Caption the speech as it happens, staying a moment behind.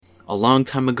a long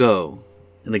time ago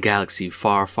in a galaxy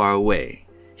far, far away,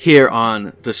 here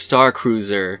on the Star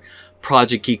Cruiser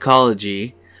Project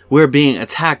Ecology, we're being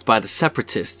attacked by the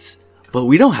Separatists, but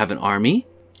we don't have an army.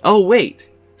 Oh wait,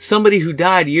 somebody who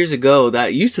died years ago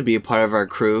that used to be a part of our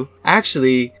crew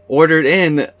actually ordered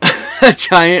in a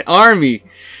giant army.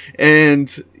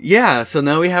 And yeah, so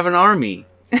now we have an army.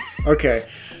 Okay,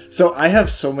 so I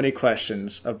have so many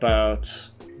questions about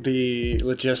the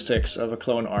logistics of a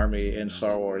clone army in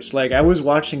Star Wars. Like, I was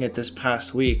watching it this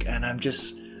past week, and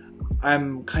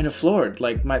I'm kind of floored.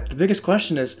 Like, the biggest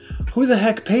question is, who the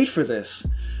heck paid for this?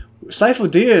 Sifo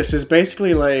Dyas is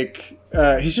basically like,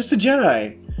 he's just a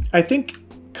Jedi. I think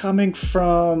coming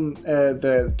from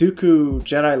the Dooku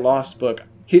Jedi Lost book,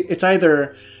 it's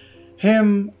either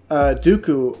him,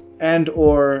 Dooku, and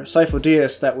or Sifo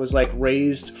Dyas that was like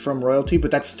raised from royalty,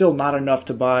 but that's still not enough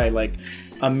to buy like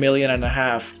 1.5 million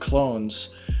clones.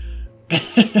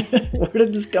 Where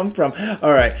did this come from?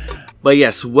 All right. But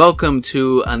yes, welcome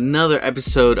to another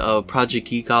episode of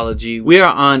Project Ecology. We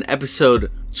are on episode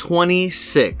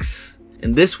 26.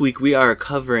 And this week we are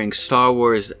covering Star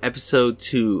Wars Episode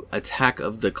 2, Attack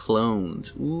of the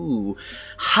Clones. Ooh,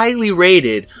 highly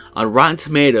rated on Rotten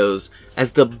Tomatoes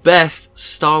as the best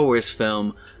Star Wars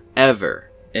film ever.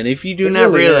 And if you do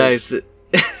not realize that,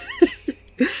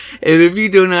 and if you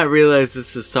do not realize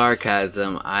this is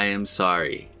sarcasm, I am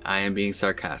sorry. I am being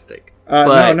sarcastic.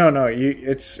 But, no.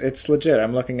 It's legit.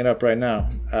 I'm looking it up right now.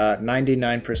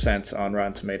 99% on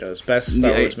Rotten Tomatoes. Best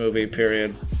Star Wars movie,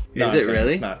 period. No, is it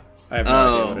really? It's not. I have no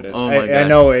idea what it is. Oh my gosh. I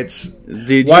know it's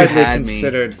Dude,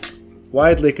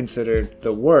 widely considered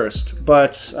the worst.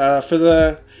 But for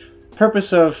the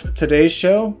purpose of today's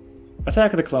show,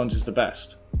 Attack of the Clones is the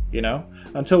best. You know?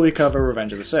 Until we cover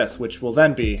Revenge of the Sith, which will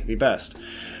then be the best.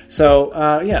 So,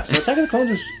 so Attack of the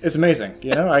Clones is amazing.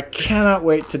 You know, I cannot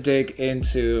wait to dig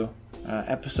into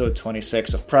episode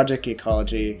 26 of Project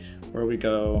Ecology, where we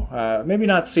go, maybe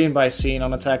not scene by scene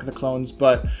on Attack of the Clones,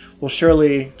 but we'll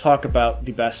surely talk about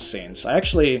the best scenes. I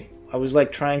was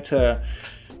like trying to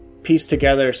piece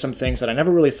together some things that I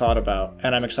never really thought about,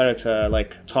 and I'm excited to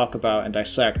like talk about and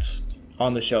dissect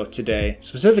on the show today,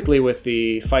 specifically with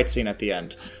the fight scene at the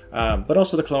end. But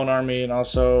also the clone army, and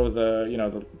also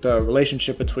the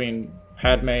relationship between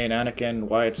Padme and Anakin,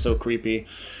 why it's so creepy,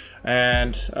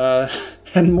 and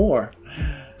more.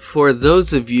 For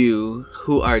those of you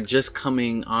who are just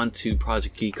coming onto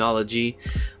Project Ecology,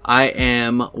 I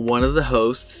am one of the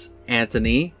hosts,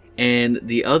 Anthony, and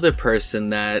the other person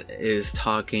that is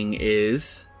talking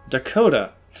is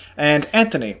Dakota. And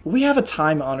Anthony, we have a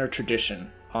time-honored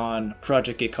tradition on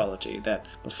Project Ecology that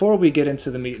before we get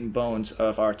into the meat and bones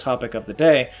of our topic of the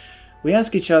day, we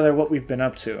ask each other what we've been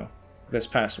up to this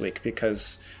past week,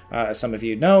 because as some of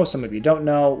you know, some of you don't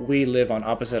know, we live on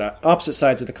opposite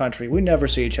sides of the country. We never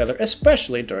see each other,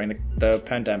 especially during the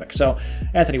pandemic. So,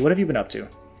 Anthony, what have you been up to?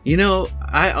 You know,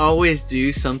 I always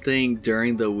do something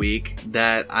during the week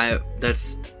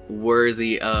that's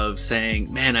worthy of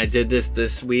saying, man, I did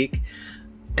this week,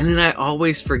 and then I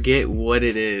always forget what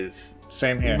it is.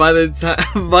 Same here. By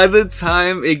the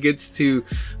time it gets to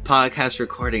podcast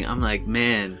recording, I'm like,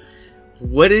 man,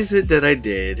 what is it that I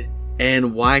did,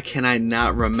 and why can I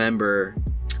not remember?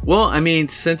 Well, I mean,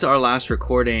 since our last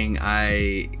recording,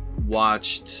 I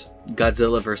watched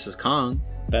Godzilla vs. Kong.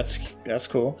 That's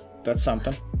cool. That's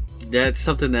something. That's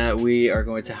something that we are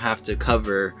going to have to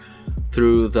cover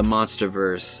through the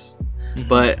Monsterverse. Mm-hmm.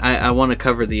 But I want to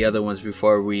cover the other ones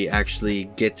before we actually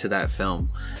get to that film.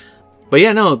 But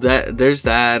yeah, no, there's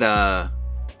that.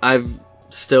 I've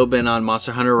still been on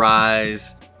Monster Hunter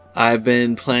Rise. I've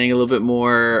been playing a little bit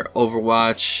more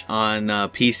Overwatch on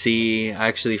PC. I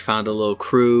actually found a little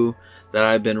crew that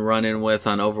I've been running with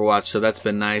on Overwatch, so that's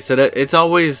been nice. It's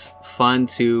always fun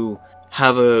to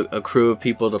have a crew of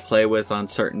people to play with on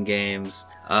certain games.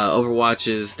 Overwatch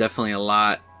is definitely a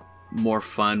lot more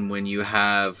fun when you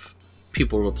have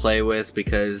people to play with,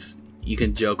 because you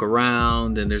can joke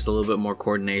around and there's a little bit more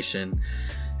coordination.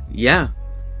 Yeah,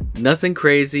 nothing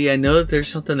crazy. I know that there's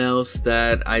something else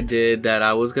that I did that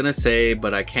I was gonna say,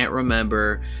 but I can't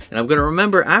remember, and I'm gonna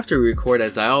remember after we record,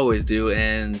 as I always do,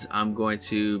 and I'm going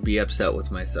to be upset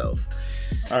with myself.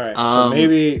 All right, so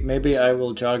maybe I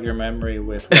will jog your memory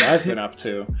with what I've been up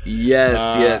to.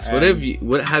 Yes. What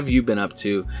have you been up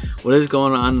to? What is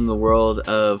going on in the world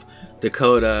of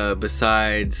Dakota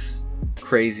besides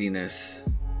craziness?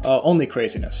 Only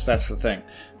craziness. That's the thing.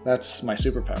 That's my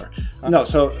superpower. No,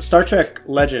 so Star Trek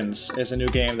Legends is a new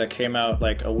game that came out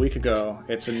like a week ago.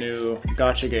 It's a new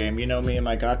gacha game. You know me and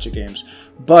my gacha games.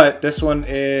 But this one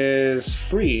is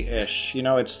free-ish. You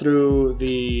know, it's through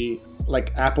the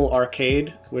like Apple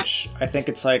Arcade, which I think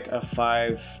it's like a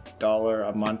 $5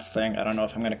 a month thing. I don't know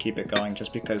if I'm going to keep it going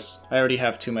just because I already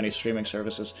have too many streaming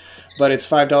services. But it's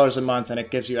 $5 a month and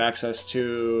it gives you access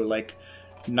to like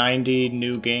 90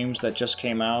 new games that just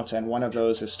came out, and one of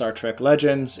those is Star Trek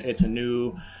Legends. It's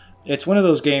one of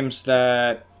those games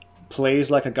that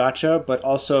plays like a gacha, but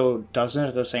also doesn't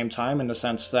at the same time, in the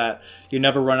sense that you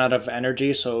never run out of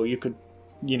energy, so you could,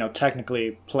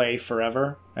 technically play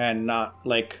forever and not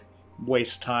like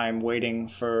waste time waiting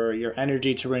for your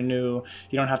energy to renew.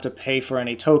 You don't have to pay for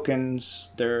any tokens.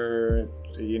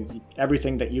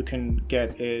 Everything that you can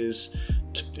get is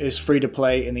free to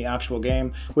play in the actual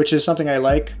game, which is something I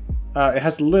like. It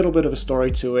has a little bit of a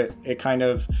story to it. It kind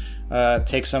of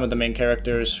takes some of the main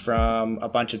characters from a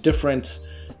bunch of different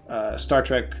Star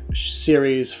Trek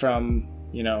series from,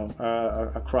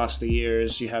 across the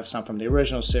years. You have some from the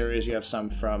original series, you have some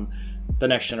from the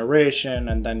Next Generation,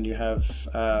 and then you have,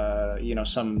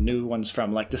 some new ones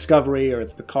from like Discovery or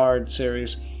the Picard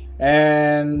series.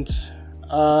 And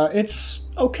it's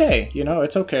okay,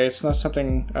 it's okay. It's not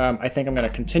something I think I'm going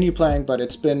to continue playing, but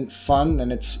it's been fun,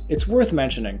 and it's worth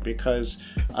mentioning because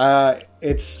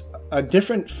it's a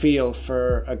different feel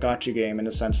for a gacha game in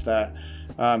the sense that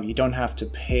you don't have to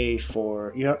pay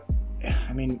for, you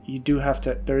do have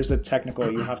to, there is the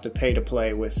technical, you have to pay to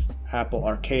play with Apple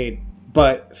Arcade,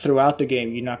 but throughout the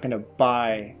game, you're not going to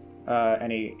buy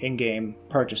any in-game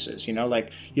purchases,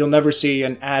 you'll never see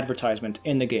an advertisement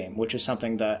in the game, which is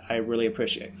something that I really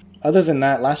appreciate. Other than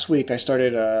that, last week I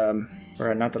started,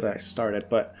 or not that I started,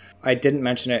 but I didn't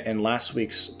mention it in last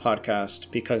week's podcast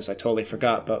because I totally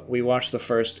forgot, but we watched the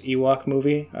first Ewok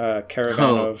movie,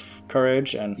 Caravan of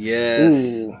Courage, and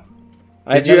yes.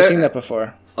 I've never seen that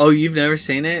before. Oh, you've never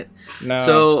seen it? No.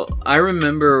 So I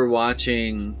remember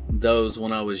watching those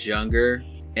when I was younger,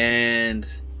 and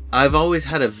I've always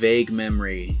had a vague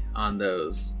memory on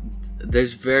those.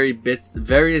 There's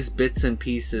various bits and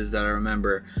pieces that I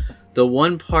remember. The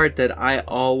one part that I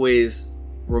always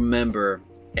remember,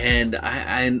 and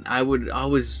I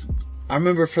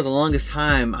remember for the longest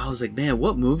time, I was like, man,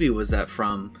 what movie was that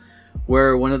from?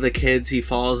 Where one of the kids, he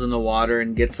falls in the water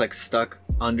and gets like stuck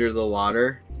under the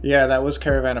water. Yeah, that was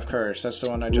Caravan of Courage. That's the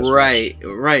one I just watched.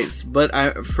 Right.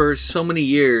 But for so many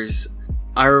years,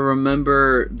 I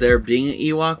remember there being an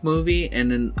Ewok movie,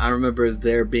 and then I remember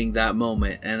there being that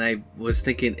moment, and I was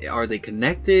thinking, are they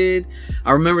connected?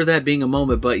 I remember that being a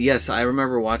moment, but yes, I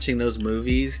remember watching those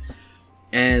movies,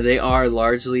 and they are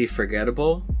largely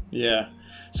forgettable. Yeah.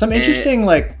 Some interesting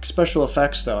like special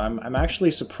effects though. I'm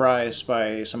actually surprised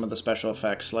by some of the special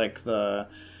effects, like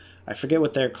I forget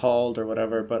what they're called or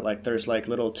whatever, but like there's like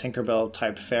little Tinkerbell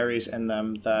type fairies in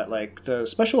them that like the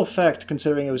special effect,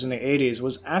 considering it was in the 80s,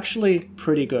 was actually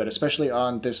pretty good, especially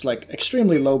on this like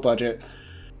extremely low budget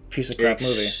piece of crap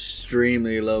movie.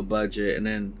 Extremely low budget, and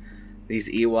then these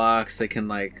Ewoks, they can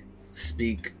like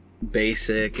speak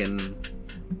basic, and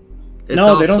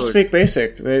no, they don't speak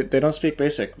basic. They don't speak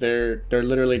basic. They're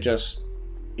literally just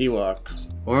Ewok.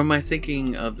 Or am I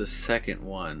thinking of the second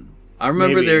one? I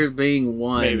remember there being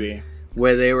one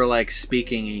where they were like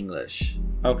speaking English.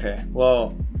 Okay,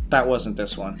 well, that wasn't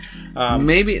this one.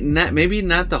 Maybe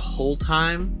not the whole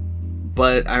time,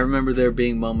 but I remember there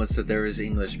being moments that there was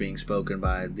English being spoken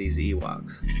by these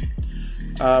Ewoks.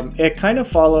 It kind of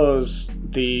follows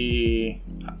the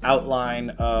outline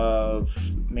of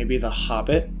maybe The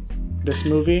Hobbit, this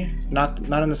movie. Not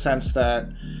in the sense that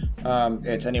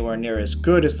it's anywhere near as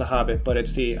good as The Hobbit, but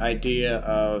it's the idea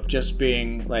of just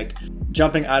being like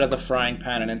jumping out of the frying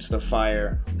pan and into the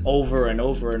fire over and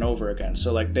over and over again.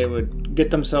 So like they would get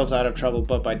themselves out of trouble,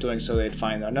 but by doing so they'd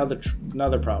find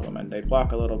another problem, and they'd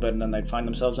walk a little bit and then they'd find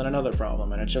themselves in another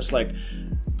problem, and it's just like,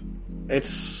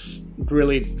 it's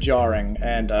really jarring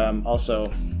and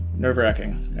also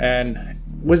nerve-wracking, and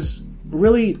was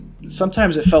really,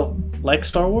 sometimes it felt like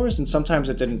Star Wars and sometimes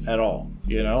it didn't at all.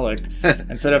 Like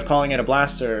instead of calling it a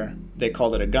blaster, they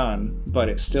called it a gun, but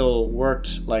it still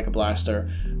worked like a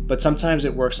blaster. But sometimes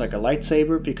it works like a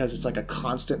lightsaber because it's like a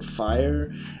constant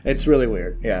fire. It's really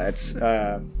weird. Yeah, it's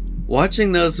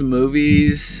watching those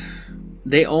movies,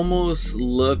 they almost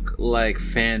look like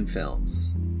fan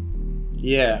films.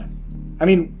 Yeah. I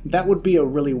mean, that would be a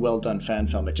really well done fan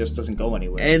film. It just doesn't go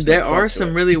anywhere. And there are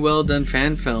some really well done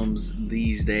fan films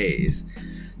these days.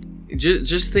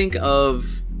 Just think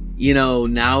of,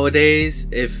 nowadays,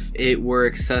 if it were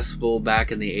accessible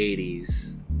back in the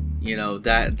 80s,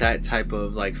 that type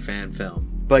of like fan film.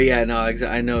 But yeah, no,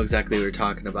 I know exactly what you're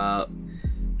talking about.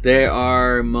 There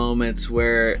are moments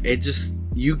where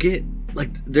you get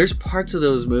like, there's parts of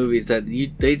those movies that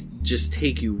they just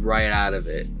take you right out of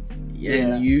it.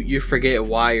 And you forget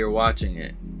why you're watching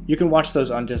it. You can watch those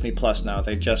on Disney Plus now.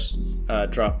 They just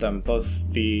dropped them,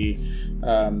 both the 2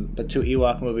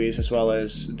 Ewok movies as well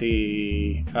as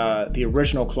the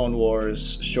original Clone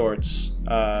Wars shorts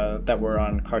that were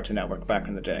on Cartoon Network back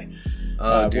in the day.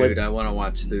 Oh, dude, I want to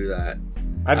watch through that.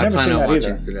 I've never seen that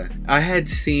either. Through that. I had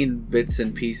seen bits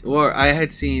and pieces, or I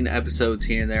had seen episodes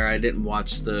here and there. I didn't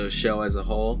watch the show as a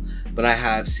whole, but I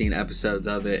have seen episodes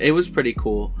of it. It was pretty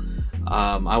cool.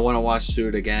 I want to watch through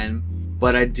it again,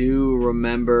 but I do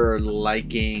remember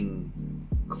liking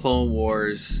Clone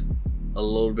Wars a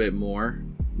little bit more,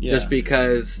 just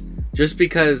because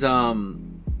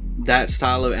that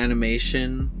style of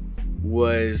animation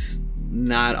was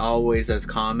not always as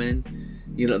common.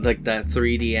 You know, like that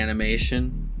 3D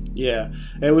animation. Yeah,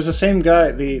 it was the same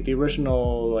guy. The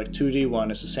original like 2D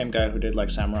one is the same guy who did like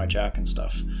Samurai Jack and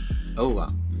stuff. Oh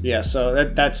wow. Yeah, so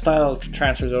that style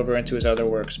transfers over into his other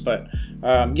works. But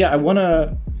I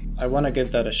wanna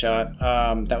give that a shot.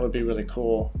 That would be really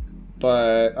cool.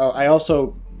 But I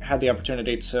also had the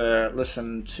opportunity to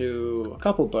listen to a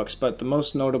couple books, but the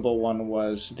most notable one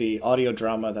was the audio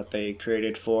drama that they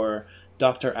created for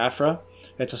Dr. Aphra.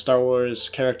 It's a Star Wars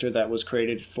character that was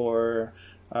created for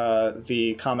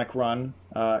the comic run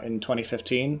in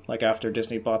 2015, like after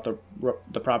Disney bought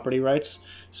the property rights.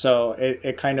 So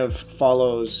it kind of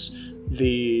follows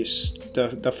the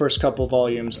first couple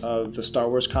volumes of the Star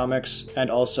Wars comics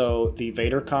and also the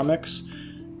Vader comics.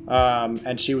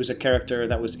 And she was a character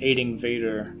that was aiding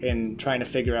Vader in trying to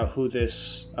figure out who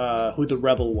the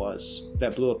rebel was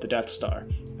that blew up the Death Star.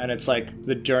 And it's like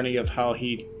the journey of how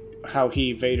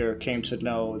Vader came to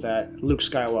know that Luke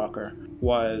Skywalker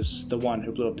was the one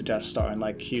who blew up the Death Star, and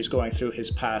like he was going through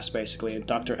his past basically, and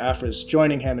Dr. Aphra's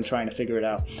joining him and trying to figure it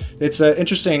out. It's an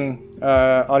interesting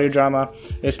audio drama.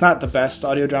 It's not the best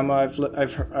audio drama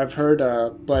I've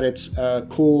heard, but it's a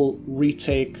cool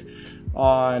retake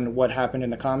on what happened in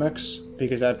the comics,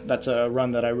 because that's a run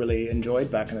that I really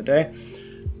enjoyed back in the day.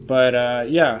 But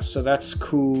so that's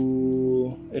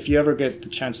cool. If you ever get the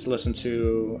chance to listen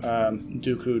to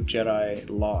Dooku Jedi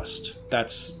Lost,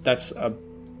 that's a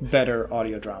better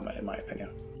audio drama in my opinion,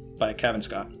 by Kevin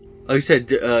Scott. Oh, you said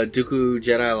Dooku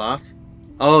Jedi Lost?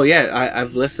 Oh yeah,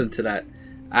 I've listened to that.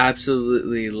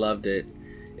 Absolutely loved it.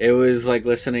 It was like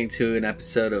listening to an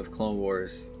episode of Clone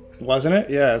Wars. Wasn't it?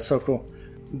 Yeah, it's so cool.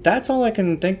 That's all I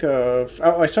can think of.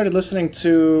 Oh, I started listening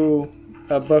to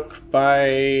a book by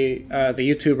the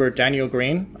YouTuber Daniel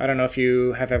Green. I don't know if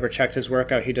you have ever checked his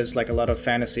work out. He does like a lot of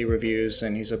fantasy reviews,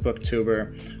 and he's a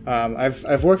booktuber.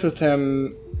 I've worked with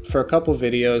him for a couple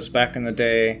videos back in the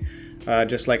day,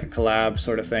 just like a collab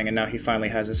sort of thing, and now he finally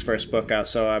has his first book out,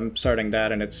 so I'm starting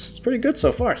that, and it's pretty good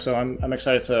so far, so I'm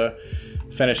excited to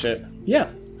finish it. Yeah,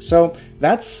 so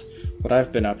that's what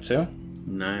I've been up to.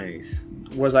 Nice.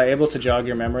 Was I able to jog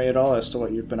your memory at all as to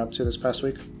what you've been up to this past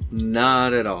week?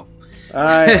 Not at all.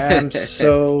 I am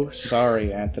so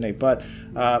sorry, Anthony. But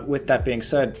with that being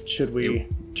said, should we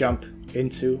jump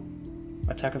into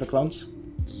Attack of the Clones?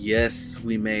 Yes,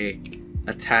 we may.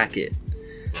 Attack it.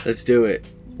 Let's do it.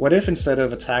 What if instead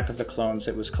of Attack of the Clones,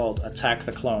 it was called Attack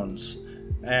the Clones?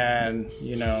 And,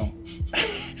 you know,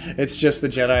 it's just the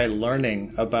Jedi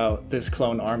learning about this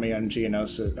clone army on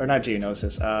Geonosis, or not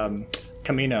Geonosis,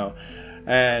 Kamino.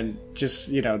 And just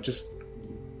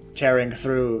tearing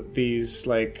through these,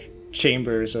 like,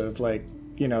 chambers of, like,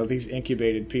 you know, these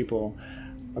incubated people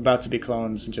about to be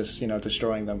clones and just, you know,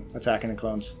 destroying them, attacking the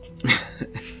clones.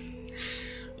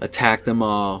 Attack them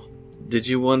all. Did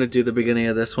you want to do the beginning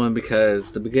of this one?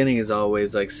 Because the beginning is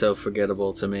always, like, so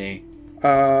forgettable to me.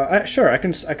 Sure, I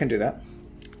can do that,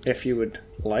 if you would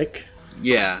like.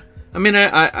 Yeah. I mean,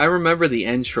 I remember the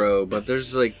intro, but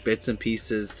there's, like, bits and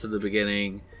pieces to the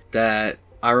beginning that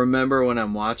I remember when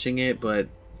I'm watching it, but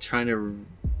trying to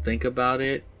think about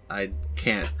it, I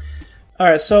can't.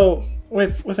 Alright, so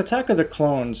with Attack of the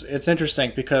Clones, it's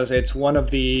interesting because it's one of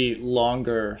the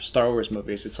longer Star Wars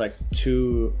movies. It's like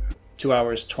 2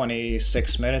 hours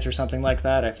 26 minutes or something like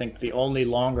that. I think the only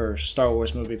longer Star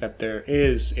Wars movie that there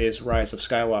is Rise of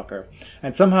Skywalker.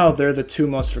 And somehow they're the two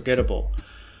most forgettable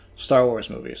Star Wars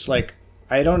movies. Like,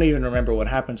 I don't even remember what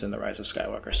happens in The Rise of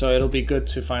Skywalker, so it'll be good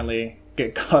to finally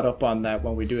get caught up on that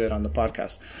when we do it on the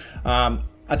podcast.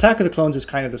 Attack of the Clones is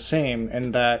kind of the same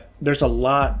in that there's a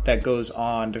lot that goes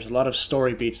on. There's a lot of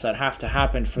story beats that have to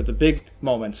happen for the big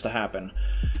moments to happen.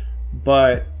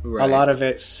 But right. A lot of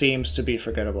it seems to be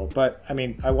forgettable. But, I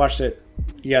mean, I watched it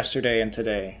yesterday and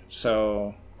today.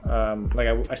 So,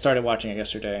 I started watching it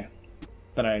yesterday.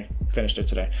 Then I finished it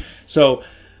today. So,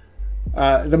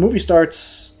 the movie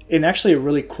starts in actually a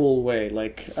really cool way.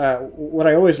 Like, what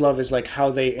I always love is, like, how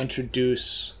they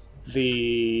introduce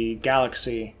the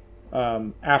galaxy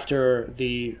after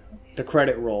the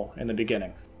credit roll in the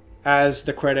beginning. As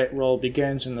the credit roll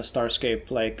begins and the Starscape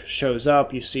like shows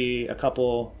up, you see a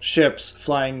couple ships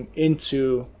flying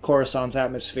into Coruscant's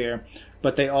atmosphere,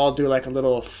 but they all do like a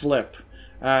little flip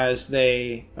as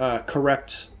they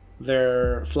correct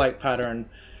their flight pattern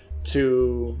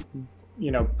to,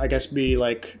 I guess be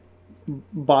like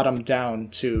bottom down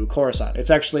to Coruscant. It's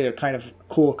actually a kind of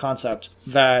cool concept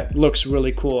that looks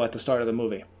really cool at the start of the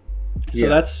movie. So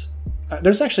that's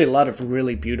there's actually a lot of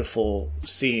really beautiful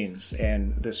scenes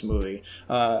in this movie.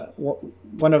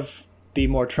 One of the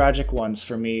more tragic ones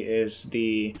for me is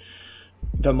the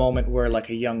moment where like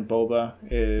a young Boba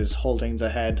is holding the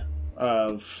head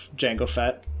of Jango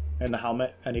Fett in the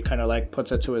helmet, and he kind of like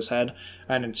puts it to his head,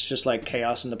 and it's just like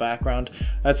chaos in the background.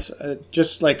 That's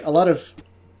just like a lot of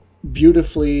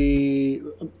beautifully,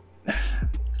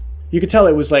 you could tell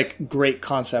it was like great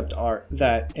concept art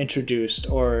that introduced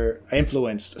or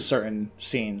influenced certain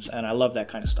scenes, and I love that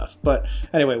kind of stuff. But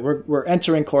anyway, we're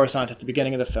entering Coruscant at the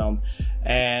beginning of the film,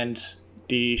 and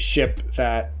the ship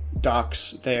that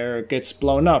docks there gets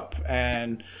blown up,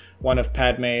 and one of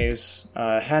Padme's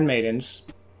handmaidens,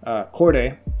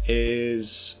 Corday,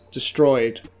 is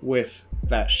destroyed with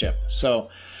that ship. So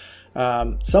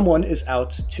someone is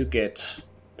out to get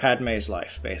Padme's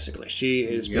life, basically. She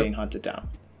is being hunted down.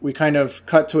 We kind of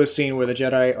cut to a scene where the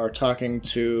Jedi are talking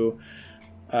to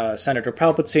Senator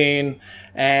Palpatine,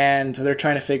 and they're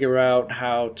trying to figure out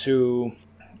how to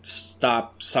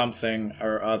stop something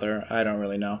or other. I don't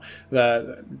really know.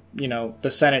 The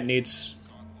Senate needs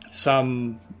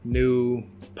some new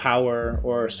power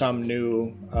or some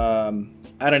new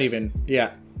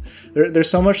there's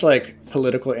so much like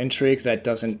political intrigue that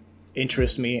doesn't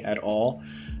interest me at all.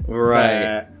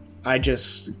 Right.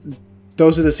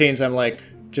 Those are the scenes I'm like,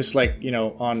 just like,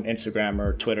 on Instagram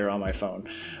or Twitter on my phone.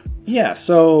 Yeah,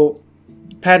 so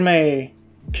Padme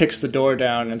kicks the door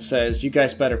down and says, "You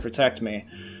guys better protect me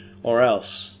or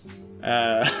else."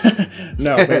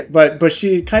 No, but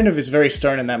she kind of is very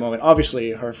stern in that moment.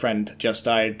 Obviously, her friend just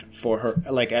died for her,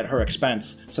 like at her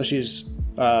expense, so she's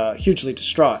hugely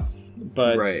distraught.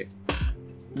 But right.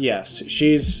 Yes,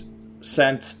 she's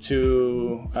sent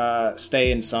to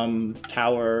stay in some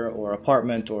tower or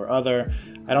apartment or other.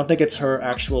 I don't think it's her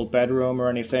actual bedroom or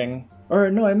anything. Or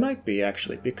no, it might be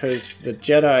actually, because the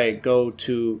Jedi go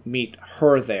to meet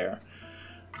her there.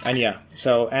 And yeah,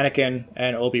 so Anakin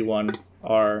and Obi-Wan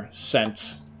are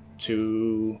sent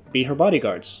to be her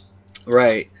bodyguards.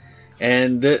 Right.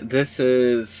 And this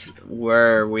is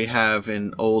where we have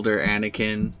an older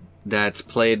Anakin that's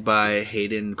played by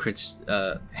Hayden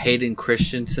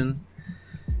Christensen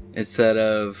instead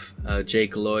of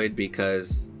Jake Lloyd,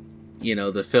 because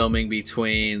the filming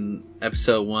between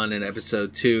episode 1 and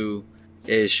episode 2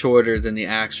 is shorter than the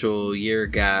actual year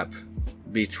gap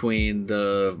between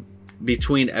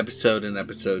episode and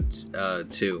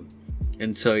episode 2.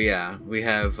 And so we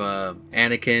have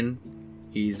Anakin.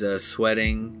 He's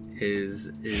sweating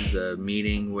his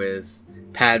meeting with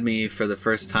Padme for the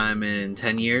first time in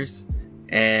 10 years.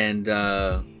 And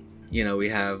we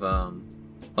have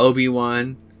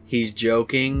Obi-Wan. He's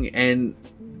joking, and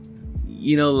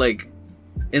like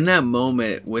in that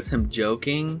moment with him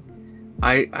joking,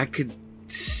 I could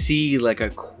see like a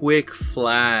quick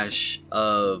flash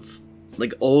of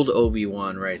like old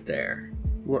Obi-Wan right there.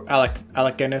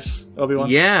 Alec Guinness Obi-Wan?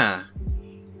 Yeah,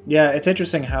 it's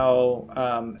interesting how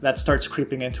that starts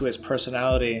creeping into his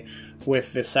personality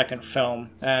with the second film,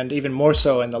 and even more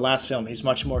so in the last film. He's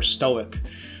much more stoic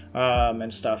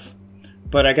and stuff.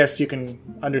 But I guess you can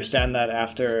understand that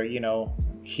after,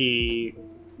 he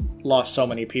lost so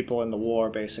many people in the war,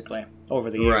 basically, over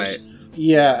the years. Right.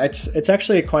 Yeah, it's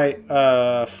actually quite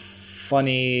a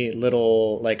funny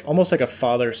little, like, almost like a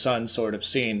father-son sort of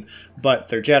scene. But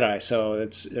they're Jedi, so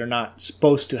they're not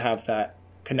supposed to have that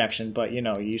connection. But,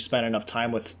 you spend enough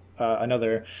time with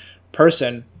another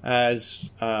person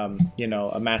as, a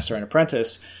master and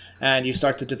apprentice, and you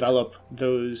start to develop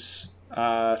those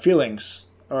feelings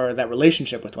or that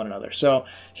relationship with one another. So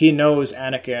he knows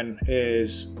Anakin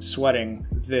is sweating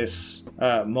this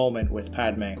moment with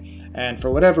Padme, and for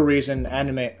whatever reason,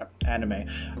 Anakin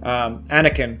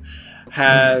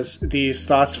has these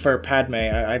thoughts for Padme.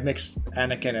 I mixed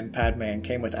Anakin and Padme and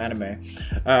came with anime.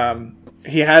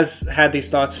 He has had these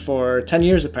thoughts for 10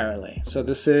 years, apparently. So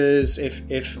this is,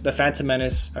 if The Phantom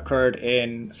Menace occurred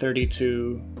in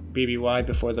 32 BBY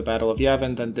before the Battle of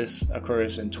Yavin, then this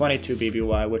occurs in 22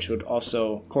 BBY, which would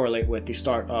also correlate with the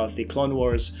start of the Clone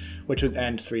Wars, which would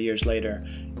end 3 years later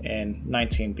in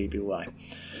 19 BBY.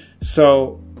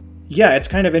 So, yeah, it's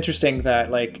kind of interesting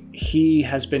that, like, he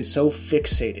has been so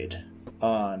fixated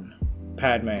on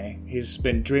Padme. He's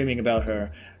been dreaming about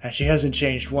her, and she hasn't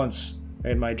changed once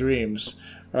in my dreams,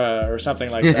 or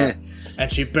something like that.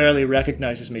 And she barely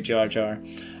recognizes me, Jar Jar.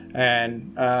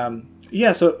 And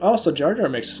so also Jar Jar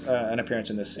makes an appearance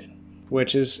in this scene,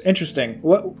 which is interesting.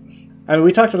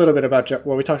 We talked a lot about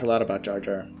Jar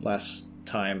Jar last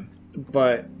time,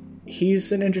 but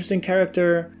he's an interesting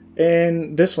character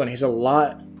in this one. He's a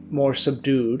lot more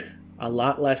subdued, a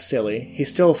lot less silly. He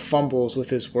still fumbles with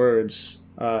his words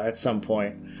at some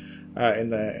point.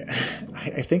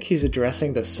 I think he's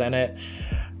addressing the Senate,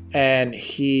 and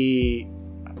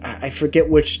I forget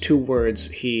which two words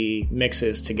he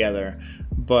mixes together,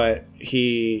 but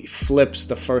he flips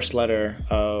the first letter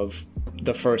of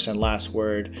the first and last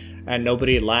word, and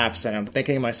nobody laughs. And I'm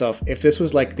thinking to myself, if this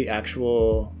was like the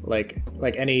actual like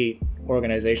any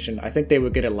organization, I think they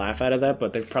would get a laugh out of that,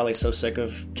 but they're probably so sick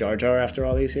of Jar Jar after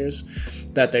all these years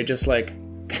that they just like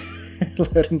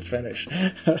let him finish.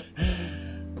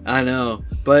 I know,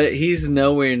 but he's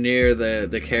nowhere near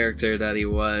the character that he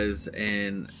was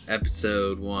in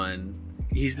episode 1.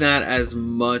 He's not as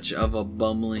much of a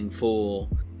bumbling fool.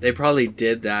 They probably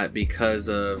did that because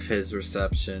of his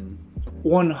reception.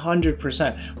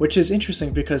 100%, which is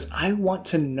interesting because I want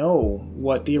to know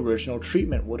what the original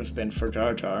treatment would have been for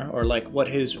Jar Jar, or like what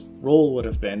his role would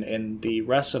have been in the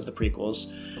rest of the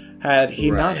prequels had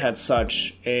he not had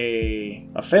such a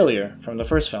failure from the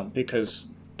first film, because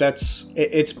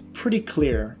it's pretty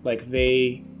clear like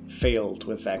they failed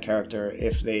with that character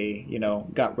if they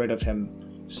got rid of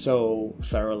him so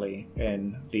thoroughly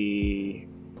in the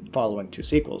following two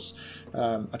sequels,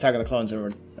 Attack of the Clones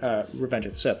and Revenge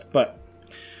of the Sith. But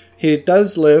he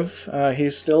does live,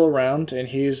 he's still around, and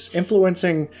he's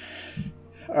influencing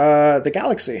the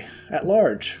galaxy at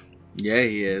large. Yeah,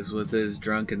 he is, with his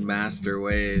drunken master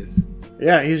ways.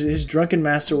 Yeah, his drunken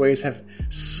master ways have,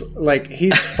 like,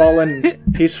 he's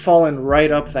fallen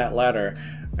right up that ladder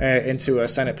into a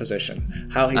Senate position.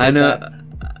 How he did that?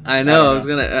 I know.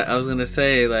 I was gonna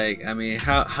say, like, I mean,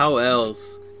 how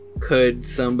else could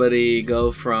somebody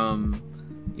go from,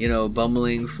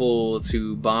 bumbling fool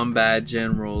to bombad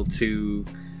general to,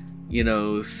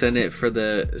 senator for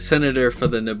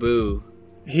the Naboo?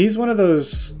 He's one of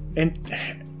those.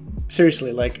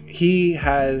 Seriously, like, he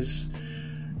has,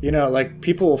 like,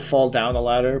 people will fall down the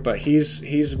ladder, but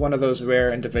he's one of those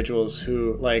rare individuals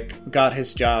who, like, got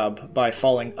his job by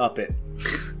falling up it.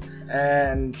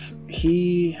 And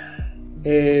he's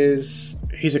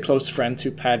a close friend to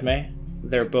Padme.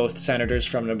 They're both senators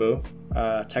from Naboo,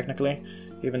 technically.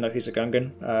 Even though he's a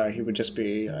Gungan, he would just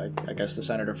be, I guess, the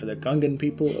senator for the Gungan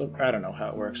people. I don't know how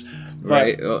it works. But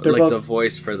right, like both, the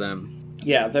voice for them.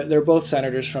 Yeah, they're both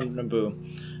senators from Naboo.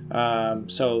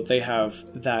 So they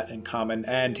have that in common.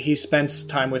 And he spends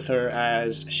time with her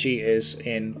as she is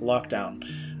in lockdown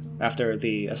after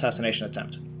the assassination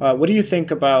attempt. What do you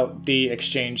think about the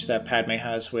exchange that Padme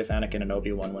has with Anakin and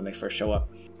Obi-Wan when they first show up?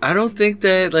 I don't think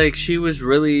that, like, she was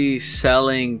really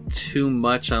selling too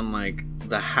much on, like,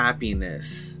 the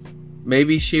happiness.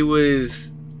 Maybe she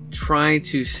was trying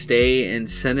to stay in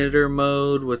senator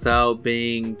mode without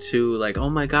being too, like, oh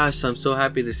my gosh, I'm so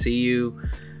happy to see you,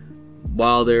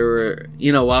 while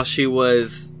she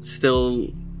was still,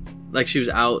 like, she was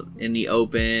out in the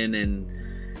open and,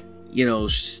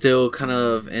 still kind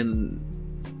of in,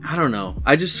 I don't know.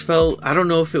 I don't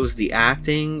know if it was the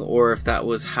acting or if that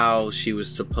was how she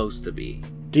was supposed to be.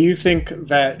 Do you think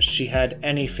that she had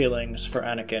any feelings for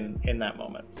Anakin in that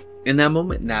moment? In that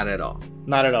moment, not at all.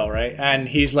 Not at all, right? And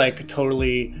he's, like,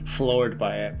 totally floored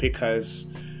by it because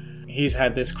he's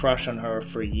had this crush on her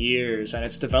for years, and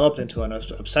it's developed into an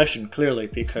obsession, clearly,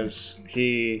 because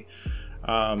he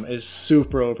is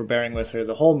super overbearing with her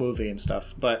the whole movie and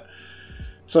stuff. But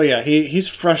so yeah, he's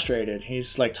frustrated.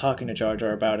 He's, like, talking to Jar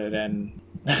Jar about it, and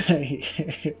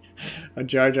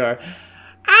Jar Jar,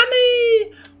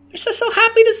 Annie, we're so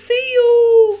happy to see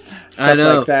you. Stuff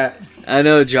like that. I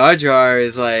know Jar Jar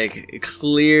is, like,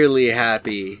 clearly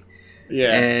happy.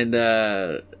 Yeah,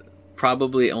 and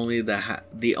probably only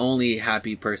the only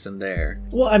happy person there.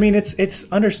 Well, I mean,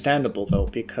 it's understandable though,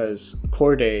 because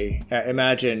Corday,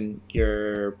 imagine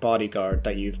your bodyguard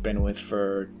that you've been with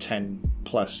for 10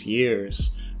 plus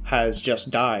years has just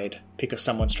died because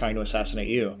someone's trying to assassinate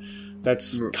you.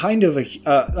 That's kind of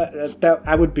that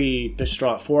I would be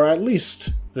distraught for at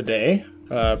least the day,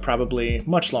 probably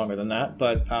much longer than that.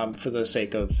 But for the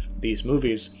sake of these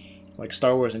movies, like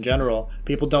Star Wars in general,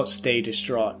 people don't stay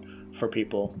distraught for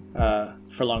people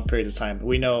for long periods of time.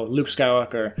 We know Luke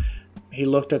Skywalker, he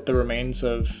looked at the remains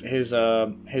of his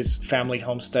family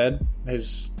homestead,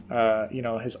 his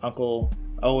uncle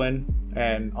Owen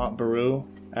and Aunt Beru,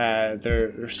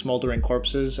 their smoldering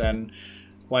corpses, and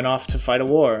went off to fight a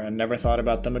war and never thought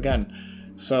about them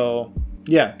again. So,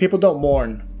 yeah, people don't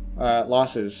mourn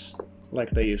losses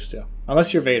like they used to.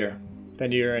 Unless you're Vader.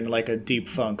 Then you're in like a deep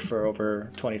funk for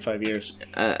over 25 years.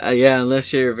 Yeah,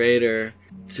 unless you're Vader,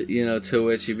 to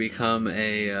which you become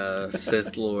a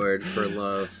Sith Lord for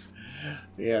love.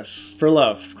 Yes, for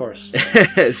love, of course.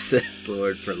 Sith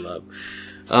Lord for love.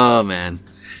 Oh man.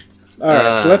 All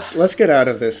right, so let's get out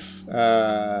of this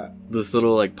this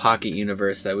little like pocket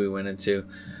universe that we went into.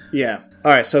 Yeah.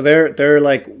 All right, so they're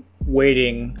like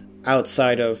waiting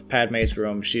outside of Padme's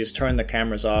room. She has turned the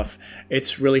cameras off.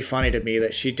 It's really funny to me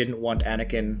that she didn't want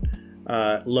Anakin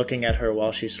looking at her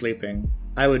while she's sleeping.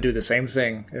 I would do the same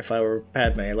thing if I were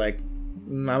Padme. Like,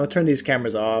 I'm gonna turn these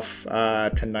cameras off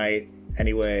tonight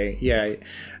anyway. Yeah.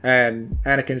 And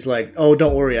Anakin's like, oh,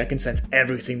 don't worry, I can sense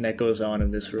everything that goes on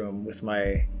in this room with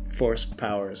my Force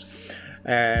powers.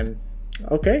 And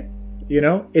okay,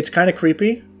 it's kind of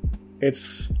creepy.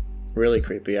 It's really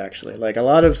creepy, actually. Like a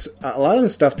lot of the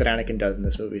stuff that Anakin does in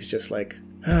this movie is just like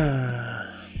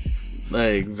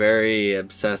like very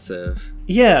obsessive.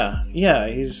 Yeah,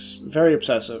 he's very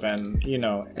obsessive, and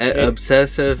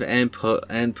obsessive and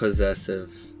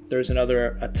possessive. There's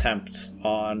another attempt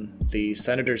on the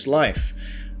senator's life.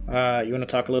 You want to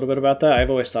talk a little bit about that? I've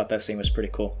always thought that scene was pretty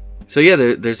cool. So yeah,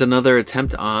 there's another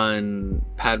attempt on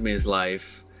Padme's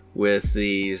life with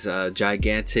these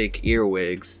gigantic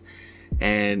earwigs.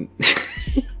 And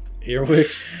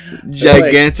earwigs,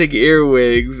 gigantic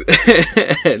earwigs.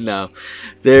 No,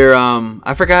 they're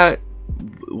I forgot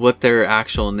what their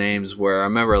actual names were. I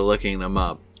remember looking them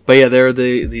up, but yeah, they're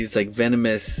these like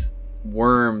venomous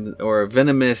worm or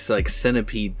venomous like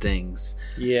centipede things.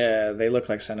 Yeah, they look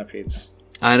like centipedes.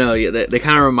 I know. Yeah, they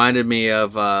kind of reminded me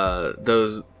of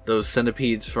those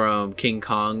centipedes from King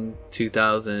Kong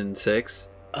 2006.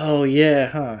 Oh yeah,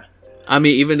 huh. I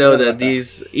mean, even though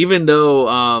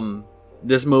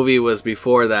this movie was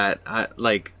before that, I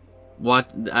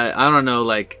don't know,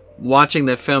 like watching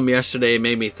the film yesterday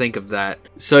made me think of that.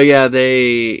 So yeah,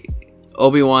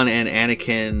 Obi-Wan and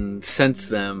Anakin sense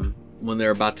them when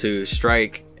they're about to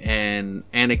strike, and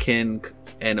Anakin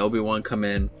and Obi-Wan come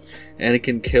in.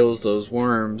 Anakin kills those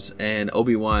worms, and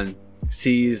Obi-Wan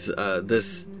sees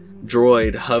this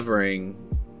droid hovering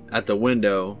at the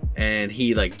window, and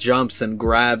he like jumps and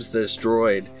grabs this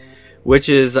droid, which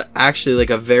is actually like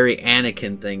a very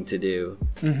Anakin thing to do.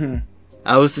 Mm-hmm.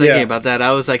 I was thinking about that.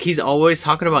 I was like, he's always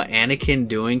talking about Anakin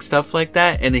doing stuff like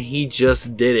that, and he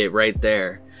just did it right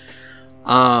there.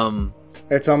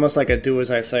 It's almost like a do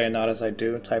as I say and not as I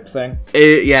do type thing.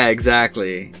 Yeah,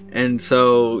 exactly. And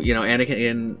so,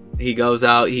 Anakin, he goes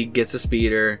out, he gets a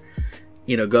speeder,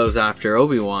 goes after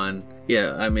Obi-Wan.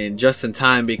 Yeah, I mean, just in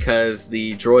time, because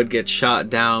the droid gets shot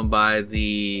down by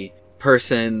the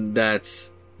person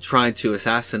that's trying to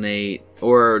assassinate,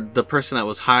 or the person that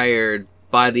was hired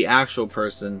by the actual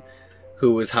person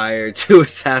who was hired to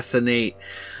assassinate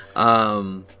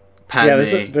Padme.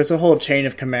 Yeah, there's a whole chain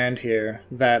of command here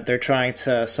that they're trying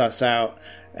to suss out,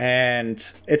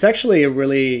 and it's actually a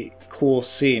really cool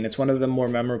scene. It's one of the more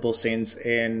memorable scenes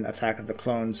in Attack of the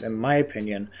Clones, in my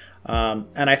opinion.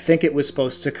 And I think it was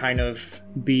supposed to kind of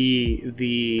be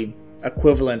the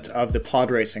equivalent of the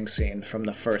pod racing scene from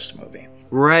the first movie.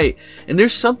 Right. And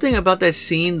there's something about that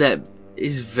scene that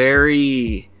is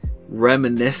very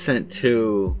reminiscent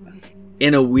to,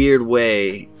 in a weird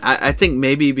way. I think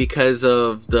maybe because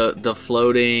of the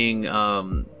floating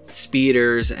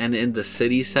speeders and in the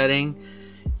city setting,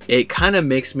 it kind of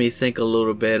makes me think a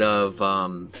little bit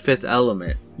of Fifth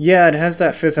Element. Yeah, it has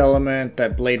that Fifth Element,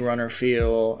 that Blade Runner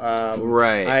feel.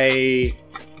 Right.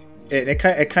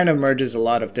 It kind of merges a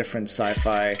lot of different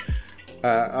sci-fi,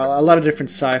 a lot of different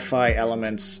sci-fi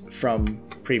elements from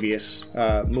previous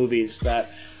movies that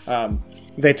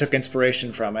they took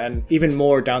inspiration from, and even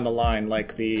more down the line,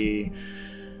 like the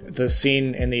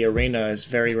scene in the arena is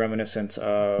very reminiscent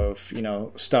of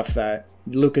stuff that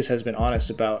Lucas has been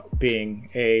honest about being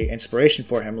a inspiration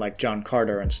for him, like John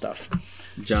Carter and stuff.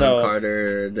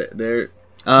 Carter,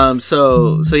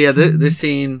 so yeah, this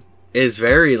scene is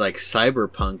very like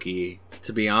cyberpunky,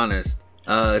 to be honest.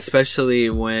 Especially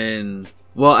when,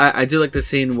 well, I do like the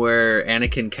scene where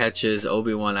Anakin catches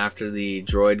Obi-Wan after the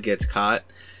droid gets caught.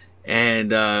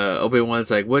 And Obi-Wan's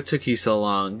like, what took you so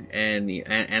long? And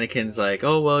Anakin's like,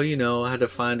 oh, well, I had to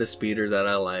find a speeder that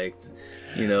I liked.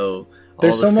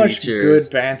 There's so much good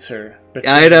banter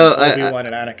between Obi-Wan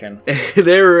and Anakin.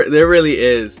 There really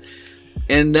is.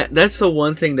 And that's the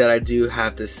one thing that I do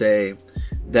have to say,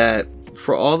 that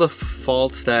for all the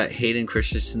faults that Hayden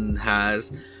Christensen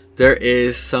has, there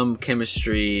is some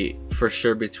chemistry for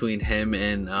sure between him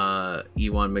and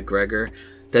Ewan McGregor.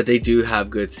 that they do have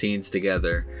good scenes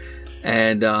together.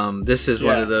 And this is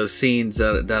one of those scenes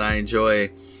that I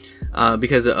enjoy,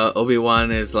 because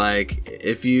Obi-Wan is like,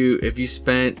 if you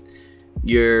spent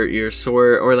your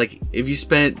sword, or like if you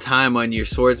spent time on your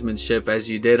swordsmanship as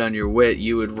you did on your wit,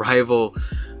 you would rival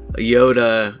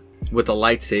Yoda with a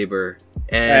lightsaber.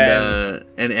 And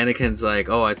Anakin's like,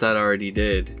 oh, I thought I already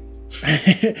did.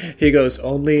 He goes,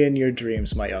 only in your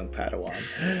dreams, my young Padawan.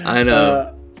 I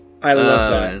know. I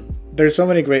love that. There's so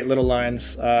many great little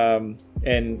lines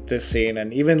in this scene,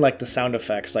 and even like the sound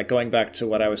effects, like going back to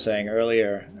what I was saying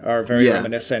earlier, are very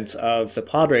reminiscent of the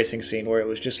pod racing scene, where it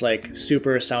was just like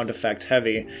super sound effect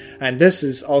heavy. And this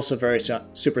is also very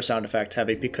super sound effect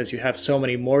heavy, because you have so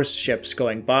many Morse ships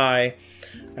going by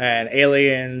and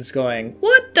aliens going,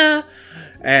 what the?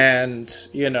 And,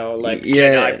 you know, like,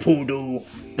 Jedi Poodoo.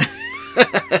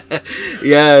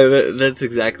 Yeah, that's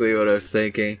exactly what I was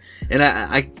thinking. And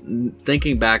I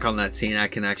thinking back on that scene, I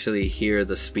can actually hear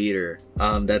the speeder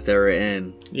that they're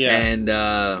in. Yeah. And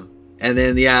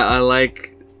then I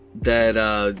like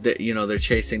that you know, they're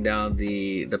chasing down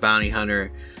the bounty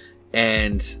hunter,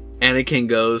 and Anakin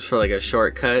goes for like a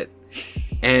shortcut,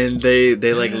 and they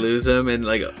like lose him, and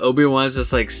like Obi-Wan's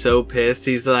just like so pissed.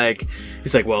 He's like,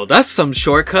 well, that's some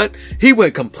shortcut. He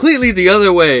went completely the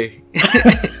other way.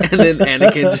 And then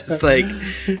Anakin just like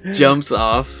jumps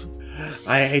off.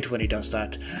 I hate when he does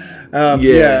that.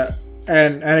 Yeah.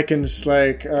 And Anakin's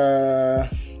like,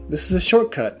 this is a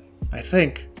shortcut, I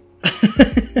think.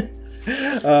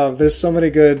 There's so many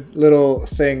good little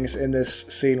things in this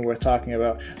scene worth talking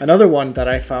about. Another one that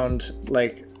I found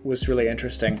like was really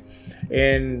interesting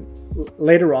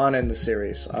later on in the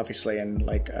series, obviously, in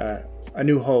like A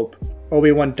New Hope,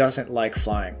 Obi-Wan doesn't like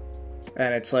flying,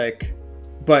 and it's like,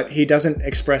 but he doesn't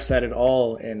express that at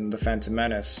all in The Phantom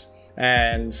Menace.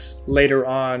 And later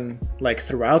on, like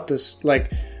throughout this,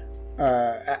 like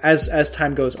as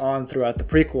time goes on throughout the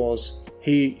prequels,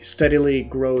 he steadily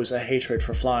grows a hatred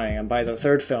for flying. And by the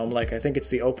third film, like I think it's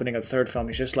the opening of the third film,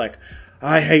 he's just like,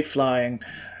 I hate flying,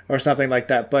 or something like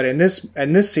that. But in this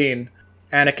scene,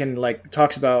 Anakin like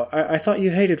talks about, I thought you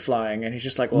hated flying, and he's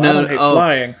just like, well, I don't hate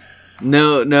flying.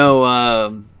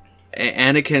 No.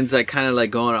 Anakin's like kind of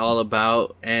like going all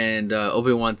about, and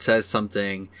Obi-Wan says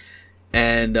something,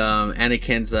 and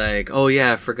Anakin's like, oh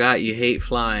yeah, I forgot you hate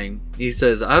flying. He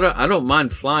says, I don't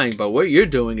mind flying, but what you're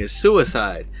doing is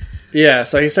suicide. Yeah,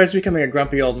 so he starts becoming a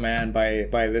grumpy old man by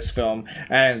this film,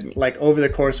 and like over the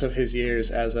course of his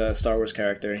years as a Star Wars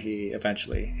character, he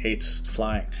eventually hates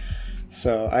flying.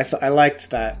 So I liked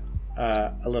that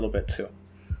a little bit too.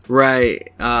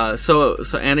 Right. So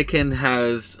Anakin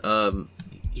has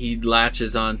he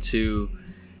latches onto,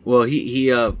 well,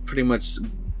 he pretty much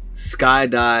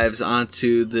skydives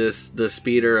onto the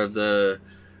speeder of the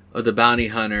bounty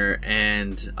hunter,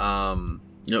 and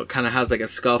you know, kind of has like a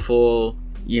scuffle,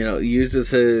 you know, uses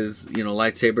his, you know,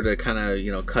 lightsaber to kind of,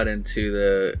 you know, cut into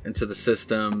the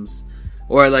systems,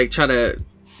 or like try to,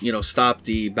 you know, stop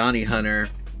the bounty hunter.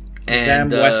 And Zam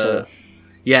Wesell.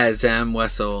 Yeah, Zam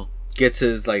Wesell gets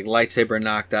his like lightsaber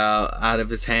knocked out of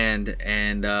his hand,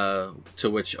 and to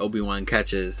which Obi-Wan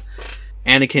catches.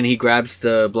 Anakin, he grabs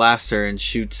the blaster and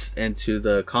shoots into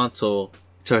the console,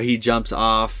 so he jumps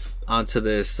off onto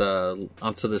this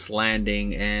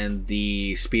landing, and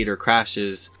the speeder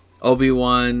crashes.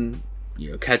 Obi-Wan,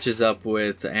 you know, catches up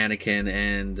with Anakin,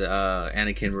 and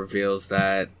Anakin reveals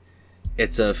that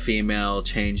it's a female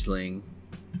changeling.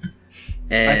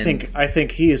 And I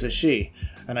think he is a she,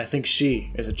 and I think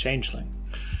she is a changeling.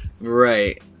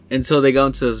 Right. And so they go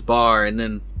into this bar, and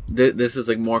then this is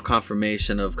like more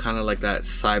confirmation of kind of like that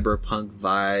cyberpunk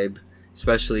vibe,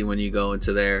 especially when you go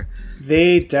into there.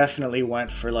 They definitely went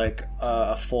for like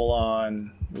a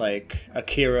full-on like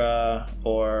Akira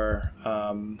or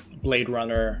Blade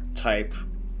Runner type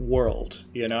world,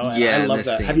 you know? And yeah, I love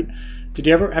that.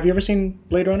 Have you ever seen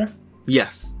Blade Runner?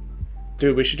 Yes.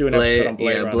 Dude, we should do an episode on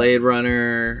Blade Runner. Yeah, Blade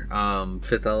Runner,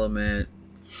 Fifth Element,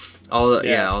 all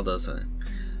those.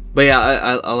 But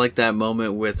yeah, I like that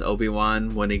moment with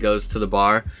Obi-Wan when he goes to the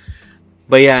bar.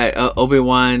 But yeah,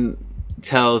 Obi-Wan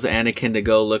tells Anakin to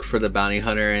go look for the bounty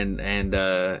hunter,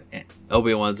 and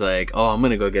Obi-Wan's like, oh, I'm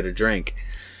gonna go get a drink.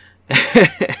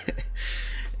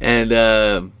 And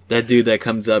that dude that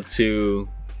comes up to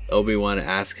Obi-Wan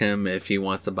asks him if he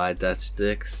wants to buy death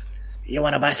sticks. You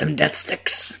want to buy some death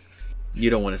sticks? You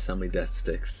don't want to sell me death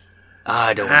sticks.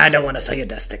 I don't want to sell you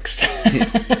death sticks.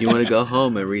 You want to go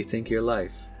home and rethink your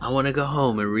life. I want to go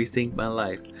home and rethink my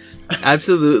life.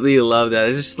 Absolutely love that.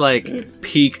 It's just like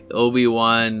peak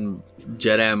Obi-Wan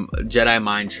Jedi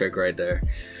mind trick right there.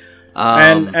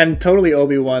 And totally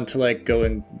Obi-Wan to like go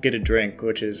and get a drink,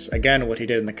 which is again what he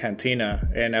did in the cantina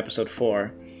in episode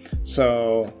 4.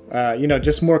 So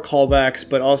just more callbacks,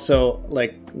 but also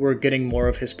like we're getting more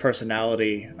of his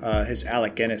personality, his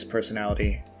Alec Guinness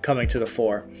personality coming to the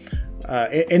fore.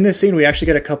 In this scene, we actually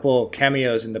get a couple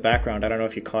cameos in the background. I don't know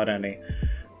if you caught any.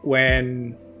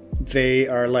 When they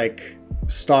are like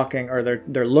stalking, or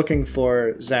they're looking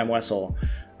for Zam Wesell,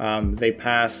 they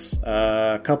pass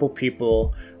a couple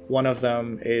people. One of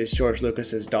them is George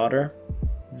Lucas's daughter.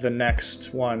 The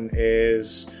next one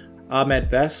is Ahmed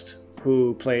Best,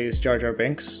 who plays Jar Jar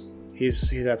Binks.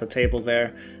 He's at the table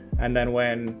there. And then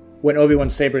when Obi-Wan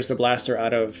sabers the blaster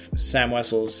out of Sam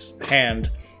Wesell's hand,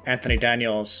 Anthony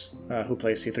Daniels, who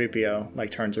plays C-3PO,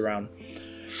 like turns around.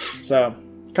 So,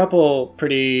 a couple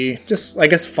pretty, just I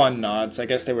guess fun nods. I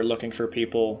guess they were looking for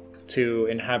people to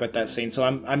inhabit that scene. So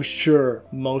I'm sure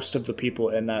most of the people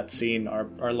in that scene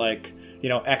are like,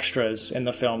 extras in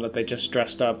the film that they just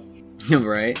dressed up.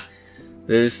 Right?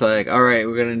 They're just like, all right,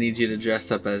 we're gonna need you to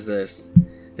dress up as this.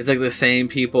 It's like the same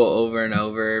people over and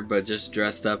over, but just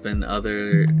dressed up in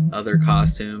other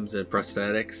costumes and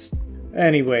prosthetics.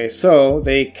 Anyway, so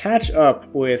they catch up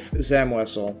with Zam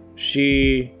Wesell.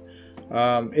 She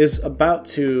is about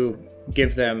to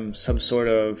give them some sort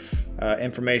of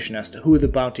information as to who the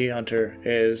bounty hunter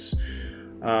is,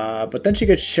 but then she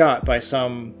gets shot by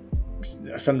some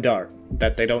dart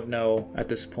that they don't know at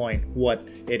this point what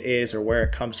it is or where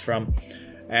it comes from,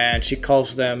 and she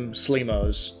calls them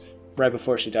Sleemos right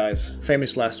before she dies.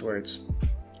 Famous last words.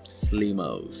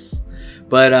 Sleemos.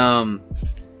 But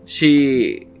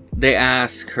they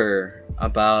ask her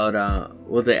about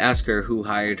they ask her who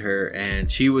hired her, and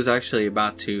she was actually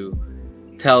about to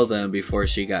tell them before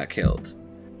she got killed.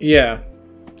 Yeah,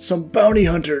 some bounty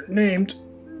hunter named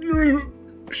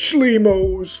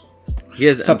Sleemos. He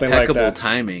has something impeccable like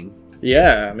timing.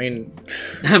 Yeah, I mean,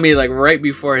 like right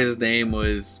before his name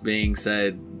was being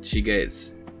said, she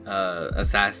gets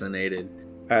assassinated.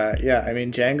 Yeah, I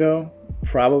mean, Django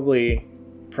probably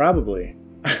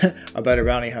a better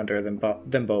bounty hunter than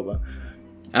Boba.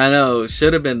 I know,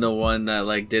 should have been the one that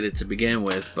like did it to begin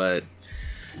with, but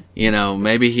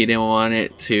maybe he didn't want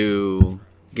it to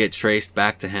get traced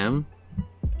back to him,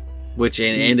 which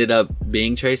ended up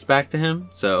being traced back to him.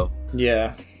 So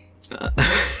yeah.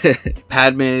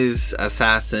 Padme's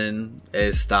assassin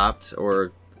is stopped,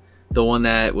 or the one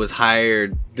that was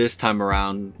hired this time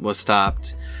around was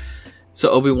stopped.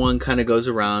 So Obi-Wan kind of goes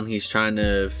around. He's trying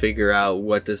to figure out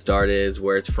what this dart is,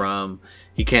 where it's from.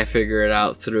 He can't figure it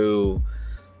out through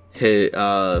the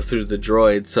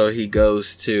droid, so he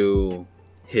goes to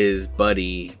his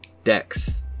buddy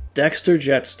Dex. Dexter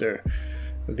Jetster,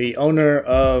 the owner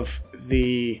of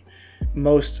the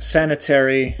most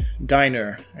sanitary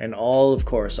diner in all of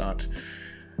Coruscant.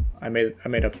 I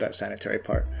made up that sanitary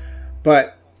part.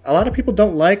 But a lot of people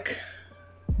don't like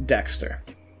Dexter.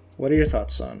 What are your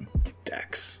thoughts on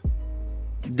Dex?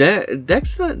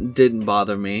 Dex didn't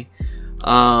bother me.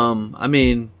 I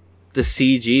mean, the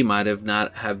CG might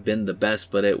not have been the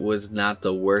best, but it was not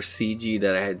the worst CG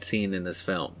that I had seen in this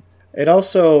film. It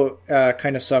also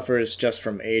kind of suffers just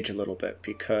from age a little bit,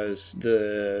 because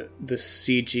the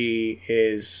CG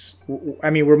is... I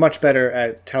mean, we're much better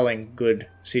at telling good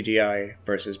CGI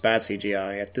versus bad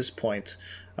CGI at this point,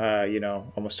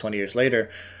 almost 20 years later.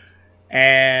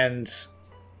 And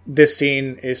this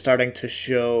scene is starting to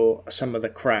show some of the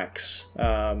cracks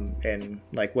in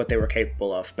like what they were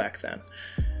capable of back then.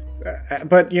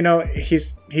 But,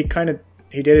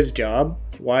 he did his job.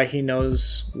 Why he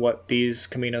knows what these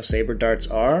Kamino Saber darts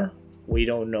are, we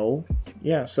don't know.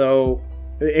 Yeah, so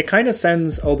it kind of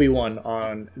sends Obi-Wan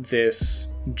on this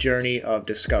journey of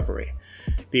discovery,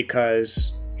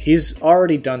 because he's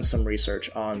already done some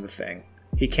research on the thing.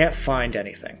 He can't find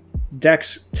anything.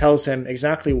 Dex tells him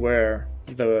exactly where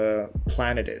the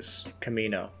planet is,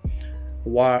 Kamino.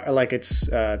 Why, like it's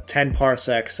 10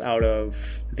 parsecs out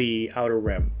of the outer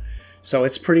rim. So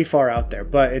it's pretty far out there,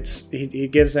 but he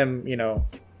gives them, he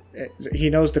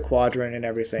knows the quadrant and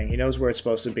everything. He knows where it's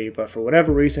supposed to be, but for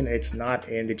whatever reason, it's not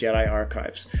in the Jedi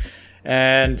archives.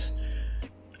 And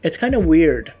it's kind of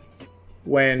weird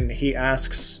when he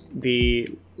asks the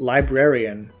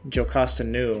librarian, Jocasta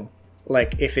Nu,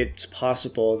 like if it's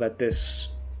possible that this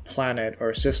planet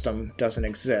or system doesn't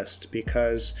exist,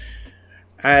 because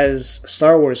as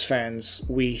Star Wars fans,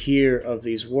 we hear of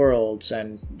these worlds,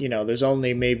 and there's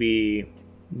only maybe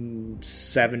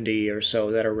 70 or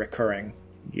so that are recurring.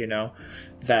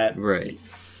 That right.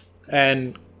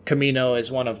 And Kamino is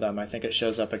one of them. I think it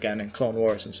shows up again in Clone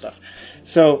Wars and stuff.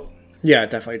 So yeah, it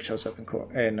definitely shows up in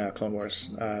Clone Wars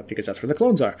because that's where the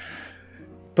clones are.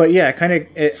 but yeah,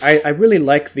 I really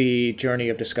like the journey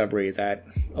of discovery that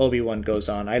Obi-Wan goes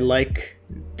on. I like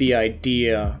the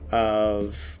idea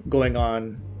of going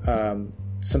on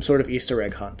some sort of Easter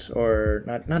egg hunt, or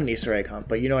not an Easter egg hunt,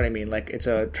 but you know what I mean. Like, it's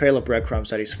a trail of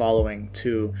breadcrumbs that he's following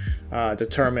to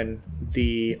determine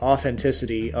the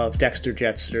authenticity of Dexter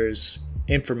Jettster's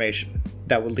information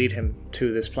that will lead him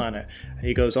to this planet. And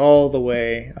he goes all the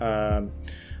way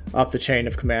up the chain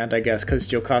of command, I guess, because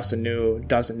Jocasta Nu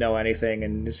doesn't know anything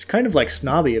and is kind of like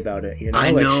snobby about it. You know, I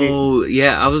like know.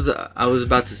 Yeah, I was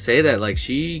about to say that. Like,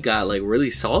 she got like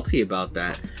really salty about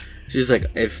that. She's like,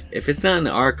 if it's not in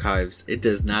the archives, it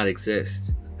does not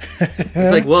exist.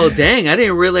 It's like, well, dang, I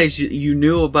didn't realize you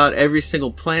knew about every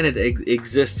single planet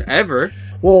exists ever.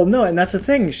 Well, no, and that's the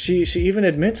thing. She even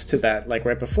admits to that, like,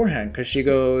 right beforehand, because she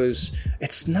goes,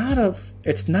 it's not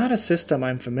a system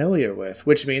I'm familiar with,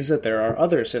 which means that there are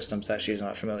other systems that she's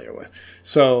not familiar with.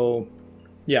 So,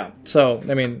 yeah. So,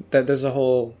 I mean, there's a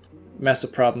whole mess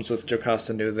of problems with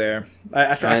Jocasta Nu there.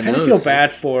 I kind of feel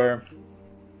bad for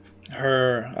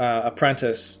her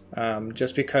apprentice,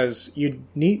 just because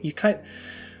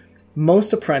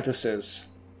most apprentices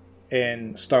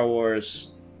in Star Wars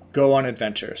go on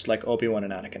adventures like Obi-Wan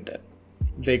and Anakin did.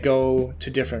 They go to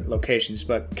different locations,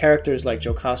 but characters like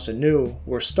Jocasta Nu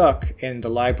were stuck in the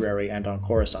library and on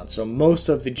Coruscant. So most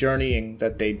of the journeying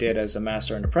that they did as a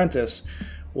master and apprentice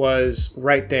was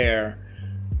right there,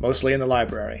 mostly in the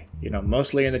library,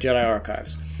 mostly in the Jedi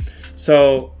archives.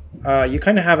 So you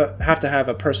kind of have to have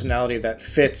a personality that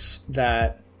fits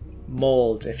that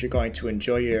mold if you're going to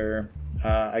enjoy your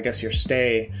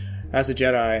stay as a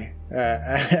Jedi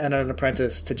and an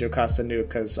apprentice to Jocasta Nu,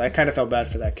 because I kind of felt bad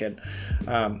for that kid.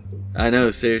 I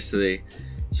know, seriously.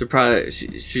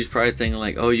 She's probably thinking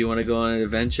like, oh, you want to go on an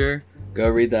adventure? Go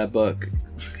read that book.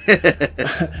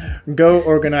 Go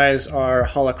organize our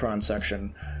holocron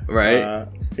section. Right?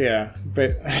 Yeah,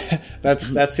 but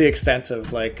that's the extent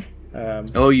of like...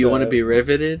 you want to be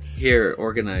riveted? Here,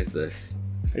 organize this.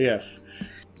 Yes.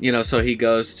 So he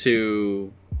goes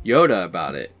to Yoda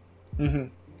about it. Mm-hmm.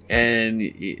 And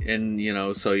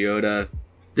so Yoda,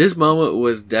 this moment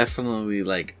was definitely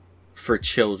like for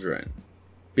children,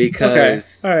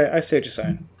 because all right, I see what you're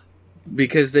saying.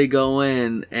 Because they go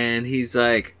in and he's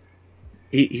like,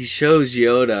 he shows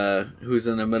Yoda, who's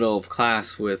in the middle of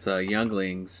class with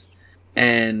younglings,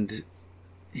 and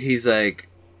he's like,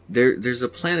 there's a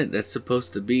planet that's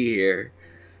supposed to be here.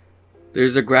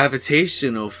 There's a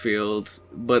gravitational field,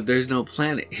 but there's no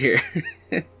planet here.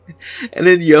 And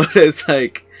then Yoda's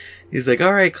like, he's like,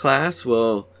 all right, class,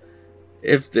 well,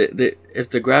 if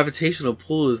the gravitational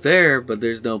pull is there, but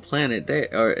there's no planet there,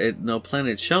 or no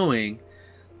planet showing,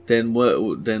 then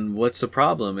what's the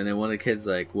problem? And then one of the kids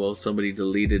like, well, somebody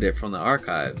deleted it from the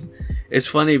archives. It's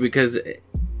funny because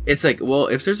it's like, well,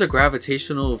 if there's a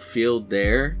gravitational field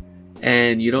there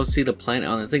and you don't see the planet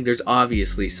on the thing, there's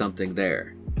obviously something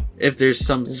there. If there's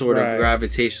some sort of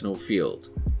gravitational field.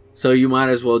 So you might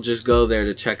as well just go there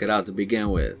to check it out to begin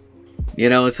with.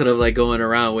 Instead of like going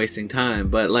around wasting time.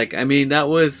 But like, I mean, that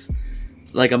was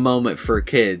like a moment for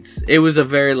kids. It was a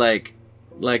very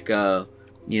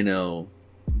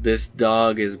this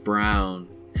dog is brown.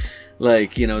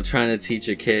 Like, trying to teach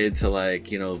a kid to like,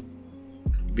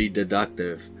 be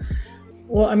deductive.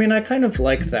 Well, I mean, I kind of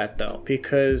like that, though,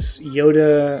 because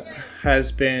Yoda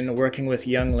has been working with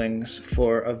younglings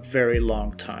for a very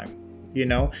long time,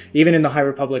 Even in the High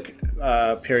Republic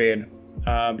period,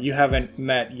 you haven't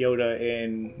met Yoda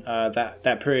in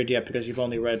that period yet because you've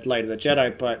only read Light of the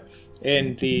Jedi, but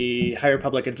in the High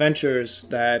Republic Adventures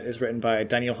that is written by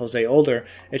Daniel Jose Older,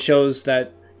 it shows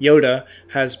that Yoda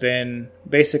has been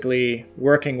basically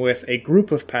working with a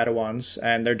group of Padawans,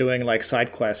 and they're doing like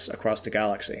side quests across the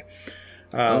galaxy.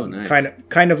 Nice.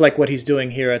 Kind of like what he's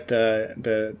doing here at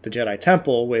the Jedi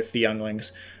Temple with the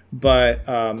younglings, but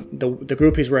the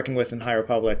group he's working with in High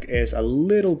Republic is a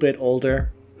little bit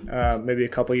older, maybe a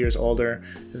couple years older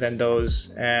than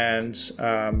those, and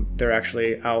they're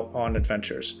actually out on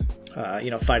adventures,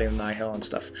 fighting the Nihil and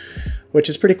stuff, which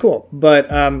is pretty cool.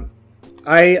 But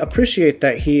I appreciate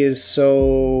that he is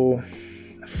so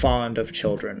fond of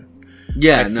children.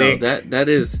 Yeah, that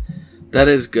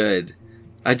is good.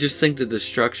 I just think that the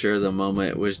structure of the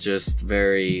moment was just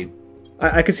very...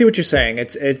 I can see what you're saying.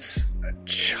 It's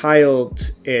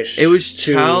childish. It was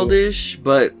childish,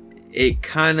 but it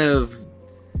kind of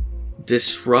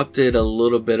disrupted a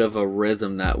little bit of a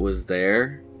rhythm that was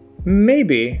there.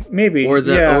 Maybe.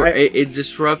 It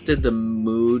disrupted the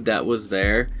mood that was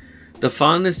there. The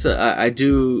fondness, I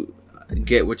do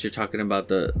get what you're talking about.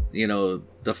 The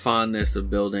fondness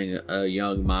of building a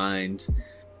young mind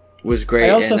was great. I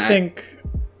also think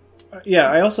Yeah,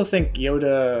 I also think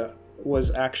Yoda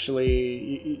was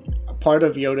actually a part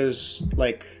of Yoda's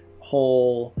like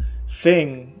whole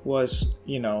thing was,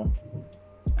 you know,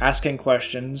 asking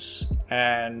questions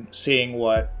and seeing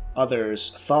what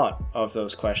others thought of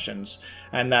those questions,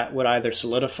 and that would either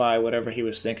solidify whatever he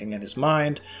was thinking in his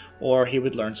mind, or he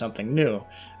would learn something new.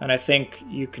 And I think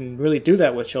you can really do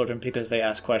that with children because they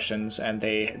ask questions and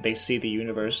they see the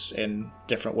universe in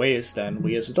different ways than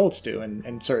we as adults do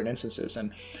in certain instances.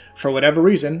 And for whatever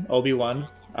reason, Obi-Wan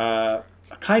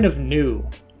kind of knew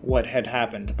what had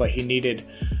happened, but he needed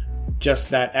just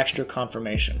that extra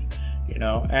confirmation, you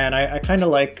know. And I kind of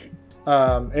like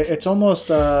it's almost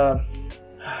a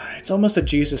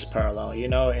Jesus parallel, you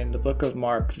know. In the Book of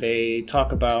Mark, they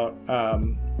talk about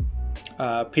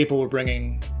people were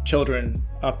bringing children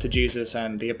up to Jesus,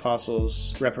 and the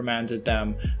apostles reprimanded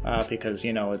them because,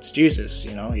 you know, it's Jesus,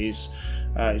 you know, he's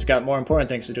got more important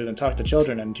things to do than talk to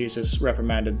children. And Jesus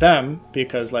reprimanded them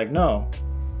because, like, no,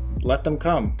 let them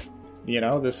come. You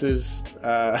know, this is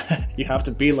you have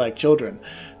to be like children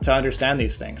to understand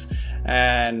these things.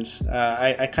 And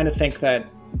I kind of think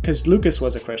that because Lucas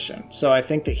was a Christian, so I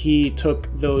think that he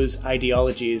took those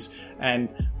ideologies and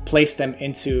placed them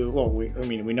into, well,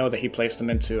 we know that he placed them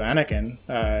into Anakin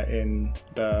in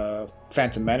the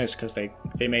Phantom Menace, because they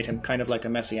made him kind of like a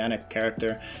messianic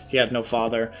character. He had no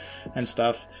father and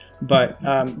stuff. But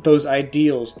those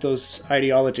ideals, those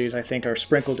ideologies, I think, are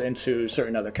sprinkled into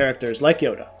certain other characters, like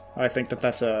Yoda. I think that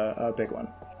that's a big one.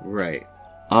 Right.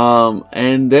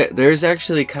 And there's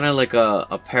actually kind of like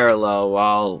a parallel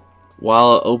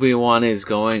while Obi-Wan is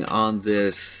going on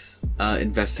this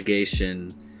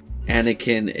investigation.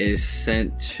 Anakin is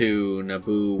sent to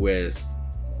Naboo with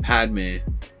Padme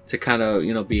to kind of,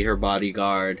 you know, be her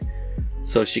bodyguard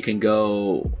so she can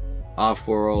go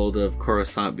off-world of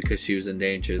Coruscant because she was in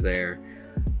danger there.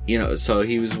 You know, so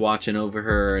he was watching over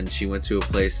her, and she went to a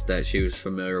place that she was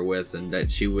familiar with and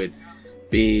that she would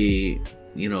be,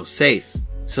 you know, safe.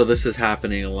 So this is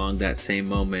happening along that same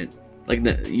moment. Like,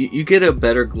 you get a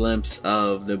better glimpse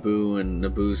of Naboo and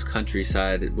Naboo's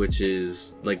countryside, which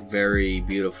is like very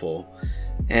beautiful.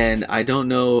 And I don't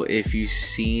know if you've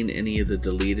seen any of the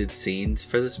deleted scenes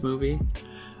for this movie.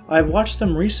 I watched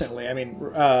them recently. I mean,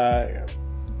 a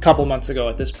couple months ago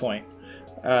at this point.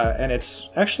 And it's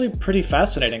actually pretty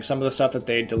fascinating, some of the stuff that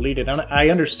they deleted. And I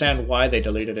understand why they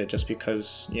deleted it, just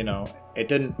because, you know, it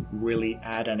didn't really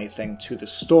add anything to the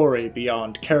story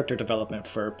beyond character development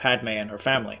for Padme and her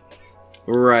family.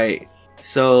 Right.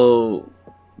 So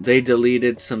they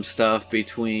deleted some stuff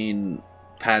between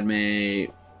Padme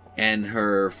and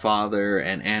her father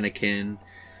and Anakin,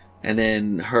 and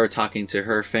then her talking to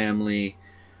her family.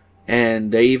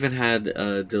 And they even had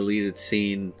a deleted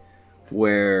scene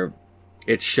where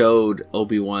it showed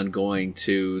Obi-Wan going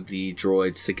to the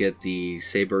droids to get the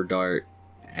saber dart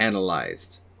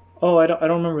analyzed. Oh, I don't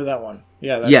remember that one.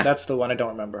 Yeah, that's the one I don't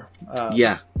remember.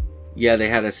 Yeah, they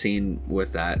had a scene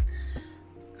with that.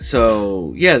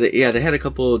 So they had a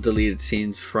couple of deleted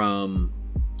scenes from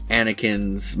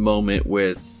Anakin's moment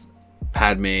with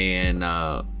Padme and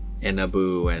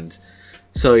Naboo, and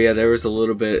so there was a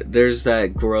little bit. There's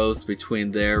that growth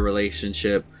between their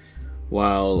relationship,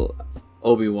 while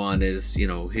Obi-Wan is, you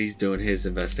know, he's doing his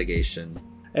investigation.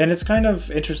 And it's kind of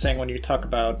interesting when you talk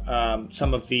about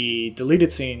some of the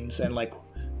deleted scenes and like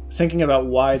thinking about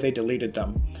why they deleted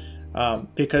them.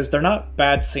 Because they're not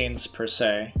bad scenes per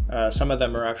se. Some of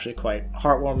them are actually quite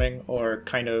heartwarming or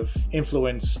kind of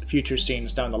influence future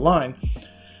scenes down the line.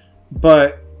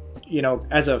 But, you know,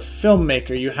 as a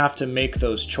filmmaker, you have to make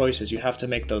those choices. You have to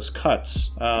make those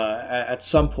cuts at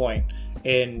some point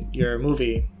in your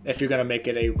movie if you're going to make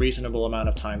it a reasonable amount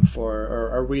of time or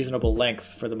a reasonable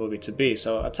length for the movie to be.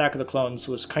 So Attack of the Clones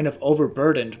was kind of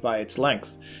overburdened by its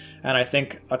length. And I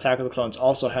think Attack of the Clones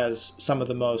also has some of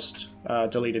the most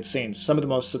deleted scenes, some of the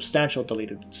most substantial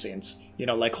deleted scenes, you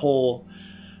know, like whole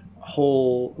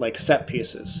like set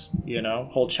pieces, you know,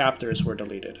 whole chapters were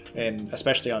deleted, and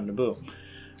especially on Naboo.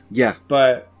 Yeah.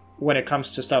 But when it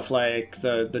comes to stuff like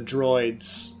the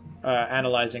droids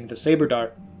analyzing the saber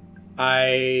dart,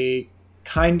 I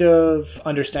kind of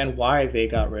understand why they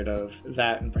got rid of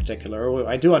that in particular.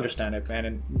 I do understand it, man,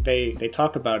 and they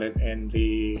talk about it in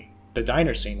the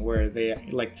diner scene where they,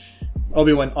 like,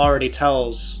 Obi-Wan already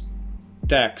tells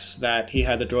Dex that he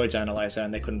had the droids analyze that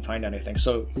and they couldn't find anything.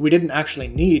 So we didn't actually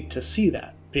need to see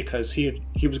that because he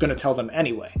was going to tell them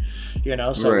anyway, you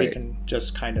know, so right. We can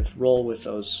just kind of roll with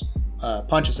those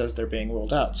punches as they're being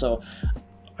rolled out. So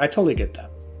I totally get that.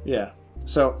 Yeah.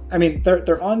 So, I mean,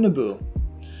 they're on Naboo,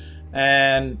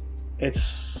 and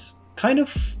it's kind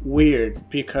of weird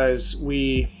because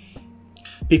we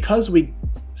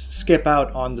skip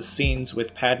out on the scenes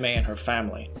with Padme and her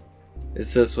family.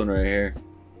 It's this one right here.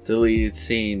 Deleted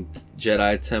scene,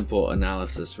 Jedi Temple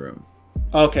analysis room.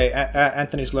 Okay,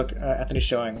 Anthony's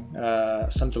showing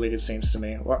some deleted scenes to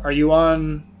me. Are you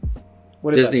on?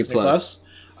 What is Disney that? Plus?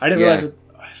 I didn't realize it.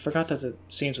 I forgot that the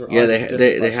scenes were. Yeah, on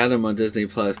they had them on Disney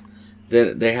Plus.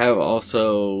 They have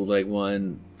also like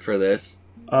one for this.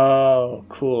 Oh,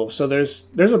 cool. So there's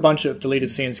a bunch of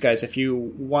deleted scenes, guys. If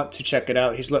you want to check it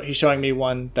out, he's showing me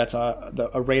one that's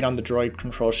a raid on the droid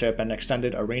control ship, an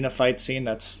extended arena fight scene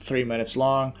that's 3 minutes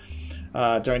long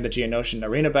during the Geonosian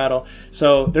arena battle.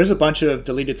 So there's a bunch of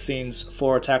deleted scenes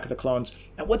for Attack of the Clones.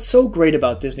 And what's so great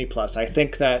about Disney Plus, I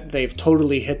think that they've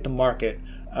totally hit the market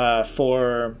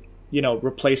for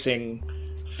replacing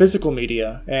physical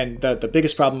media. And the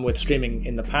biggest problem with streaming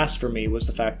in the past for me was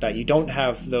the fact that you don't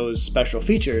have those special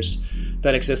features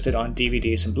that existed on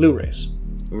DVDs and Blu-rays.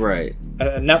 Right.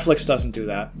 Netflix doesn't do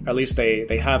that. At least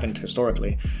they haven't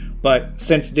historically. But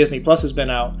since Disney Plus has been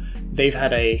out, they've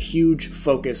had a huge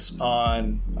focus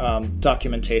on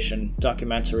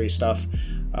documentary stuff.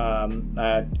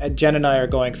 Jen and I are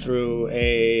going through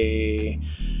a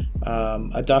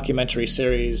documentary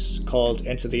series called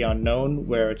Into the Unknown,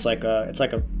 where it's like a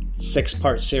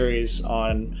 6-part series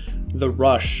on the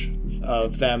rush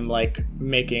of them like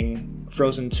making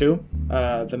Frozen 2,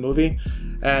 the movie.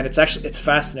 And it's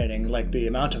fascinating, like the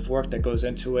amount of work that goes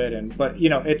into it. But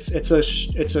it's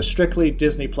a strictly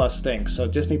Disney Plus thing. So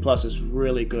Disney Plus is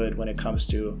really good when it comes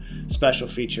to special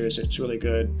features. It's really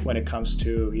good when it comes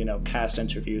to cast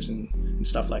interviews and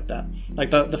stuff like that. Like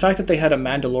the fact that they had a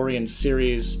Mandalorian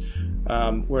series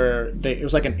where it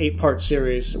was like an 8-part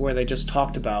series where they just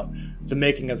talked about the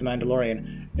making of the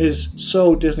Mandalorian is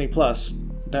so Disney Plus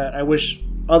that I wish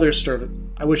other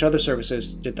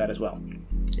services did that as well.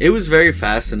 It was very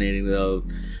fascinating, though,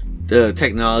 the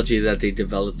technology that they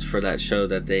developed for that show,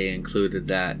 that they included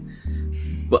that.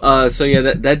 So yeah,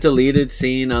 that deleted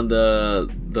scene on the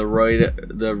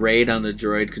raid on the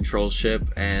droid control ship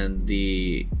and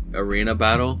the arena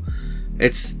battle,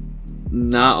 it's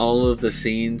not all of the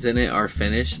scenes in it are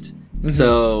finished. Mm-hmm.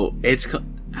 So it's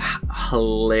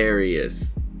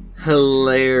hilarious.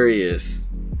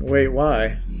 Wait,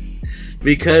 why?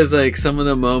 Because like some of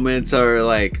the moments are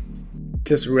like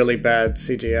just really bad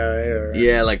CGI, or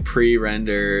like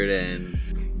pre-rendered and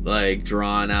like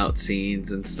drawn out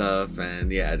scenes and stuff.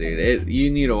 And yeah, dude, you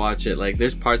need to watch it. Like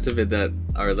there's parts of it that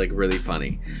are like really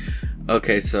funny.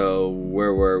 Okay, so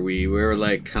where were we? We were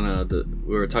like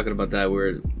we were talking about that.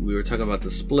 We were talking about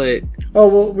the split. Oh,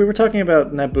 well, we were talking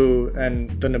about Naboo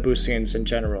and the Naboo scenes in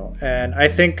general. And I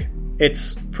think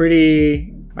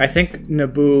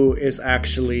Naboo is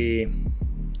actually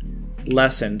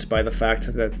lessened by the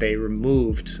fact that they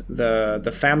removed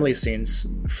the family scenes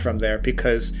from there,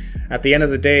 because at the end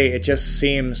of the day it just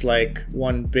seems like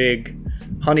one big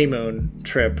honeymoon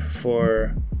trip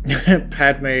for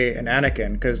Padme and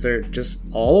Anakin, because they're just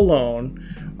all alone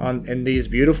in these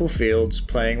beautiful fields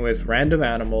playing with random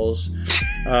animals,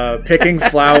 picking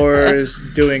flowers,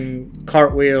 doing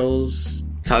cartwheels,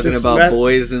 talking about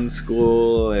boys in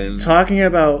school and talking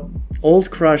about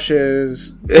old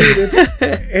crushes. Dude,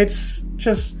 it's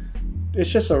just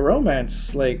a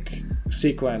romance like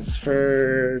sequence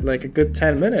for like a good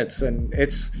 10 minutes, and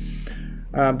it's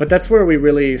but that's where we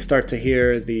really start to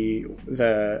hear the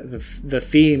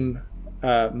theme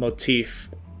motif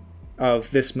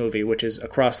of this movie, which is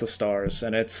Across the Stars.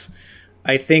 And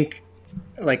I think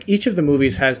like each of the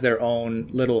movies has their own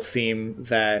little theme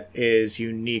that is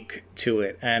unique to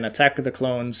it, and Attack of the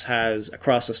Clones has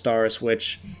Across the Stars,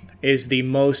 which is the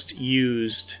most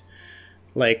used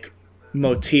like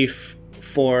motif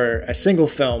for a single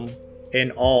film in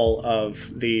all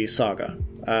of the saga.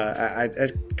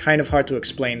 It's kind of hard to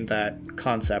explain that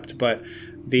concept, but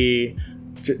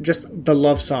just the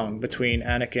love song between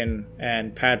Anakin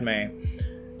and Padme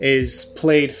is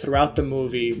played throughout the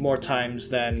movie more times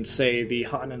than, say, the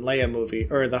Han and Leia movie,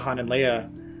 or the Han and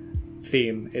Leia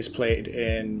theme is played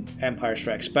in Empire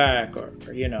Strikes Back, or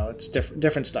it's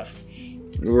different stuff.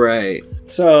 Right.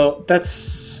 So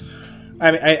that's,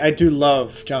 I do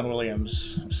love John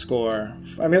Williams' score.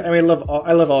 I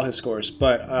love all his scores,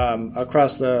 but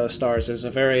Across the Stars is a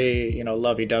very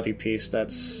lovey-dovey piece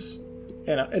that's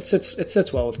it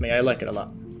sits well with me. I like it a lot,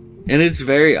 and it's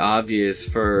very obvious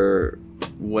for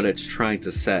what it's trying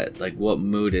to set, like what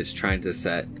mood it's trying to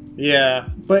set. Yeah,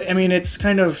 but it's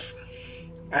kind of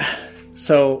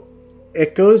so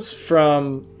it goes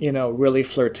from really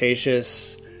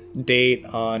flirtatious date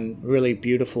on really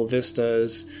beautiful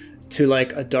vistas to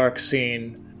like a dark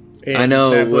scene in I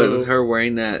know, Naboo. with her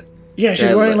wearing that Yeah,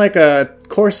 she's wearing like a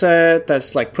corset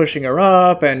that's like pushing her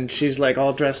up, and she's like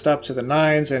all dressed up to the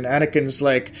nines. And Anakin's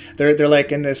like they're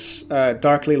like in this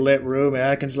darkly lit room, and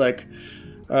Anakin's like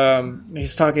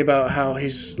he's talking about how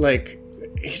he's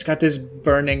got this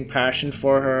burning passion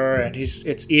for her, and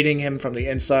it's eating him from the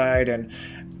inside. And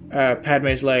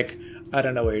Padme's like, I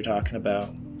don't know what you're talking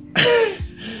about.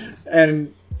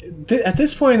 And at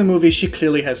this point in the movie, she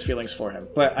clearly has feelings for him,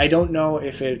 but I don't know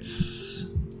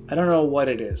I don't know what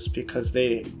it is, because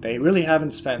they really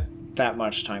haven't spent that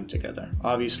much time together.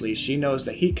 Obviously, she knows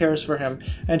that he cares for him,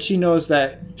 and she knows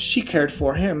that she cared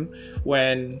for him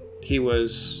when he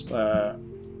was a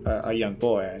young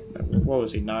boy. What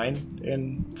was he, 9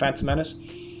 in Phantom Menace?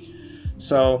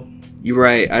 So you're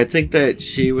right. I think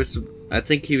he was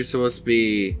supposed to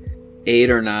be 8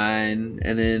 or 9,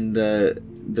 and then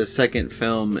the second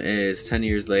film is 10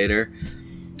 years later.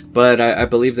 But I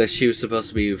believe that she was supposed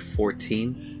to be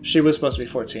 14. She was supposed to be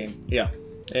 14, yeah,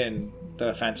 in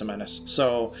the Phantom Menace.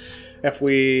 So if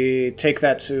we take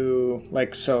that to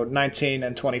 19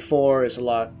 and 24 is a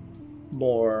lot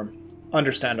more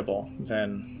understandable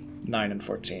than 9 and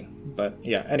 14. But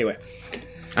yeah, anyway.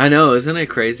 I know, isn't it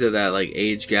crazy that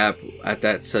age gap at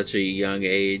that such a young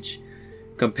age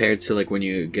compared to when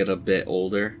you get a bit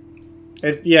older?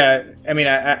 Yeah, I mean,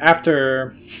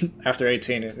 after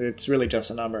 18, it's really just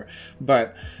a number.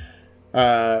 But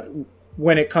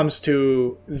when it comes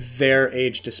to their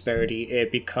age disparity,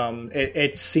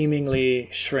 it seemingly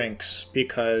shrinks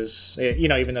because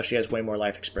even though she has way more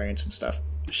life experience and stuff,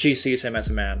 she sees him as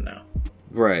a man now.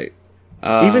 Right.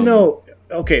 Even though,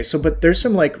 okay, but there's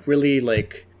some really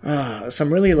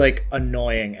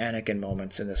annoying Anakin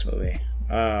moments in this movie.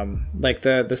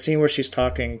 The scene where she's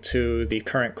talking to the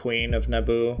current queen of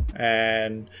Naboo,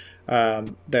 and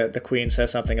the queen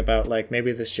says something about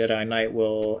maybe this Jedi Knight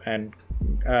will, and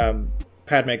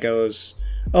Padme goes,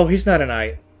 "Oh, he's not a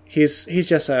knight. He's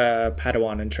just a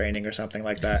Padawan in training or something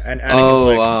like that." And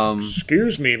Anakin's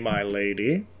 "Excuse me, my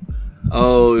lady."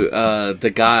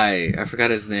 The guy, I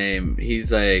forgot his name.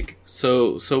 He's like,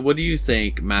 so what do you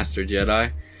think, Master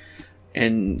Jedi?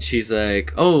 And she's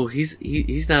like, "Oh,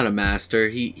 he's not a master.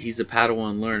 He's a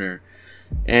Padawan learner."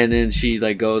 And then she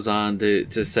goes on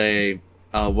to say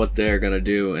what they're gonna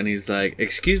do, and he's like,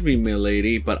 "Excuse me,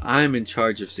 milady, but I'm in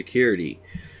charge of security."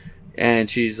 And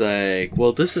she's like,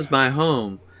 "Well, this is my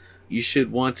home. You should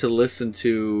want to listen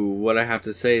to what I have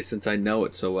to say since I know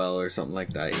it so well," or something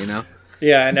like that,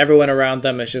 Yeah, and everyone around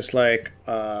them is just like,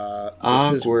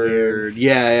 awkward. This is weird.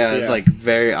 Yeah, it's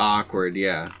very awkward.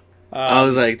 Yeah. I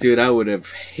was like, dude, I would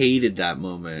have hated that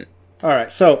moment. All right,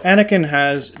 so Anakin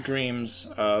has dreams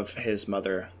of his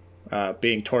mother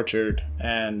being tortured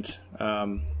and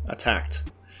attacked,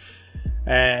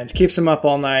 and keeps him up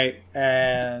all night.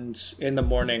 And in the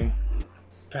morning,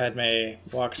 Padme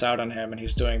walks out on him, and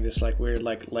he's doing this weird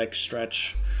leg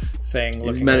stretch thing.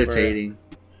 He's meditating.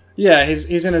 Yeah,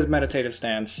 he's in his meditative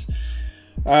stance.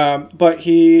 But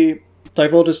he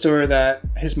divulges to her that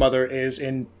his mother is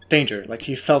in danger.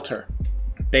 He felt her.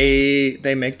 They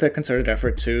make the concerted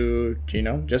effort to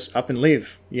just up and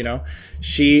leave.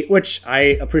 Which I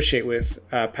appreciate with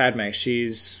Padme.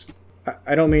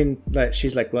 I don't mean that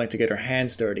she's willing to get her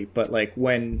hands dirty, but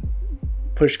when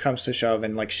push comes to shove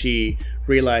and she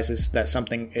realizes that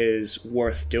something is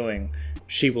worth doing,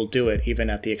 she will do it even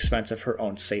at the expense of her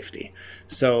own safety.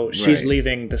 So she's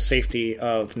leaving the safety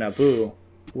of Naboo,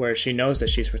 where she knows that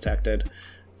she's protected,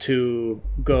 to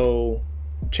go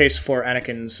chase for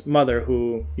Anakin's mother,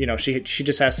 who she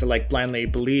just has to blindly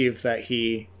believe that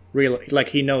he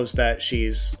knows that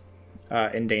she's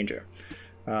in danger,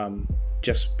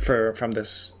 just from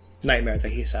this nightmare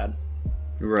that he's had.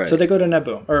 Right. So they go to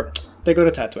Naboo, or they go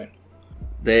to Tatooine.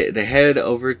 They head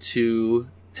over to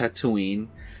Tatooine.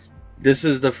 This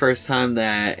is the first time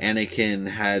that Anakin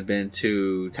had been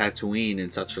to Tatooine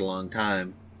in such a long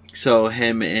time. So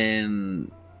him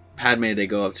and Padme, they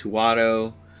go up to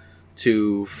Watto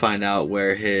to find out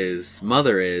where his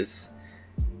mother is,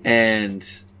 and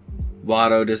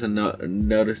Watto doesn't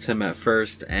notice him at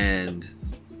first, and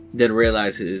then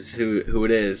realizes who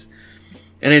it is,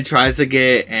 and then tries to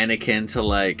get Anakin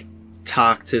to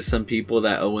talk to some people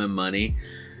that owe him money.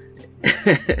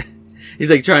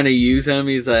 He's trying to use him.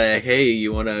 He's like, "Hey,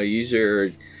 you want to use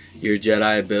your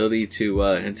Jedi ability to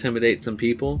intimidate some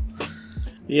people?"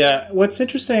 Yeah, what's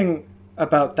interesting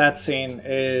about that scene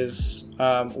is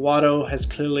Watto has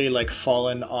clearly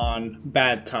fallen on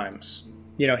bad times.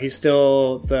 He's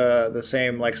still the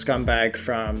same scumbag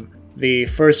from the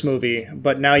first movie,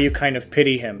 but now you kind of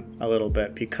pity him a little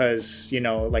bit because, you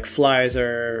know, like flies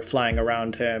are flying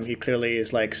around him. He clearly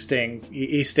is like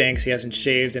he stinks. He hasn't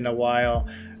shaved in a while.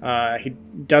 He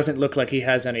doesn't look like he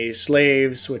has any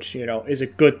slaves, which, you know, is a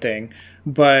good thing.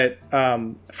 But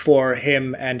for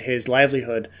him and his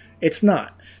livelihood, it's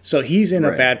not. So he's in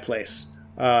a bad place.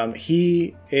 And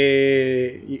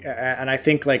I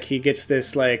think like he gets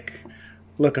this like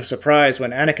look of surprise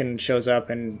when Anakin shows up,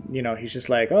 and you know he's just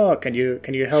like, "Oh, can you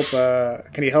help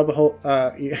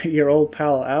your old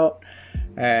pal out?"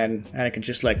 And Anakin's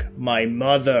just like, "My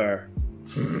mother,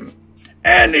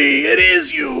 Annie, it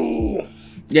is you."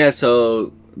 Yeah,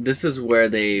 so this is where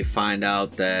they find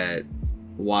out that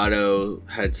Watto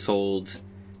had sold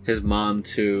his mom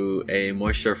to a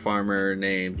moisture farmer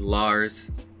named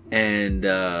Lars, and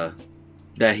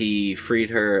that he freed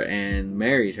her and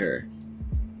married her,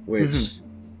 which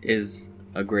is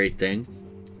a great thing.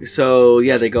 So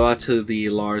yeah, they go out to the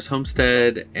Lars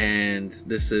homestead, and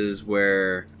this is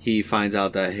where he finds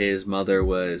out that his mother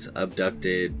was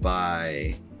abducted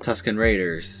by Tusken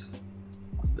Raiders,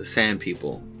 the Sand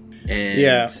People,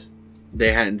 and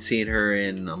they hadn't seen her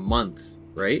in a month,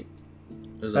 right?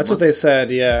 That's what they said,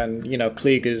 yeah. And you know,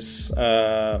 Klieg is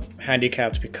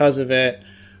handicapped because of it.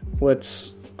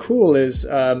 What's cool is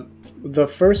the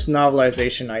first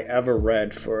novelization I ever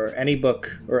read for any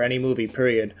book or any movie,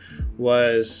 period,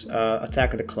 was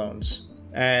Attack of the Clones.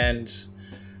 And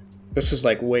this was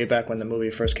like way back when the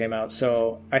movie first came out.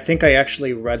 So I think I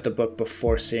actually read the book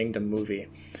before seeing the movie.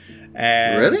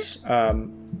 And, really?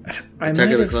 Attack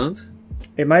of the Clones?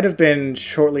 It might have been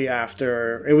shortly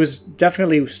after. It was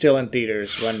definitely still in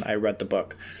theaters when I read the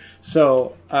book.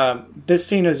 So this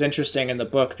scene is interesting in the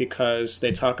book because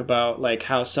they talk about like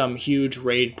how some huge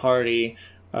raid party,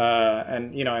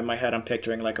 and you know, in my head I'm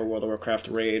picturing like a World of Warcraft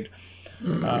raid.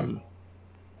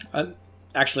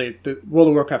 Actually, the World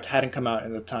of Warcraft hadn't come out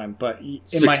in the time, but in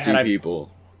my head,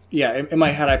 in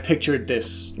my head I pictured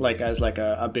this like as like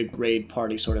a big raid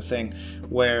party sort of thing,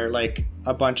 where like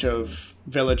a bunch of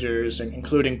villagers,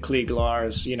 including Klieg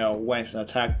Lars, you know, went and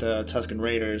attacked the Tusken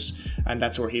Raiders, and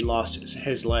that's where he lost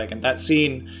his leg. And that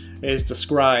scene is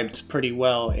described pretty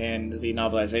well in the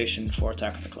novelization for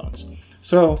Attack of the Clones.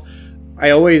 So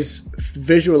I always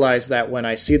visualize that when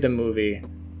I see the movie,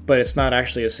 but it's not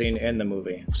actually a scene in the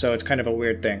movie. So it's kind of a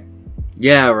weird thing.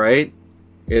 Yeah, right?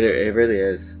 It really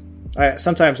is.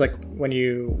 Sometimes, like, when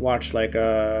you watch, like,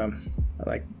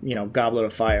 you know, Goblet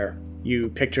of Fire, you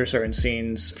picture certain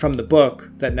scenes from the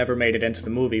book that never made it into the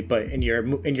movie, but in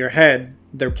your head,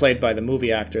 they're played by the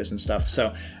movie actors and stuff.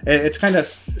 So it's kind of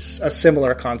a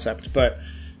similar concept. But,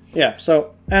 yeah,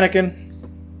 so Anakin...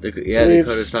 They could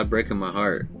have stopped breaking my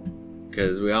heart.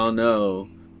 Because we all know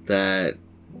that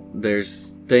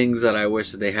there's things that I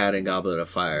wish that they had in Goblet of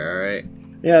Fire, alright?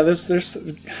 Yeah, there's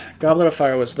Goblet of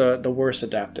Fire was the worst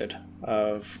adapted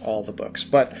of all the books.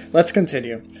 But let's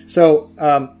continue. So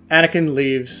Anakin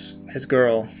leaves his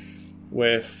girl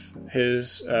with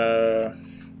his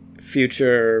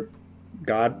future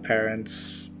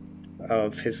godparents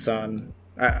of his son.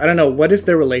 I don't know, what is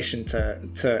their relation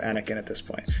to Anakin at this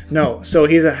point? No, so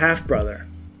he's a half-brother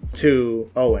to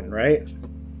Owen, right?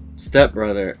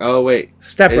 Stepbrother. Oh, wait.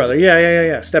 Stepbrother,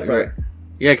 yeah. Stepbrother. Right.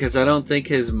 Yeah, because I don't think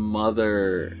his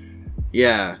mother...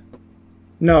 Yeah.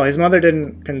 No, his mother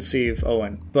didn't conceive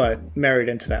Owen, but married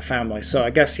into that family. So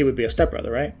I guess he would be a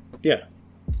stepbrother, right? Yeah.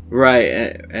 Right,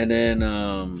 and then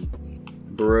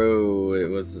Beru, it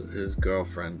was his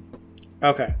girlfriend.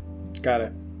 Okay, got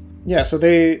it. Yeah, so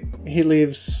he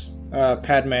leaves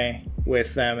Padme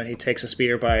with them, and he takes a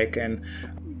speeder bike, and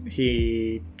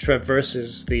he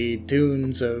traverses the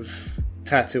dunes of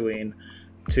Tatooine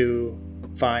to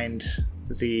find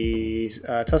the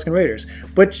Tusken Raiders.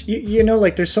 But you know,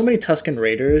 like, there's so many Tusken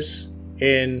Raiders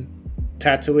in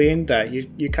Tatooine that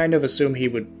you kind of assume he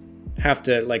would have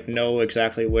to like know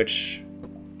exactly which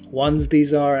ones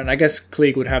these are, and I guess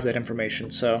Klieg would have that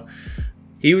information. So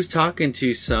he was talking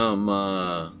to some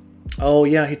oh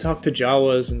yeah, he talked to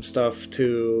Jawas and stuff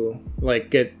to like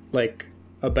get like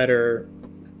a better,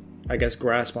 I guess,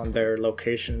 grasp on their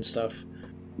location and stuff.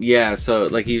 Yeah, so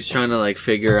like he's trying to like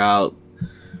figure out.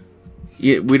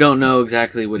 We don't know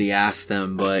exactly what he asked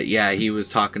them, but yeah, he was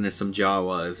talking to some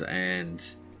Jawas. And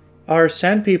are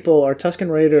Sand People, are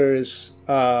Tusken Raiders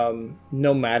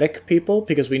nomadic people?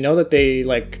 Because we know that they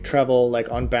like travel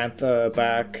like on Bantha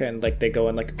back, and like they go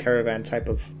in like a caravan type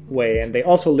of way, and they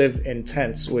also live in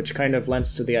tents, which kind of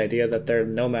lends to the idea that they're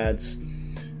nomads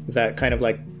that kind of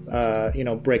like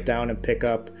break down and pick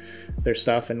up their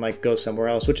stuff and like go somewhere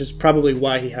else, which is probably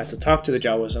why he had to talk to the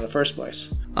Jawas in the first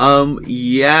place.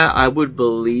 Yeah, I would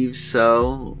believe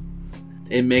so.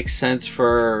 it makes sense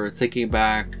for thinking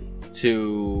back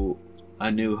to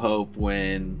A New Hope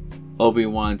when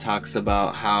Obi-Wan talks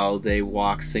about how they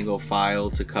walk single file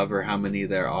to cover how many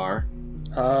there are.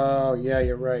 Oh, yeah,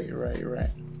 you're right.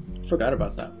 Forgot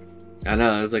about that. I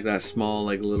know, it was like that small,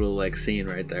 like little like scene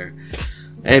right there.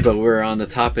 Hey, but we're on the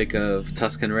topic of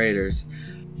Tusken Raiders,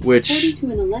 which... According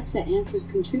to an Alexa Answers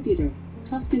contributor,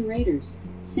 Tusken Raiders,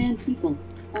 Sand People,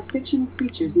 are fictional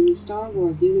creatures in the Star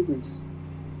Wars universe.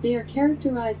 They are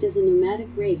characterized as a nomadic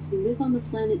race who live on the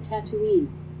planet Tatooine.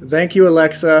 Thank you,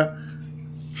 Alexa.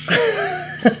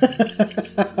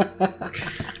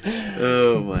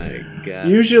 Oh my god.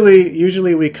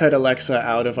 Usually we cut Alexa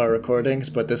out of our recordings,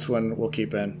 but this one we'll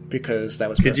keep in because that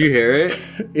was perfect. Could you hear it?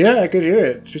 Yeah, I could hear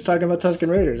it. She's talking about Tusken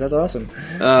Raiders. That's awesome.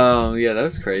 Yeah, that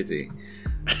was crazy.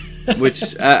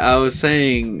 Which I was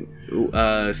saying,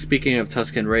 speaking of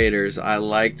Tusken Raiders, I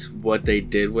liked what they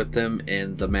did with them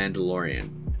in The Mandalorian.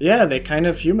 Yeah, they kind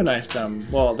of humanized them.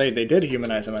 Well, they did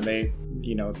humanize them, and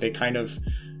they kind of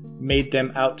made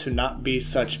them out to not be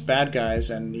such bad guys,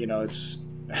 and it's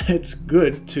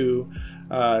good to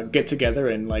get together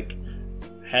and like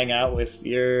hang out with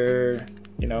your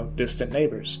distant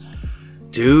neighbors.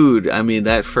 Dude, I mean,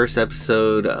 that first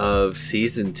episode of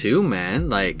season 2, man,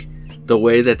 like the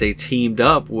way that they teamed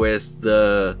up with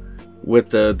the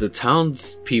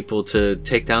townspeople to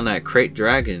take down that crate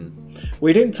dragon.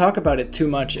 We didn't talk about it too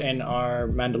much in our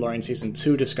Mandalorian Season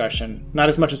 2 discussion. Not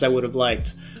as much as I would have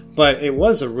liked. But it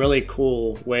was a really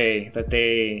cool way that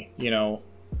they,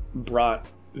 brought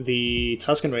the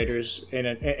Tusken Raiders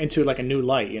into like a new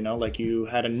light, like you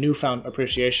had a newfound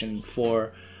appreciation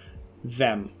for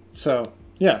them. So,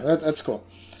 yeah, that's cool.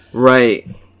 Right.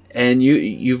 And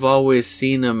you've always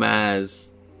seen them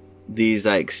as these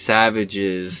like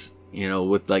savages,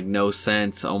 with like no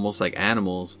sense, almost like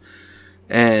animals.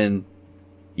 And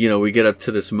we get up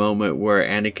to this moment where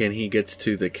Anakin, he gets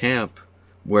to the camp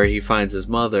where he finds his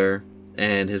mother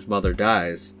and his mother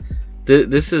dies.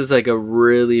 This is like a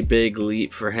really big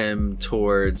leap for him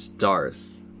towards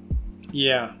Darth.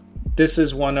 Yeah. This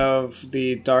is one of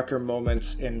the darker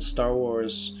moments in Star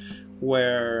Wars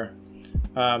where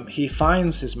he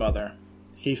finds his mother.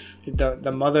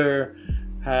 The mother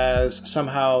has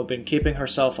somehow been keeping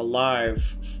herself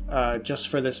alive just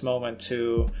for this moment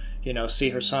to see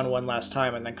her son one last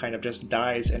time, and then kind of just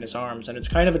dies in his arms. And it's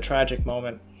kind of a tragic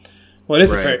moment. Well, it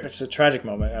is it's a tragic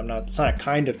moment. It's not a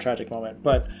kind of tragic moment,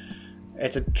 but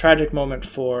it's a tragic moment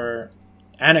for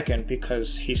Anakin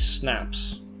because he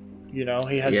snaps. He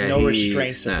has no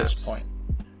restraints at this point.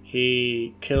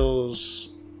 He kills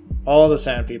all the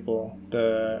Sand People,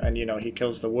 and he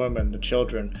kills the women, the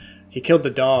children. He killed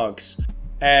the dogs.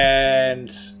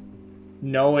 And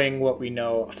knowing what we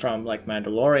know from like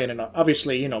Mandalorian and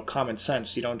obviously, common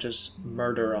sense, you don't just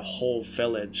murder a whole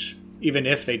village, even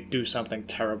if they do something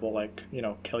terrible like,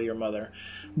 kill your mother.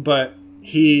 But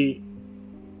he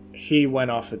went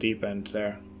off the deep end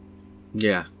there.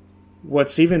 Yeah.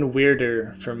 What's even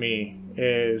weirder for me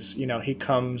is, he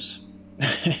comes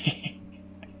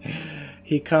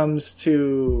he comes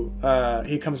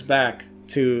back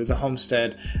to the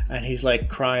homestead, and he's like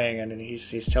crying, and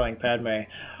he's telling Padme,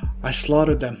 I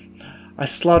slaughtered them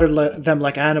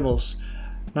like animals,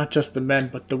 not just the men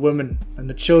but the women and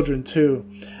the children too.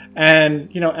 And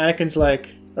Anakin's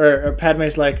like, or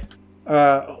Padme's like,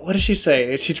 what does she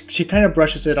say? She kind of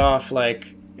brushes it off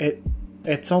like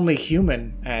it's only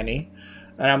human, Annie.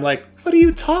 And I'm like, what are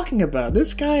you talking about?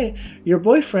 This guy, your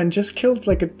boyfriend, just killed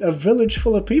like a village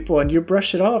full of people, and you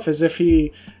brush it off as if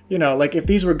he, like if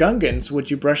these were Gungans, would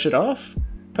you brush it off,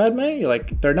 Padme?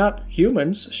 Like, they're not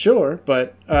humans, sure,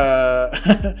 but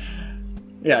yeah.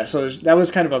 So that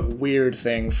was kind of a weird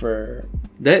thing for.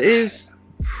 That is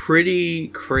pretty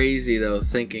crazy though,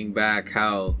 thinking back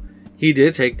how he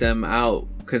did take them out,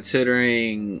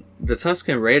 considering the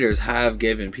Tusken Raiders have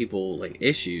given people like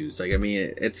issues. Like, I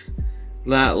mean, it's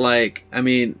not like, I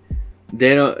mean,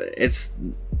 they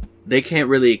can't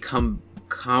really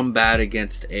combat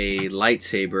against a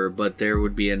lightsaber, but there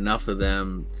would be enough of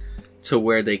them to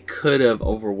where they could have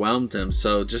overwhelmed him.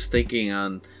 So just thinking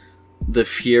on the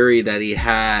fury that he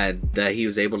had, that he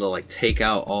was able to like take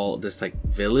out all this like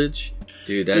village,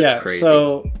 dude, that's crazy.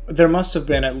 So there must have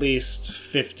been at least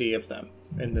 50 of them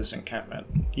in this encampment,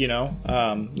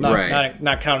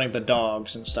 not counting the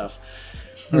dogs and stuff,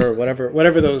 or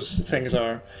whatever those things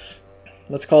are.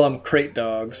 Let's call them crate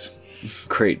dogs.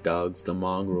 Crate dogs, the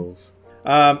mongrels.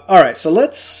 All right, so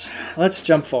let's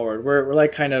jump forward. We're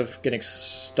like kind of getting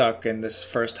stuck in this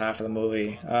first half of the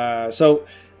movie. So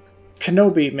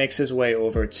Kenobi makes his way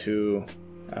over to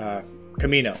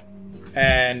Kamino,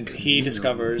 and he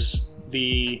discovers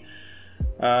the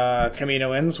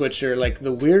Kaminoans, which are like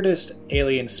the weirdest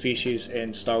alien species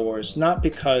in Star Wars. Not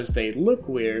because they look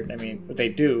weird, I mean, they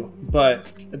do, but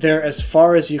they're as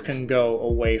far as you can go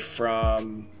away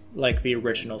from like the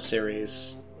original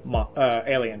series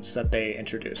aliens that they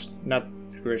introduced. Not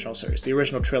the original series, the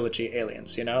original trilogy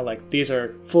aliens, you know? Like, these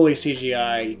are fully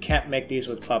CGI, you can't make these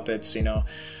with puppets, you know,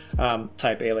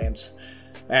 type aliens.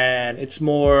 And it's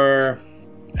more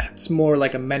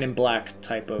like a Men in Black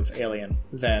type of alien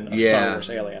than a Star Wars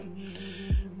alien.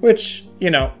 Which, you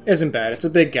know, isn't bad. It's a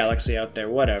big galaxy out there,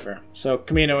 whatever. So,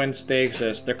 Kaminoans, they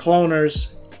exist. They're cloners,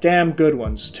 damn good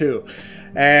ones, too.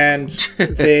 And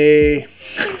they...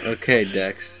 Okay,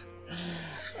 Dex.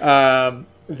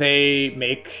 They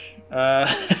make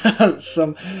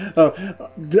some... Oh,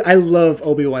 I love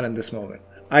Obi-Wan in this moment.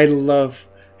 I love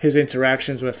his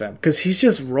interactions with them, because he's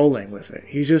just rolling with it.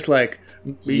 He's just like,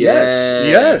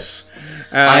 yes.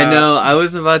 I know. I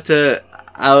was about to.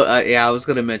 I was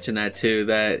going to mention that too.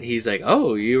 That he's like,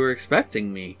 oh, you were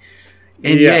expecting me,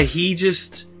 and yes. he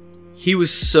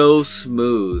was so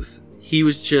smooth. He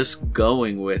was just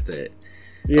going with it.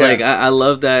 Yeah. Like I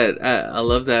love that. I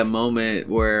love that moment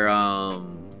where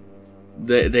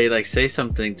they like say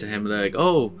something to him. They're like,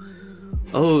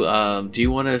 do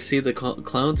you want to see the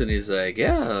clones? And he's like,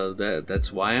 yeah,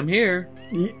 that's why I'm here.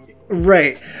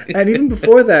 Right. And even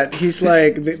before that, he's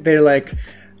like, they're like,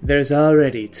 there's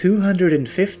already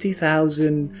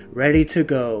 250,000 ready to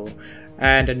go,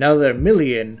 and another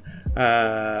million,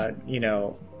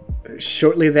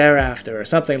 shortly thereafter, or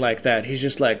something like that. He's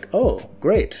just like, oh,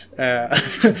 great. And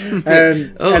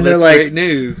and they're that's like, great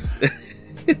news.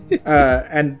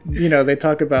 and they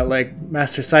talk about like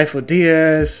Master Sifo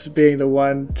Dyas being the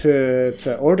one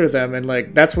to order them, and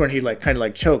like that's when he like kind of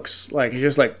like chokes, like he's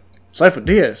just like, Sifo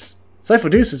Dyas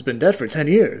has been dead for 10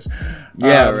 years.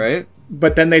 Yeah, right.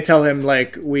 But then they tell him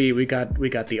like we got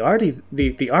the army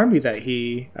that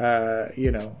he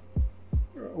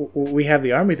we have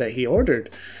the army that he ordered.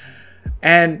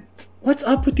 And what's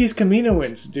up with these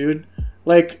Kaminoans, dude?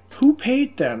 Like, who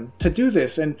paid them to do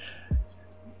this? And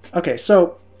okay,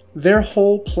 so their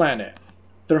whole planet,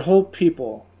 their whole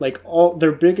people, like all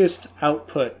their biggest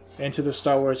output into the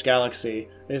Star Wars galaxy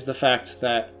is the fact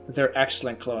that they're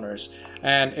excellent cloners.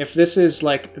 And if this is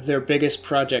like their biggest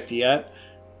project yet,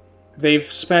 they've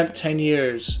spent 10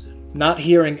 years not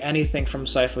hearing anything from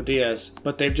Sifo Dyas,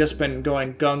 but they've just been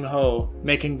going gung-ho,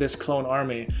 making this clone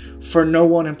army for no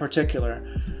one in particular.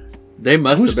 They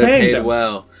must Who's have been paid them?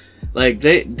 well. Like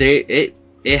it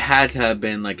had to have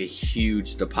been like a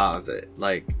huge deposit.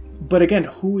 Like, but again,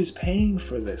 who is paying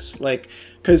for this? Like,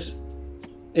 because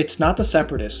it's not the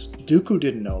Separatists. Dooku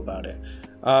didn't know about it.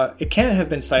 It can't have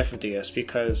been Sifo Dyas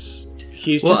because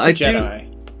he's just a Jedi.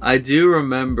 I do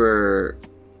remember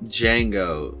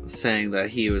Jango saying that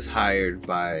he was hired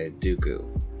by Dooku.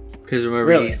 Because remember,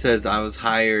 really? He says, I was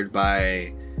hired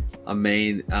by a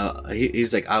main...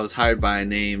 he's like, I was hired by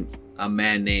a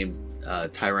man named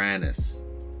Tyrannus.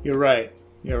 You're right.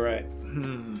 Alright,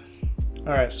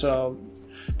 so...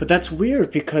 But that's weird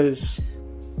because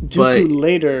Dooku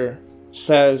later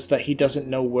says that he doesn't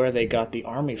know where they got the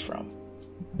army from.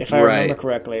 If I remember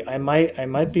correctly. I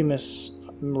might be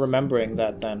misremembering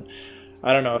that then.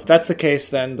 I don't know. If that's the case,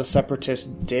 then the Separatists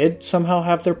did somehow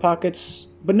have their pockets.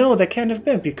 But no, they can't have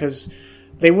been, because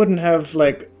they wouldn't have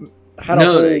like had a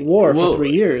whole war for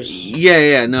 3 years.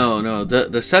 Yeah, no.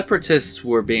 The Separatists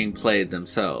were being played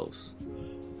themselves.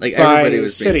 Like, by everybody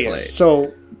was Sidious. being played.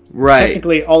 So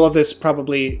technically all of this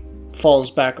probably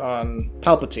falls back on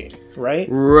Palpatine, right?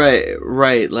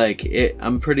 Right. Like,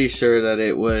 I'm pretty sure that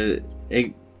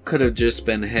it could have just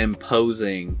been him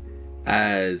posing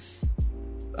as...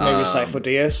 Maybe Sifo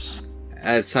Dyas.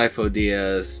 As Sifo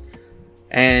Dyas,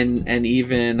 and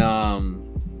even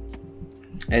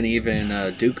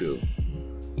Dooku,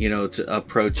 to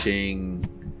approaching.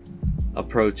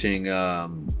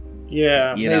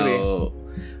 Yeah, you maybe. know,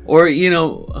 or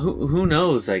who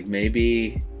knows? Like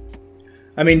maybe.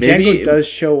 I mean, Jango does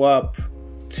show up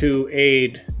to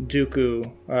aid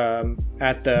Dooku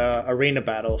at the arena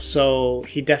battle, so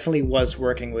he definitely was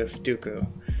working with Dooku.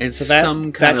 In so that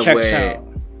checks way. out.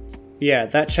 Yeah,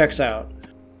 that checks out.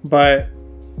 But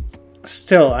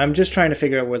still, I'm just trying to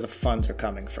figure out where the funds are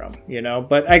coming from,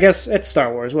 But I guess it's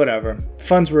Star Wars, whatever.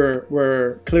 Funds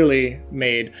were clearly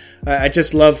made. I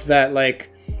just love that,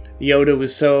 like, Yoda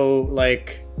was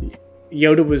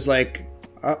like,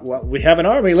 well, we have an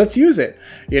army, let's use it.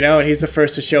 And he's the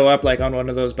first to show up, like, on one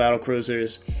of those battle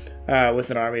cruisers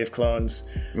with an army of clones.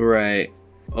 Right.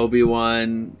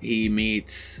 Obi-Wan, he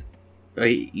meets...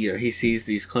 he sees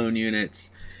these clone units...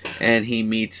 And he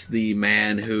meets the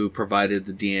man who provided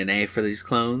the DNA for these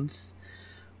clones.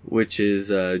 which is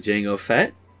Jango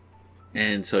Fett.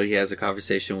 And so he has a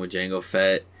conversation with Jango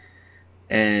Fett,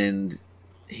 and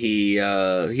he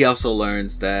also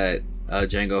learns that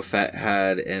Jango Fett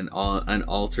had an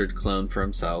altered clone for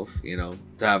himself, to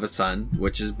have a son,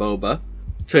 which is Boba.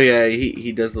 So yeah,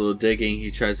 he does a little digging.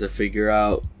 He tries to figure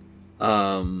out,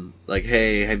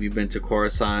 hey, have you been to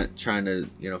Coruscant, trying to,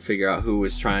 figure out who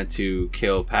was trying to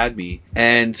kill Padme.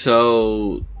 And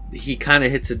so he kind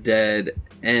of hits a dead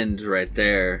end right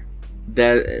there.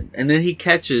 And then he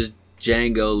catches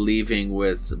Jango leaving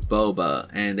with Boba,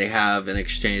 and they have an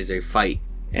exchange, they fight.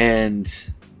 And,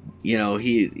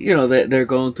 they're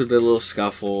going through the little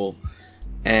scuffle,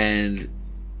 and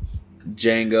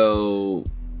Jango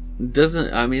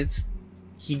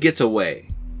he gets away.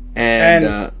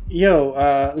 And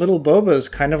little Boba's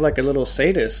kind of like a little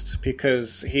sadist,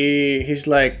 because he's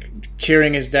like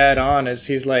cheering his dad on as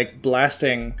he's like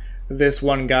blasting this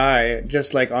one guy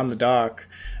just like on the dock.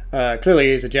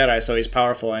 Clearly he's a Jedi, so he's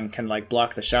powerful and can like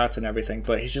block the shots and everything,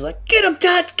 but he's just like, "Get him,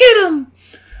 Dad, get him!"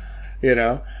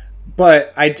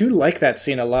 But I do like that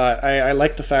scene a lot. I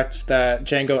like the fact that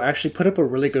Jango actually put up a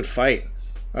really good fight,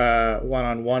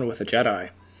 one-on-one with a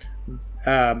Jedi.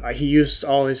 He used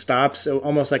all his stops,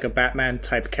 almost like a Batman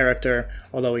type character,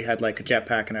 although he had like a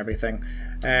jetpack and everything.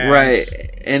 Right,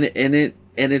 and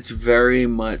it's very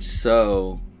much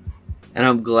so. And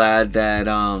I'm glad that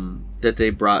that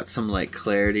they brought some like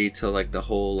clarity to like the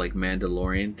whole like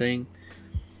Mandalorian thing,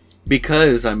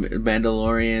 because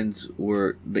Mandalorians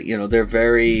were, they're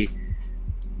very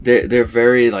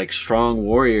like strong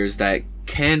warriors that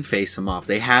can face them off.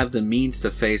 They have the means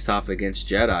to face off against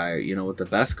Jedi, with the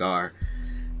Beskar.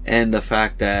 And the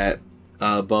fact that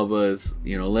Boba's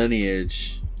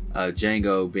lineage,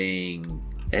 Jango being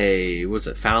was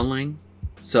it foundling?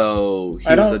 So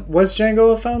was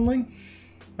Jango a foundling?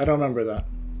 I don't remember that.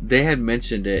 They had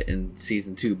mentioned it in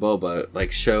season 2. Boba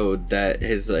like showed that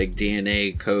his like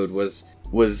DNA code was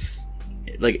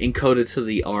like encoded to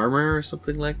the armor or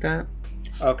something like that.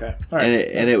 Okay, all right.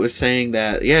 And it was saying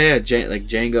that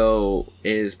Jango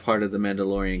is part of the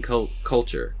Mandalorian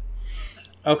culture.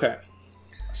 Okay,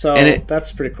 so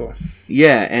that's pretty cool.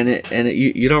 Yeah, and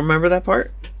you don't remember that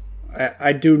part?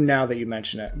 I do now that you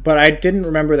mention it, but I didn't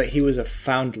remember that he was a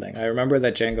foundling. I remember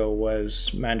that Jango was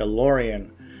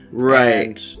Mandalorian.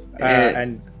 Right.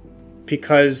 And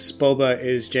because Boba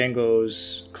is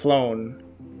Jango's clone,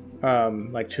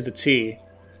 like to the T,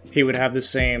 he would have the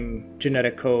same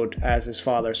genetic code as his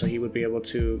father, so he would be able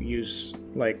to use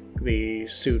like the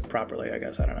suit properly, I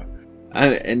guess. I don't know.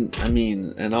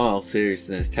 In all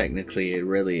seriousness, technically,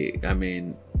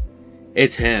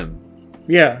 it's him.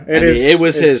 Yeah, it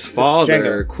was his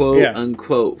father, quote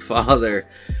unquote father,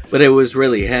 but it was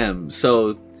really him.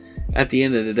 So at the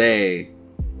end of the day,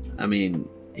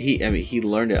 he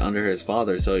learned it under his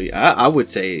father, so I would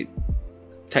say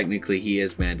technically he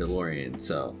is Mandalorian.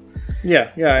 So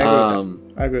yeah,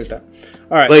 I agree with that.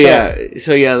 All right, but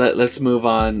let's move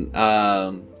on.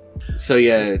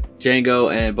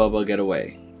 Jango and Boba get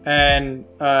away, and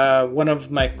one of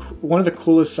the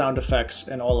coolest sound effects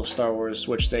in all of Star Wars,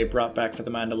 which they brought back for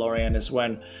the Mandalorian, is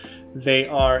when they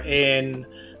are in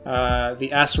the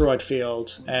asteroid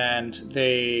field and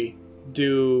they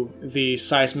do the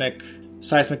seismic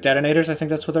detonators, I think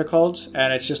that's what they're called,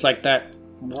 and it's just like that.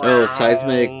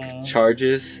 Seismic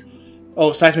charges.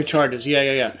 Seismic charges.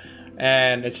 Yeah.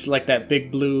 And it's like that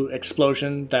big blue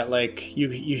explosion that like you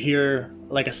hear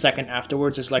like a second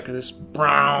afterwards. It's like this.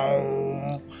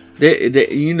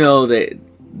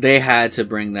 They had to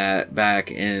bring that back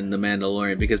in The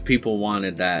Mandalorian because people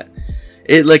wanted that.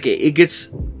 It gets.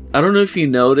 I don't know if you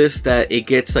noticed that it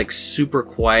gets like super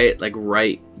quiet like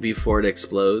right before it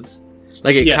explodes.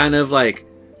 Like it kind of like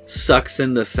sucks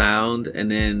in the sound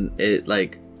and then it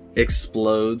like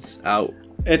explodes out.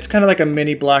 It's kind of like a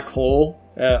mini black hole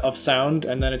of sound,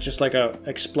 and then it's just like a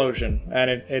explosion, and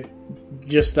it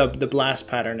just the blast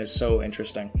pattern is so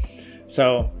interesting.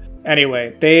 So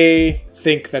anyway, they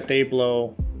think that they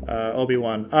blow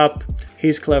Obi-Wan up.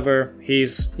 He's clever.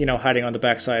 He's hiding on the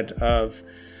backside of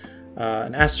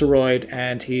an asteroid,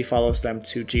 and he follows them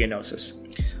to Geonosis.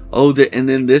 And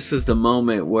then this is the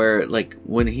moment where, like,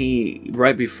 when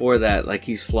right before that, like,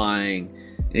 he's flying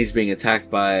and he's being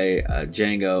attacked by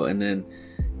Jango, and then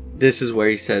this is where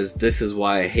he says, "This is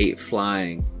why I hate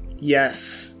flying."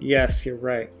 Yes, you're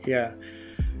right. Yeah.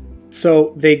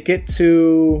 So they get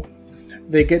to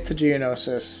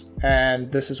Geonosis,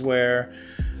 and this is where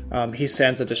he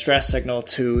sends a distress signal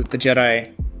to the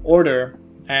Jedi Order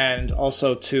and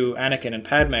also to Anakin and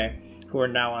Padme, who are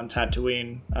now on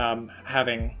Tatooine,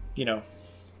 having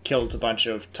killed a bunch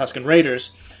of Tusken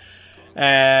Raiders.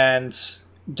 And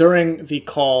during the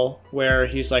call where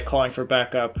he's like calling for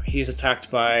backup, he's attacked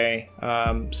by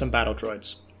some battle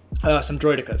droids, some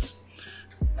droidicas.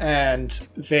 And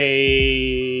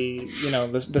they,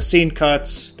 the scene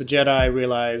cuts, the Jedi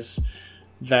realize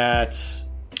that,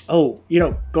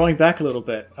 going back a little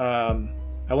bit,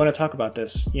 I want to talk about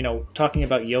this. Talking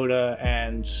about Yoda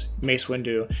and Mace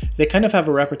Windu, they kind of have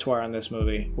a repertoire in this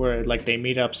movie where like they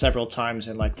meet up several times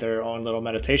in like their own little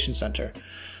meditation center.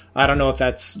 I don't know if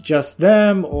that's just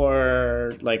them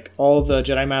or like all the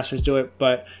Jedi Masters do it,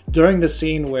 but during the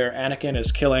scene where Anakin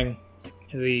is killing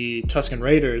the Tusken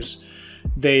Raiders,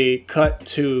 they cut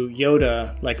to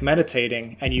Yoda like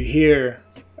meditating, and you hear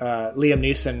Liam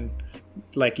Neeson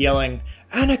like yelling,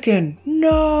 "Anakin,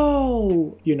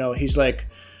 no!" He's like,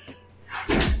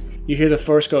 you hear the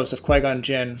Force Ghost of Qui-Gon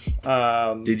Jinn.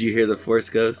 Did you hear the Force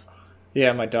Ghost?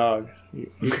 Yeah, my dog. You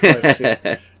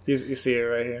see it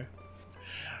right here.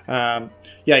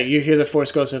 You hear the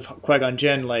Force Ghost of Qui-Gon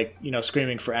Jinn, like,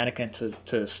 screaming for Anakin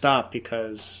to stop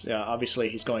because obviously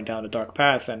he's going down a dark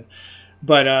path.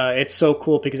 But it's so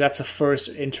cool because that's the first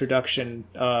introduction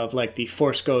of like the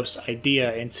Force Ghost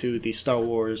idea into the Star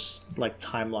Wars like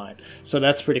timeline. So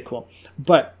that's pretty cool.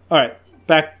 But all right,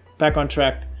 back on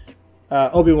track.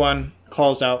 Obi-Wan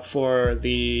calls out for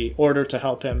the Order to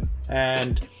help him,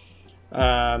 and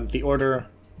the Order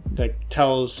like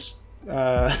tells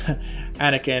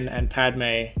Anakin and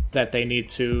Padme that they need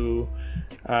to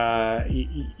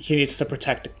he needs to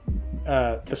protect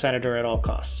the senator at all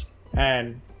costs.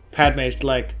 And Padme's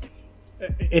like,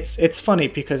 it's funny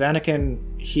because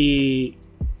Anakin, he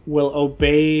will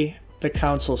obey the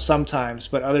council sometimes,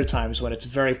 but other times when it's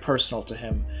very personal to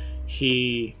him,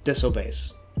 he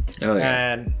disobeys. Oh,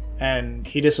 yeah. And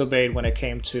he disobeyed when it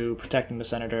came to protecting the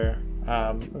senator,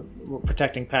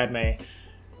 protecting Padme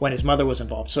when his mother was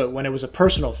involved. So when it was a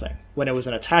personal thing, when it was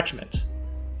an attachment,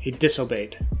 he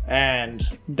disobeyed. And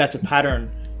that's a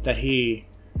pattern that he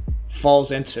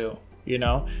falls into,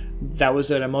 That was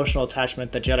an emotional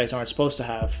attachment that Jedis aren't supposed to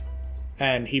have.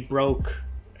 And he broke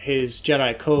his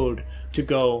Jedi code to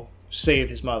go save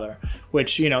his mother,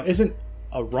 which, isn't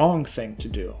a wrong thing to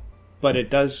do. But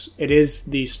it is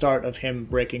the start of him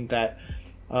breaking that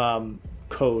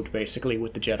code, basically,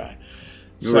 with the Jedi.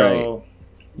 So, right.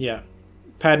 Yeah.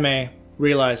 Padme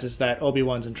realizes that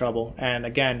Obi-Wan's in trouble. And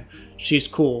again, she's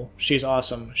cool. She's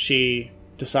awesome. She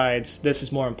decides this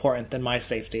is more important than my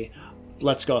safety.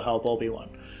 Let's go help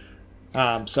Obi-Wan.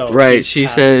 Right, she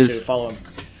says to follow him.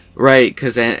 Right,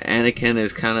 because Anakin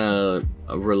is kind of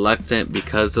reluctant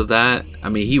because of that. I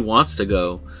mean, he wants to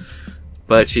go,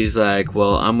 but she's like,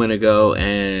 well, I'm going to go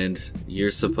and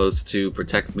you're supposed to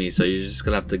protect me, so you're just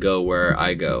going to have to go where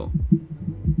I go.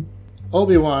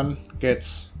 Obi-Wan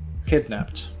gets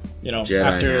kidnapped, Jedi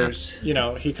after,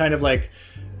 napped. he kind of like,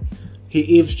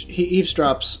 he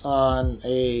eavesdrops on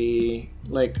a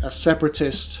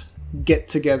separatist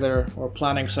get-together or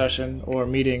planning session or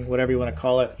meeting, whatever you want to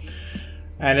call it.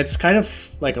 And it's kind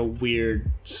of like a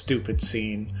weird, stupid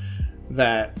scene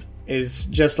that is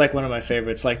just like one of my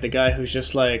favorites. Like the guy who's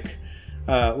just like,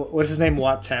 what's his name?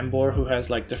 Wat Tambor, who has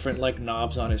like different like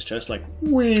knobs on his chest, like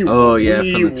from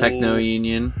the Techno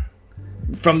Union.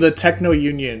 From the Techno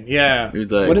Union, yeah.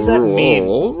 Like, what does that mean?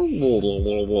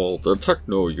 The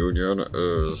Techno Union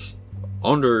is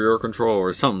under your control,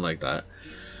 or something like that.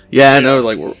 Yeah, I know.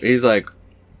 Like he's like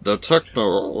the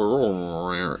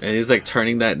Techno, and he's like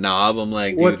turning that knob. I'm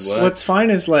like, dude, what's fine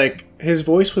is like his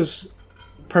voice was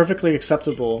perfectly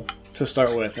acceptable to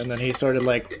start with, and then he started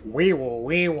like wee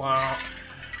wah.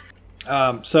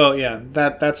 So yeah,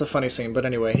 that's a funny scene. But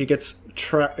anyway, he gets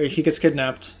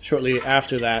kidnapped shortly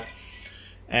after that,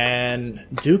 and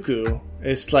Dooku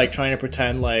is like trying to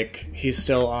pretend like he's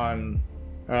still on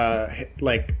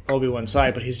like Obi-Wan's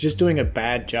side, but he's just doing a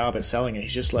bad job at selling it.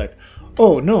 He's just like,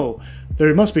 oh no,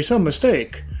 there must be some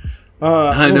mistake.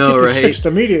 I know, get this right? Fixed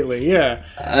immediately, yeah.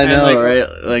 I know, right?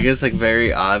 Like it's like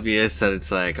very obvious that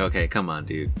it's like, okay, come on,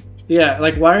 dude. Yeah,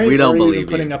 like why are you even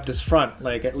putting you. up this front?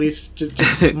 Like at least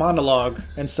just monologue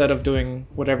instead of doing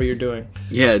whatever you're doing.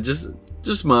 Yeah, just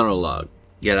monologue.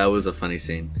 Yeah, that was a funny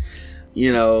scene.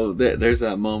 There's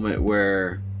that moment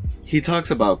where he talks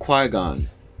about Qui-Gon.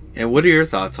 And what are your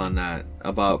thoughts on that?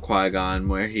 About Qui-Gon,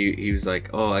 where he was like,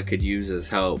 oh, I could use his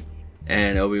help.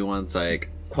 And Obi-Wan's like,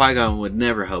 Qui-Gon would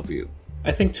never help you.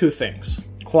 I think two things.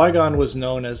 Qui-Gon was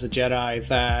known as a Jedi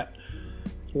that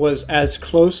was as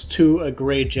close to a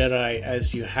Grey Jedi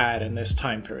as you had in this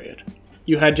time period.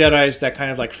 You had Jedis that kind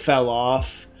of like fell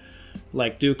off,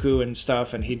 like Dooku and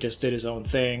stuff, and he just did his own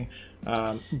thing.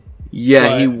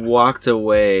 He walked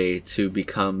away to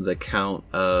become the Count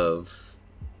of...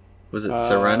 Was it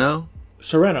Sereno?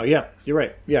 Sereno, yeah. You're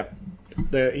right, yeah.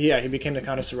 He became the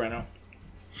Count of Sereno,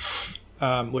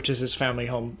 which is his family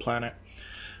home planet.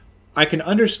 I can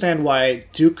understand why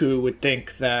Dooku would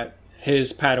think that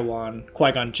his Padawan,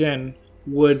 Qui-Gon Jinn,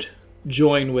 would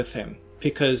join with him,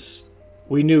 because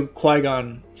we knew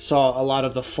Qui-Gon saw a lot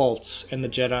of the faults in the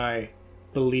Jedi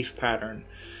belief pattern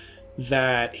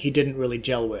that he didn't really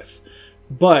gel with.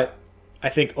 But I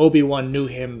think Obi-Wan knew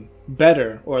him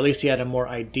better, or at least he had a more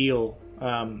ideal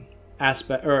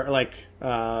aspect,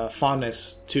 or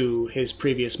fondness to his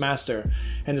previous master,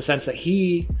 in the sense that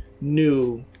he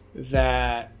knew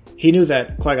that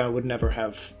Qui-Gon would never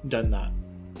have done that,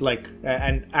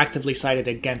 and actively sided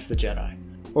against the Jedi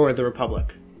or the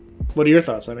Republic. What are your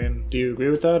thoughts? I mean, do you agree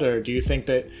with that, or do you think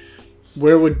that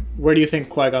where do you think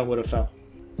Qui-Gon would have fell?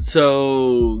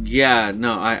 So yeah,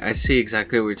 no, I see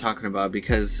exactly what you're talking about,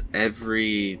 because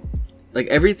everything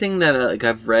that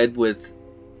I've read with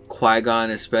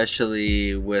Qui-Gon,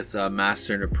 especially with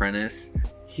Master and Apprentice,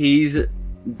 he's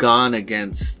gone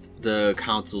against the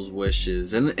Council's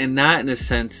wishes, and not in the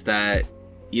sense that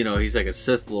he's like a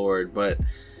Sith Lord, but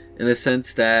in the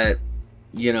sense that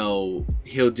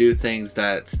he'll do things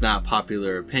that's not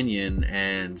popular opinion,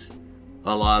 and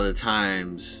a lot of the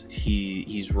times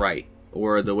he's right,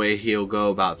 or the way he'll go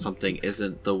about something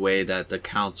isn't the way that the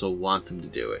Council wants him to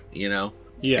do it,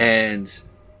 Yeah. And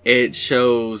it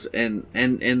shows in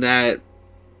that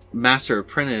Master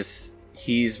Apprentice,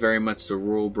 he's very much the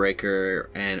rule breaker,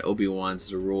 and Obi-Wan's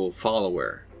the rule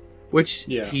follower, which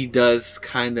he does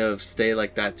kind of stay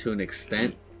like that to an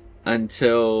extent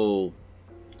until,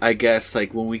 I guess,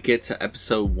 when we get to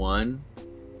episode 1,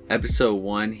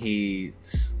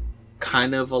 he's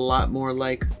kind of a lot more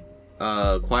like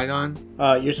Qui-Gon.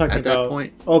 You're talking at that about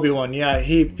point? Obi-Wan. Yeah,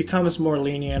 he becomes more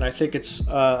lenient. I think it's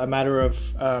a matter of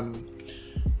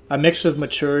a mix of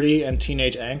maturity and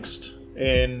teenage angst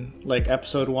in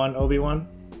episode 1 Obi-Wan.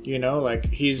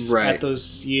 He's right at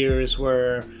those years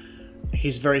where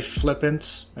he's very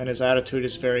flippant and his attitude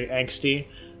is very angsty,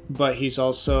 but he's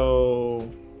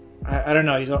also, I don't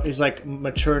know, he's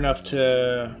mature enough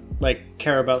to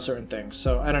care about certain things.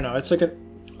 So I don't know, it's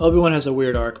Obi-Wan has a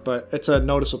weird arc, but it's a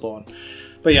noticeable one.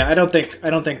 But yeah, I don't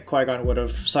think Qui-Gon would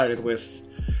have sided with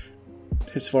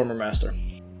his former master.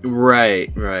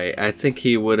 Right. I think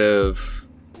he would have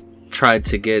tried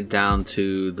to get down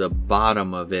to the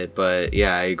bottom of it, but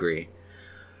yeah, I agree.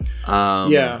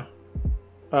 Like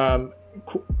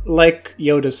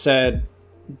Yoda said,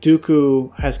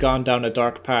 Dooku has gone down a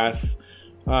dark path,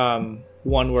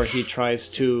 one where he tries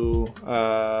to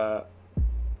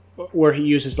where he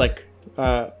uses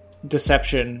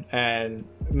deception and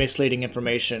misleading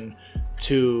information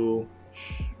to,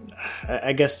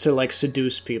 I guess, to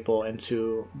seduce people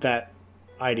into that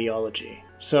ideology.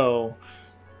 So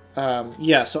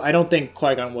so I don't think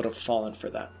Qui-Gon would have fallen for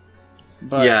that.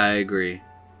 But yeah, I agree.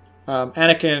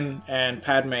 Anakin and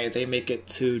Padme, they make it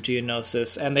to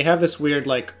Geonosis, and they have this weird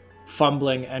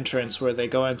fumbling entrance where they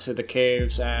go into the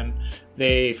caves and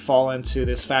they fall into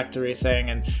this factory thing,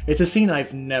 and it's a scene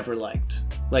I've never liked.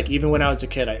 Even when I was a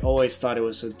kid, I always thought it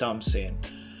was a dumb scene.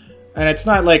 And it's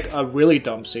not a really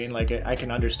dumb scene. I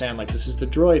can understand this is the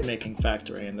droid making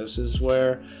factory, and this is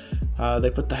where they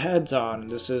put the heads on, and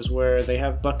this is where they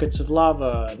have buckets of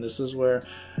lava, and this is where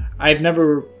I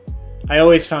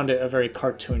always found it a very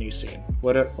cartoony scene.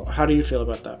 How do you feel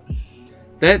about that?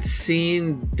 That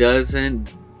scene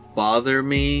doesn't bother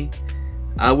me.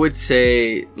 I would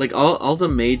say all the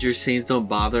major scenes don't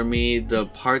bother me. The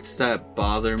parts that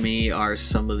bother me are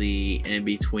some of the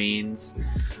in-betweens.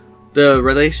 The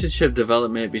relationship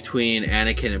development between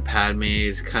Anakin and Padme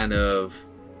is kind of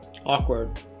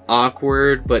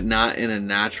awkward, but not in a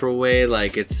natural way.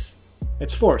 It's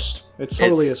forced. It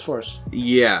totally is forced.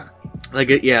 Yeah.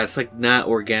 It's not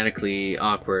organically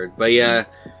awkward, but yeah,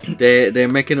 they're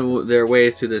making their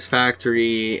way through this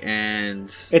factory, and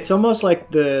it's almost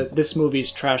like this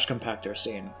movie's trash compactor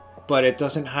scene, but it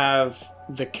doesn't have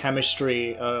the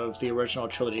chemistry of the original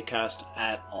trilogy cast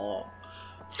at all.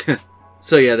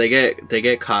 So yeah, they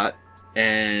get caught,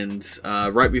 and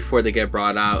right before they get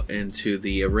brought out into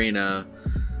the arena,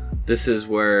 this is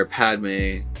where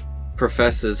Padme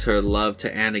professes her love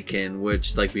to Anakin,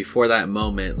 which before that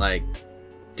moment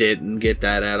didn't get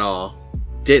that at all.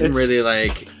 I'm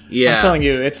telling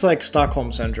you, it's like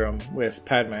Stockholm syndrome with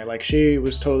Padme. She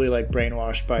was totally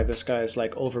brainwashed by this guy's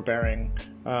overbearing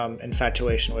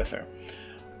infatuation with her.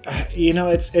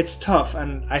 It's tough,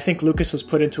 and I think Lucas was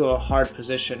put into a hard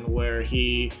position where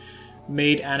he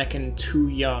made Anakin too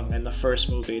young in the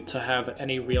first movie to have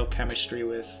any real chemistry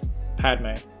with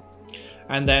Padme.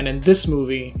 And then in this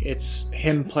movie, it's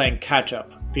him playing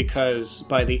catch-up because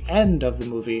by the end of the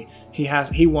movie, he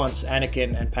wants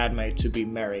Anakin and Padme to be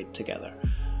married together,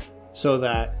 so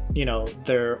that, you know,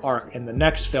 their arc in the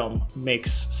next film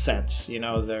makes sense. You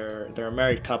know, they're a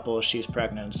married couple, she's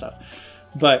pregnant and stuff.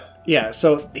 But yeah,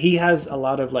 so he has a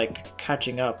lot of like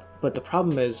catching up. But the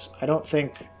problem is, I don't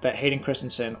think that Hayden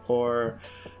Christensen or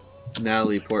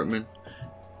Natalie Portman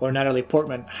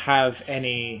have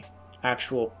any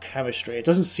actual chemistry. It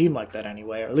doesn't seem like that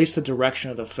anyway, or at least the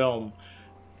direction of the film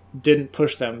didn't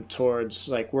push them towards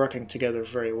like working together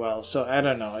very well. So I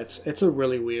don't know. It's a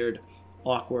really weird,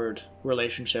 awkward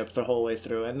relationship the whole way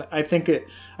through, and I think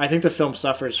the film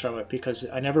suffers from it because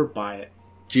I never buy it.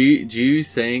 Do you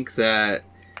think that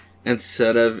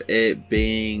instead of it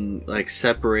being like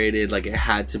separated, like it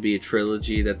had to be a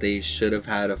trilogy, that they should have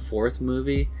had a fourth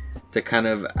movie to kind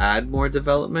of add more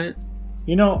development?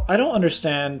 You know, I don't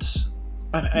understand.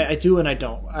 I do and I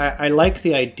don't. I like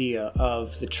the idea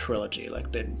of the trilogy.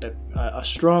 Like a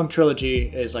strong trilogy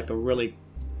is like a really,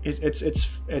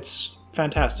 it's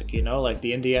fantastic. You know, like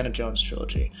the Indiana Jones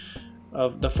trilogy.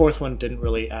 The fourth one didn't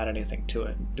really add anything to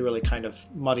it. It really kind of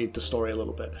muddied the story a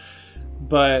little bit.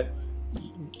 But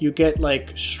you get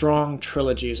like strong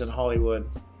trilogies in Hollywood.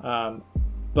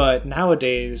 But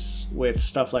nowadays, with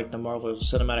stuff like the Marvel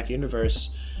Cinematic Universe,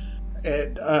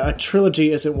 a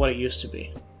trilogy isn't what it used to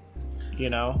be. You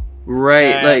know?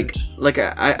 Right. And like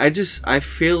I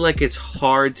feel like it's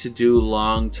hard to do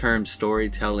long-term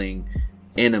storytelling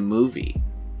in a movie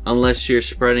unless you're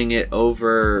spreading it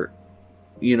over,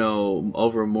 you know,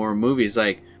 over more movies.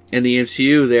 Like in the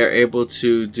MCU, they're able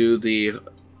to do the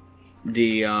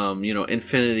you know,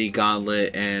 Infinity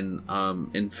Gauntlet and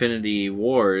Infinity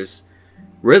Wars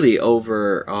really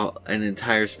over an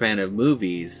entire span of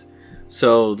movies.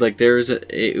 So like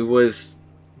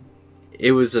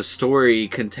it was a story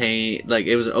contained, like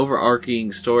it was an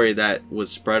overarching story that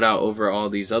was spread out over all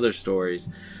these other stories.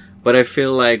 But I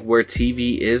feel like where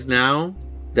TV is now,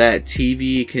 that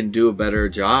TV can do a better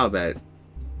job at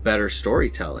better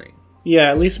storytelling. Yeah,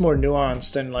 at least more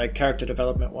nuanced and like character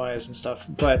development wise and stuff.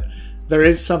 But there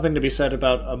is something to be said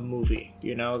about a movie.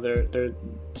 You know, there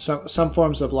some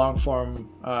forms of long form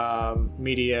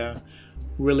media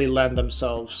really lend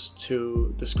themselves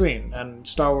to the screen, and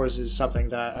Star Wars is something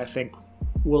that I think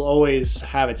will always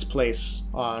have its place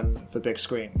on the big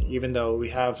screen. Even though we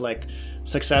have like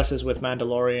successes with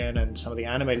Mandalorian and some of the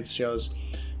animated shows,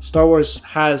 Star Wars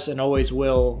has and always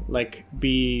will like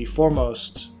be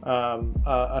foremost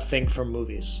a thing for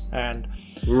movies. And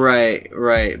right.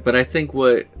 But I think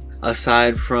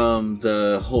aside from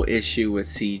the whole issue with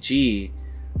CG,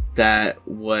 that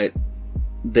what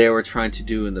they were trying to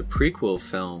do in the prequel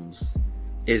films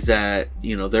is that,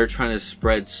 you know, they're trying to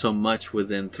spread so much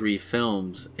within 3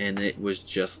 films, and it was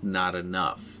just not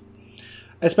enough.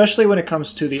 Especially when it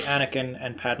comes to the Anakin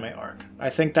and Padme arc.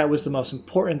 I think that was the most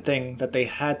important thing that they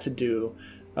had to do,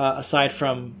 aside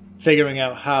from figuring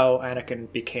out how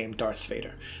Anakin became Darth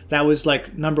Vader. That was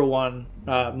like number one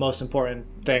most important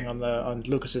thing on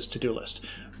Lucas's to-do list.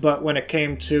 But when it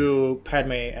came to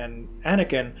Padme and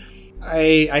Anakin,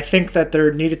 I think that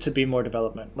there needed to be more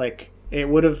development. Like, it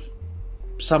would have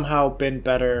somehow been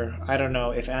better, I don't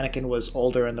know, if Anakin was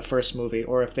older in the first movie,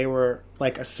 or if they were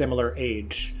like a similar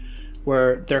age,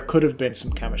 where there could have been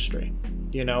some chemistry,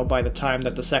 you know, by the time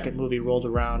that the second movie rolled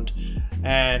around,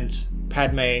 and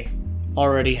Padme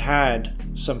already had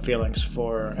some feelings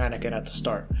for Anakin at the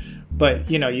start. But,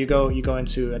 you know, you go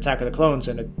into Attack of the Clones,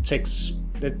 and it takes,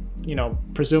 you know,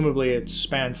 presumably it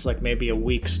spans like maybe a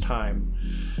week's time,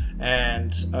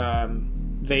 and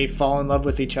they fall in love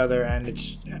with each other, and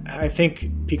I think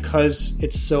because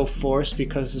it's so forced,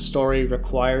 because the story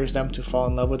requires them to fall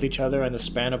in love with each other in the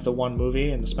span of the one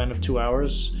movie, in the span of 2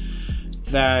 hours,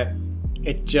 that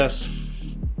it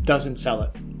just doesn't sell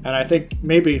it. And I think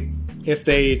maybe if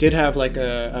they did have like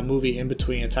a movie in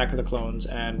between Attack of the Clones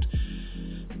and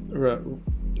Revenge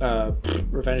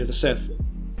of the Sith,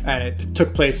 and it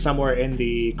took place somewhere in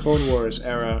the Clone Wars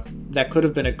era, that could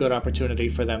have been a good opportunity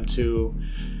for them to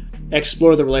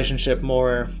explore the relationship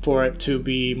more, for it to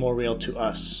be more real to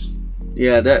us.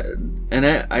 Yeah,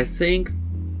 I think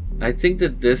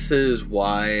that this is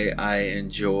why I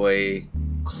enjoy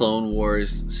Clone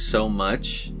Wars so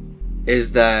much,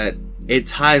 is that it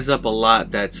ties up a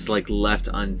lot that's like left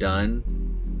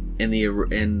undone in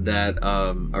that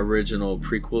original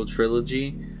prequel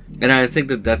trilogy, and I think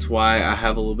that that's why I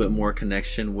have a little bit more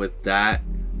connection with that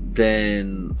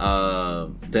than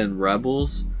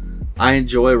Rebels. I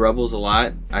enjoy Rebels a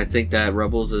lot. I think that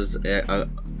Rebels is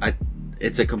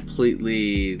it's a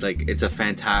completely, like, it's a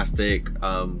fantastic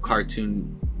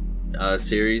cartoon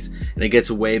series, and it gets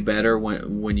way better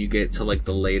when you get to like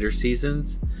the later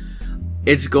seasons.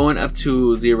 It's going up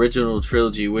to the original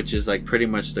trilogy, which is like pretty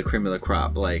much the cream of the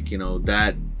crop. Like, you know,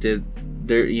 that did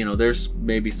there, you know, there's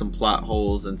maybe some plot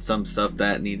holes and some stuff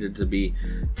that needed to be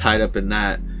tied up in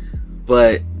that.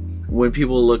 But when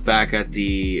people look back at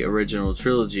the original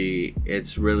trilogy,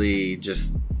 it's really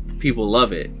just, people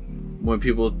love it. When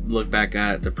people look back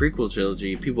at the prequel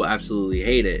trilogy, people absolutely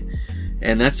hate it.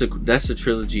 And that's a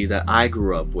trilogy that I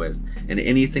grew up with. And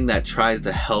anything that tries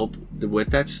to help with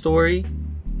that story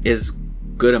is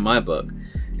good in my book.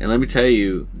 And let me tell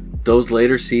you, those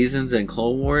later seasons in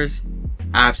Clone Wars,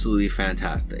 absolutely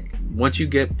fantastic. Once you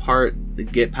get past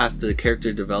the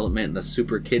character development and the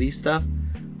super kiddie stuff,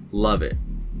 love it.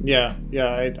 Yeah,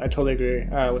 I totally agree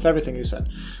with everything you said.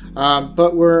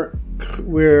 But we're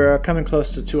coming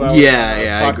close to 2 hours.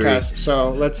 Yeah, podcast, I agree.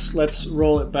 So let's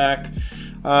roll it back.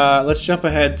 Let's jump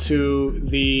ahead to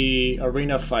the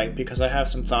arena fight, because I have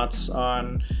some thoughts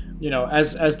on, you know,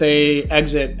 as they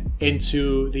exit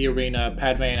into the arena,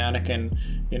 Padme and Anakin,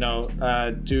 you know,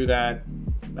 do that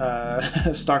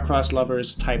star-crossed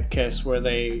lovers type kiss where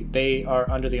they are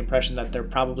under the impression that they're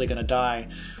probably going to die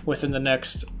within the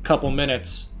next couple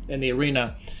minutes in the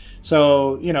arena.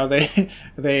 So, you know,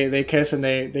 they kiss and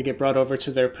they get brought over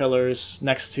to their pillars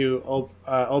next to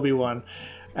Obi-Wan.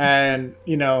 And,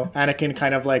 you know, Anakin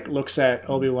kind of like looks at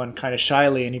Obi-Wan kind of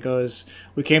shyly, and he goes,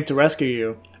 "We came to rescue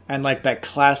you." And like that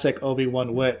classic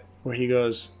Obi-Wan wit where he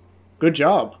goes, "Good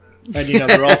job." And, you know,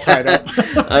 they're all tied up.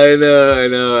 I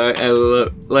know. I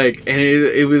love, like, and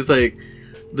it was like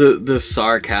the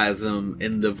sarcasm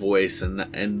in the voice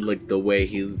and like the way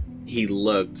he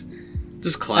looked,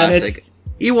 just classic.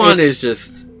 Ewan is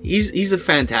just, he's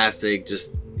fantastic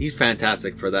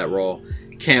for that role.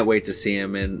 Can't wait to see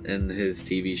him in his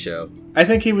TV show. I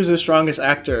think he was the strongest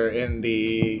actor in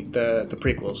the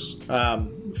prequels.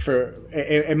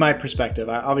 In my perspective,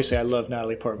 obviously I love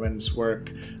Natalie Portman's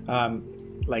work.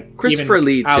 Like Christopher even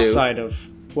Lee too. Outside of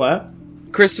what?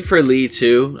 Christopher Lee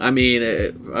too. I mean,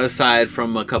 aside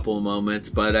from a couple of moments,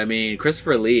 but I mean,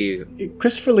 Christopher Lee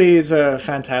is a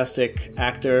fantastic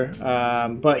actor,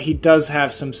 but he does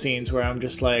have some scenes where I'm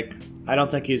just like, I don't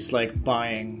think he's like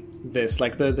buying this.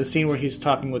 Like the scene where he's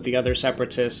talking with the other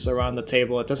separatists around the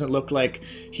table, it doesn't look like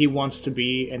he wants to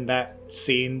be in that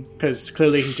scene, because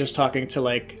clearly he's just talking to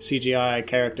like CGI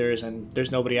characters and there's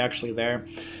nobody actually there.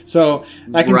 So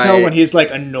I can tell when he's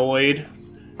like annoyed.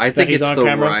 I think it's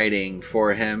the writing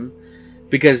for him,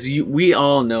 because we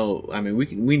all know, I mean,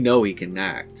 we know he can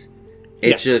act.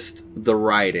 It's just the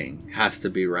writing has to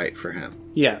be right for him.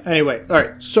 Yeah. Anyway, all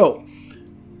right. So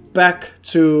back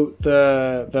to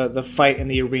the fight in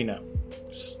the arena.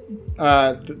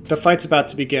 The fight's about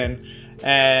to begin,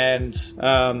 and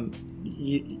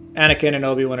Anakin and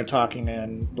Obi-Wan are talking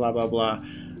and blah blah blah.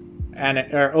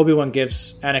 Obi-Wan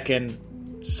gives Anakin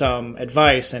some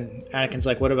advice, and Anakin's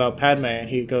like, "What about Padme?" And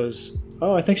he goes,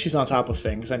 "Oh, I think she's on top of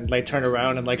things." And they turn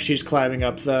around and like she's climbing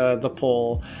up the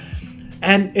pole,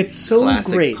 and it's so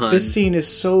Classic great. pun. This scene is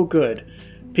so good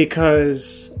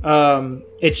because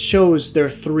it shows their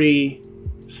three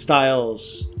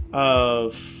styles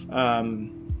of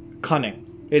cunning.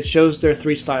 It shows their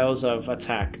three styles of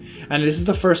attack, and this is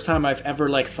the first time I've ever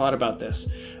like thought about this.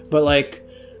 But like,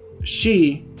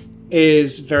 she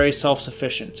is very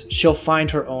self-sufficient. She'll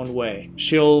find her own way.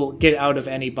 She'll get out of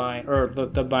any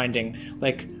the binding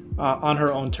like on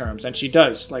her own terms, and she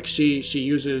does. Like she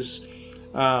uses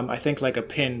I think like a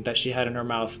pin that she had in her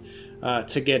mouth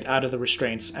to get out of the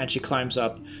restraints, and she climbs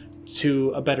up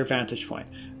to a better vantage point.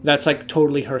 That's like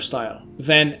totally her style.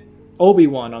 Then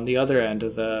Obi-Wan on the other end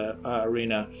of the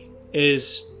arena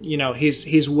is, you know,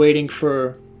 he's waiting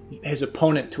for his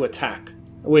opponent to attack,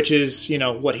 which is, you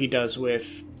know, what he does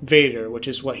with Vader, which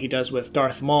is what he does with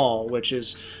Darth Maul, which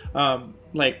is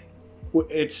like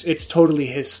it's totally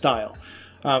his style.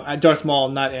 Darth Maul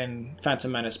not in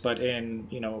Phantom Menace, but in,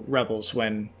 you know, Rebels,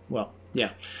 when, well,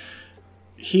 yeah,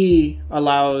 he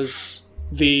allows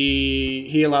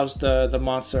the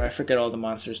monster, I forget all the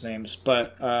monsters' names,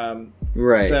 but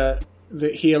right.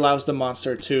 He allows the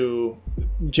monster to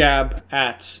jab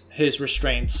at his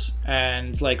restraints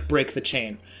and like break the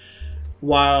chain,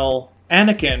 while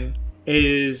Anakin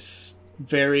is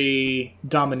very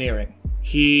domineering.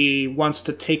 He wants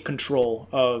to take control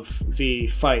of the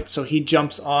fight, so he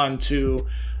jumps onto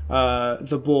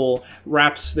the bull,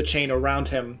 wraps the chain around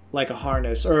him like a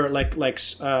harness, or like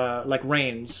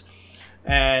reins,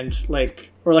 and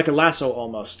like, or like a lasso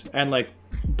almost, and like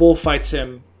bull fights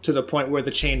him to the point where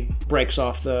the chain breaks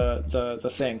off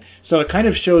the thing. So it kind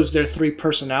of shows their three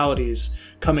personalities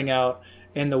coming out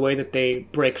in the way that they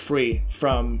break free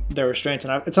from their restraints,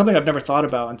 and it's something I've never thought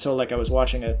about until like I was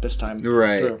watching it this time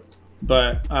through.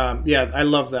 But yeah, I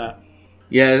love that.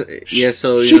 Yeah.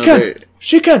 So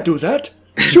she can't do that.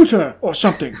 Shoot her or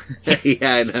something.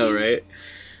 Yeah, I know, right?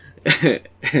 And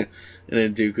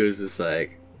then Dooku's just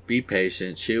like, be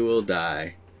patient, she will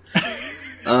die.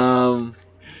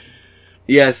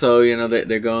 Yeah, so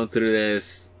they're going through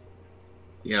this.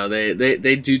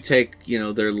 They do take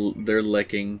their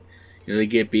licking. They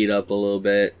get beat up a little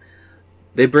bit.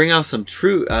 They bring out some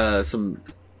droids,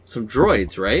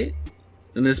 right?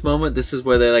 In this moment, this is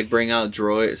where they like bring out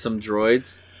some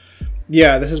droids.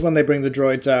 Yeah, this is when they bring the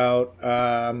droids out.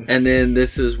 And then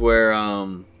this is where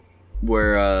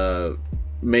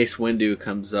Mace Windu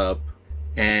comes up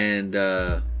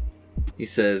and he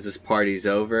says, "This party's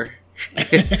over."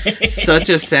 Such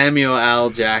a Samuel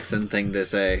L. Jackson thing to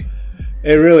say.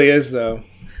 It really is, though.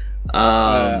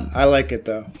 I like it,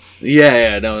 though.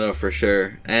 Yeah, no, for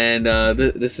sure. And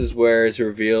this is where it's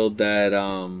revealed that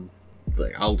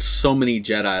so many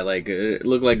Jedi, like it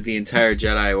looked like the entire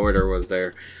Jedi Order was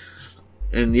there.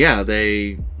 And yeah,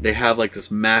 they have like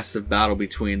this massive battle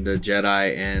between the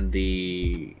Jedi and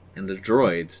the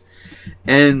droids.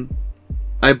 And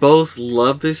I both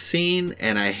love this scene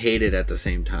and I hate it at the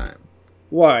same time.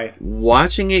 Why?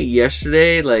 Watching it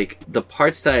yesterday, like the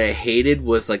parts that I hated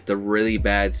was like the really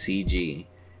bad CG.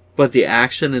 But the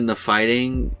action and the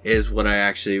fighting is what I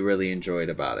actually really enjoyed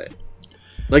about it.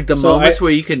 Like the moments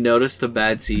where you can notice the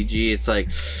bad CG, it's like,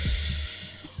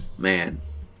 man.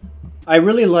 I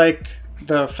really like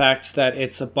the fact that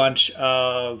it's a bunch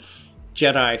of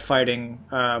Jedi fighting.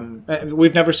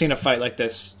 We've never seen a fight like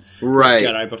this with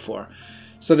Jedi before.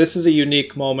 So this is a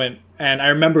unique moment, and I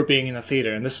remember being in the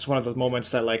theater, and this is one of the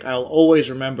moments that like I'll always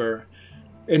remember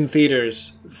in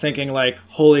theaters thinking like,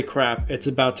 holy crap, it's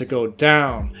about to go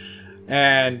down.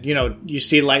 And, you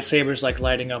see lightsabers like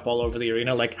lighting up all over the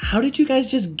arena. Like, how did you guys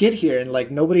just get here? And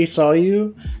like, nobody saw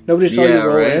you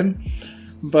roll in.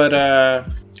 But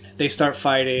they start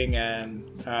fighting, and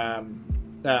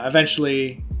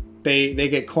eventually they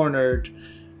get cornered.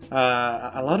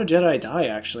 A lot of Jedi die,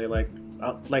 actually. Like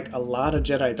a lot of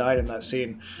Jedi died in that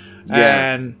scene.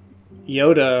 Yeah. And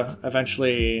Yoda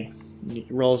eventually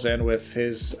rolls in with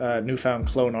his newfound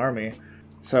clone army.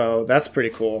 So that's pretty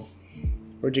cool.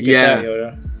 Where'd you get that,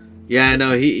 Yoda? Yeah, I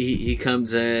know. He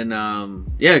comes in.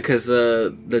 Because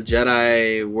the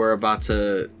Jedi were about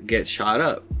to get shot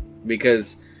up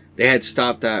because they had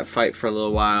stopped that fight for a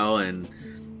little while, and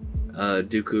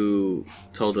Dooku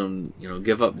told him,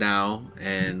 give up now,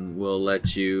 and we'll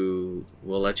let you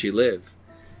live.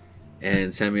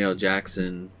 And Samuel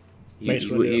Jackson, he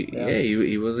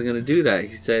wasn't gonna do that.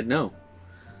 He said no.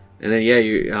 And then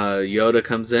Yoda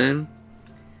comes in,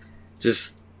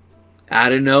 just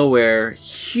out of nowhere,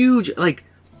 huge. Like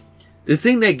the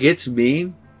thing that gets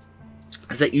me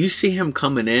is that you see him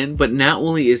coming in, but not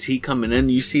only is he coming in,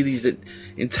 you see these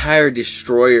entire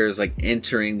destroyers like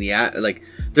entering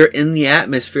they're in the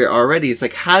atmosphere already. It's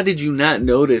like, how did you not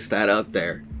notice that up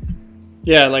there?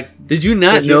 Yeah, like, did you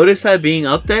not notice that being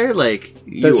up there? Like,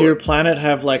 does your planet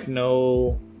have like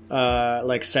no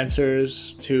like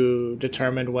sensors to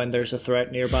determine when there's a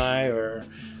threat nearby, or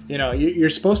you're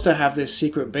supposed to have this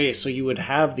secret base, so you would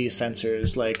have these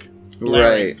sensors like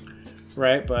blaring,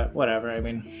 right? But whatever. I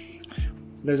mean,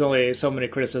 there's only so many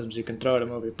criticisms you can throw at a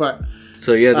movie. But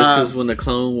so yeah, this is when the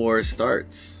Clone Wars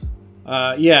starts.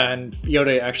 And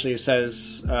Yoda actually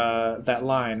says that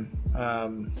line,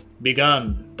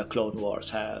 "Begun, the Clone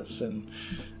Wars has," and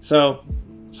so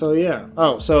yeah.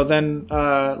 Oh, so then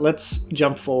let's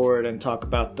jump forward and talk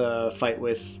about the fight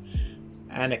with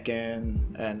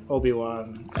Anakin and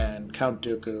Obi-Wan and Count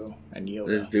Dooku and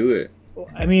Yoda. Let's do it.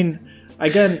 I mean,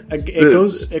 again,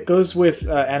 it goes with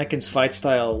Anakin's fight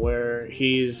style, where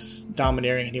he's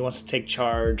domineering and he wants to take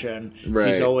charge, and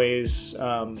he's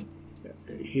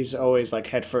always like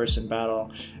head first in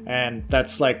battle, and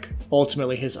that's like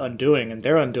ultimately his undoing and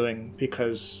their undoing,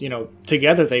 because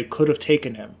together they could have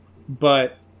taken him,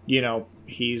 but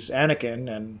he's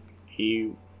Anakin, and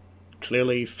he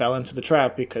clearly fell into the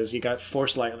trap because he got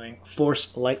force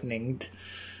lightninged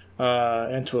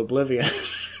into oblivion.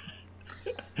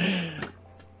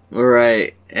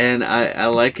 Right, and I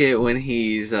like it when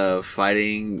he's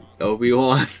fighting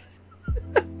Obi-Wan.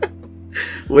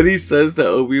 What he says to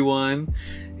Obi-Wan,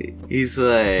 he's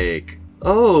like,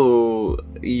 "Oh,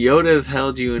 Yoda's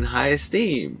held you in high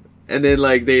esteem," and then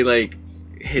like they like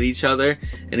hit each other,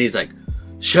 and he's like,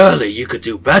 "Surely you could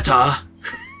do better."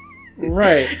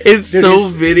 Right, it's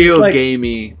video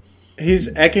gamey.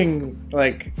 He's egging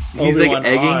like he's like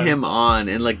egging him on,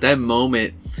 and like that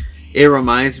moment, it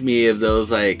reminds me of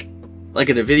those like like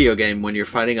in a video game when you're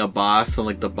fighting a boss and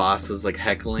like the boss is like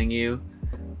heckling you.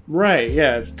 Right,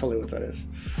 yeah, it's totally what that is.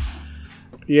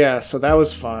 Yeah, so that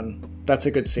was fun. That's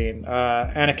a good scene.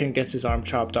 Anakin gets his arm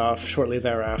chopped off shortly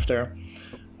thereafter,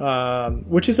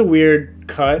 which is a weird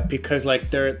cut because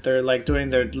like they're like doing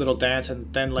their little dance,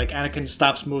 and then like Anakin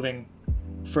stops moving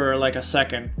for like a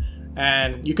second,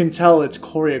 and you can tell it's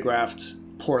choreographed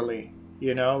poorly.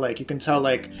 You know, like you can tell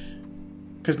like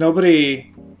because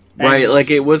nobody. Right, like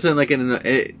it wasn't like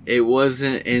it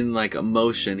wasn't in like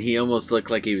emotion. He almost looked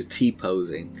like he was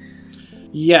T-posing.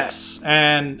 Yes,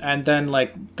 and then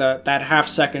like that half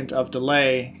second of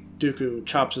delay, Dooku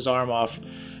chops his arm off,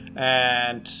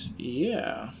 and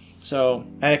yeah, so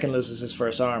Anakin loses his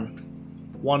first arm,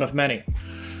 one of many.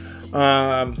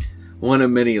 One of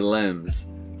many limbs.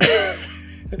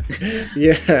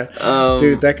 Yeah,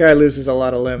 dude, that guy loses a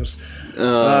lot of limbs.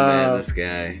 Oh man, this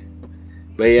guy.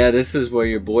 But yeah, this is where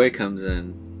your boy comes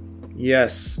in.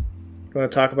 Yes, you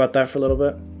want to talk about that for a little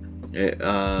bit?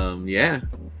 Yeah.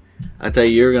 I thought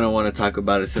you were gonna want to talk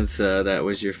about it since that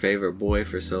was your favorite boy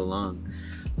for so long.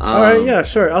 All right, yeah,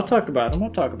 sure. I'll talk about him.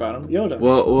 Yoda.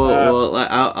 Well,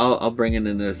 I'll bring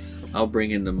in this. I'll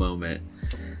bring in the moment.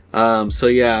 So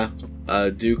yeah,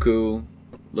 Dooku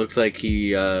looks like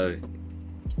he threw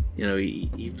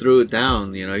it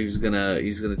down. You know, he's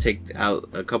gonna take out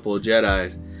a couple of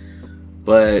Jedis,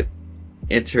 but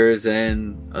enters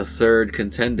in a third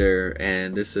contender,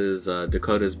 and this is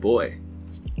Dakota's boy.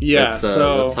 Yeah,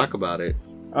 so let's talk about it.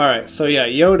 All right, so yeah,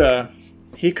 Yoda,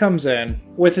 he comes in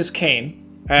with his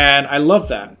cane, and I love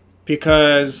that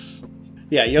because,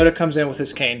 yeah, Yoda comes in with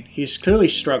his cane. He's clearly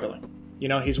struggling. You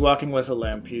know, he's walking with a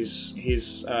limp. He's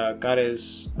got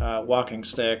his walking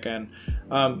stick, and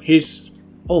he's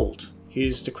old.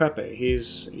 He's decrepit.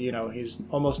 He's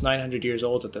almost 900 years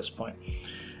old at this point,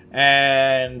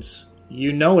 and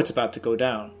you know it's about to go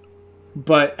down.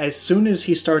 But as soon as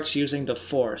he starts using the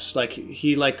Force, like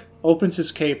he like opens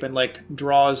his cape and like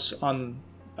draws on,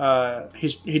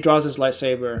 he draws his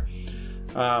lightsaber,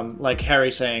 like Harry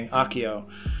saying Akio,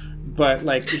 but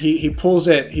like he pulls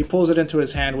it into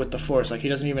his hand with the Force. Like he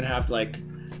doesn't even have like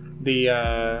he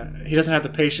doesn't have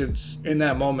the patience in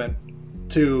that moment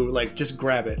to like just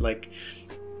grab it. Like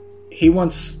he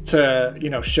wants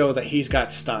to show that he's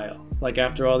got style. Like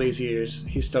after all these years,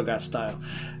 he's still got style,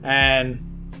 and.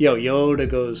 Yoda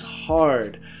goes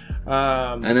hard.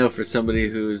 I know for somebody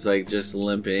who's like just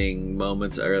limping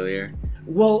moments earlier.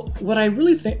 Well, what I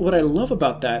love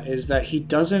about that is that he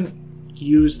doesn't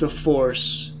use the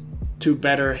Force to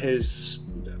better himself,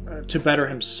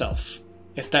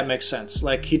 if that makes sense.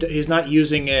 Like he's not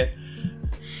using it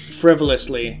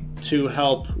frivolously to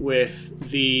help with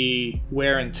the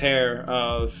wear and tear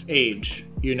of age.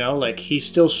 You know, like he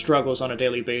still struggles on a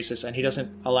daily basis, and he doesn't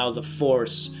allow the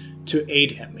Force to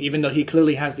aid him, even though he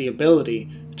clearly has the ability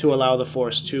to allow the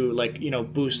Force to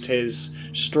boost his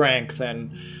strength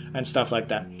and stuff like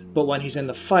that. But when he's in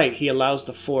the fight, he allows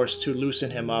the Force to loosen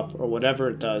him up or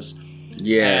whatever it does.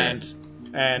 Yeah.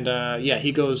 And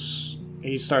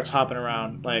he starts hopping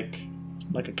around like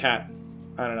a cat.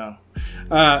 I don't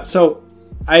know. So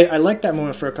I like that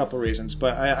moment for a couple reasons,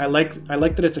 but I like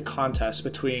that it's a contest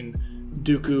between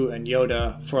Dooku and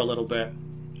Yoda for a little bit.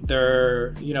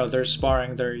 They're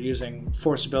sparring. They're using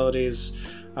Force abilities.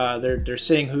 They're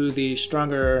seeing who the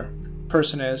stronger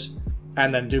person is,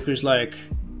 and then Dooku's like,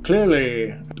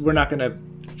 clearly, we're not gonna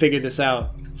figure this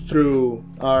out through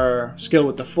our skill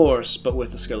with the Force, but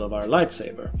with the skill of our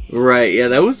lightsaber. Right? Yeah,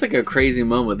 that was like a crazy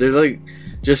moment. There's like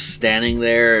just standing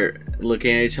there,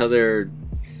 looking at each other,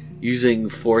 using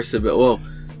Force ability. Well,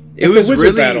 it's was a wizard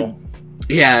really battle.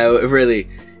 Yeah, really,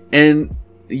 and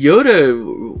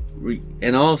Yoda.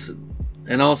 In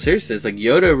all seriousness, like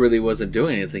Yoda really wasn't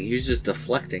doing anything. He was just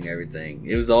deflecting everything.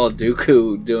 It was all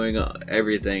Dooku doing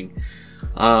everything.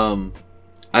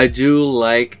 I do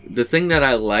like the thing that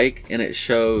I like, and it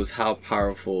shows how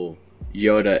powerful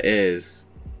Yoda is.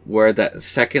 Where that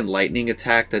second lightning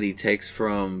attack that he takes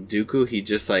from Dooku,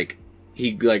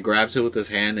 he grabs it with his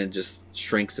hand and just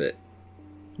shrinks it.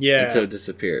 Yeah, until it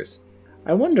disappears.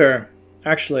 I wonder,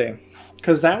 actually.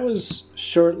 Because that was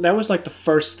like the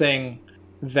first thing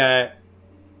that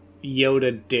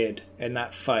Yoda did in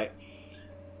that fight.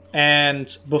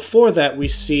 And before that, we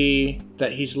see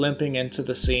that he's limping into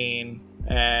the scene.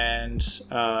 And,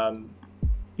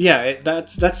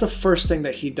 that's the first thing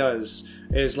that he does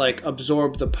is, like,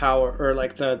 absorb the power, or,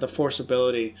 like, the Force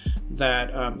ability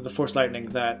that, the Force lightning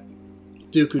that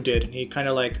Dooku did, and he kind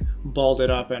of like balled it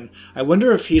up, and I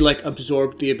wonder if he like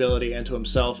absorbed the ability into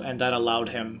himself, and that allowed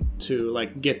him to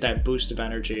like get that boost of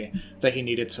energy that he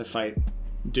needed to fight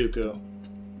Dooku.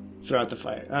 throughout the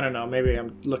fight. I don't know. Maybe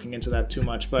I'm looking into that too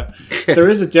much, but there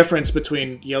is a difference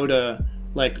between Yoda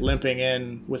like limping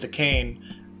in with a cane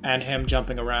and him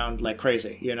jumping around like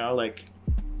crazy. You know, like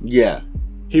Yeah.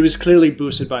 he was clearly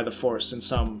boosted by the Force in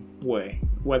some way,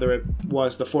 whether it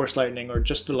was the Force lightning or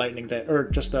just the lightning that, or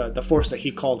just the Force that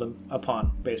he called him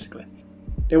upon. Basically,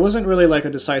 it wasn't really like a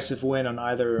decisive win on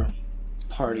either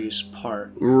party's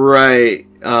part. Right.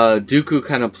 Dooku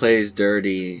kind of plays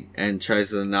dirty and tries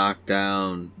to knock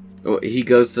down. He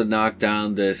goes to knock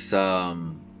down this like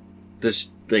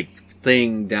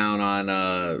thing down on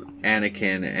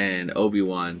Anakin and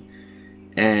Obi-Wan,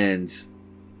 and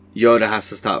Yoda has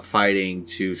to stop fighting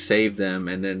to save them,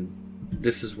 and then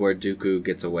this is where Dooku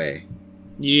gets away.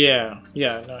 Yeah.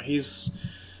 No, he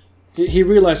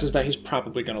realizes that he's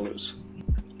probably going to lose,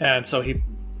 and so he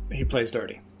plays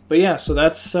dirty. But yeah, so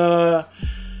that's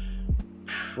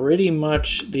pretty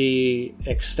much the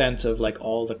extent of like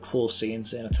all the cool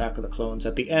scenes in Attack of the Clones.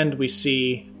 At the end, we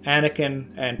see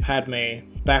Anakin and Padme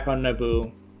back on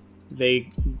Naboo. They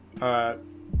are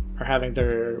having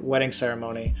their wedding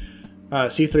ceremony.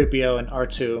 C-3PO and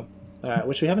R2,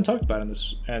 which we haven't talked about in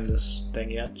this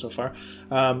thing yet so far,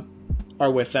 are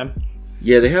with them.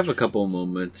 Yeah, they have a couple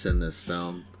moments in this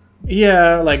film.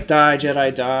 Yeah, like die,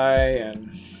 Jedi, die,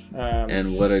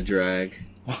 and what a drag.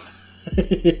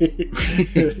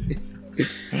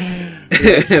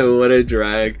 What a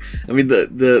drag. I mean,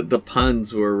 the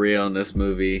puns were real in this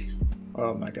movie.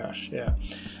 Oh my gosh, yeah.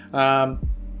 I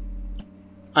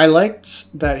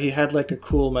liked that he had like a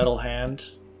cool metal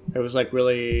hand. It was like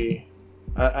really,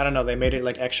 I don't know, they made it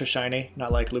like extra shiny,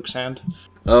 not like Luke's hand.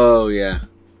 Oh, yeah.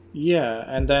 Yeah,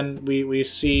 and then we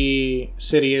see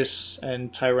Sidious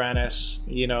and Tyrannus,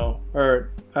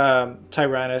 Tyrannus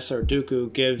or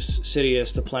Dooku gives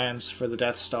Sidious the plans for the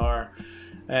Death Star,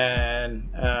 and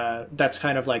that's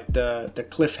kind of like the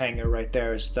cliffhanger right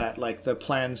there, is that like the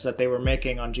plans that they were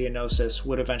making on Geonosis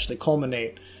would eventually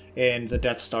culminate in the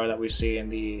Death Star that we see in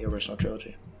the original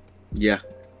trilogy. Yeah.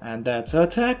 And that's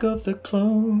Attack of the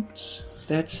Clones.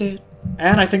 That's it.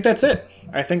 And I think that's it.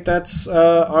 I think that's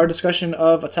our discussion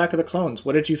of Attack of the Clones.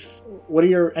 What are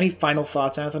your any final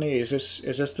thoughts, Anthony? Is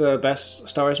this the best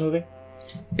Star Wars movie?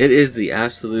 It is the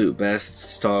absolute best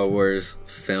Star Wars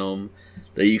film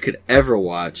that you could ever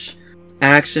watch.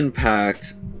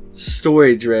 Action-packed,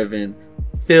 story-driven,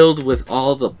 filled with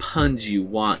all the puns you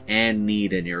want and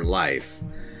need in your life.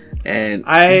 And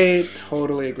I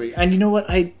totally agree. And you know what?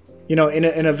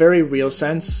 In a very real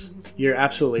sense, you're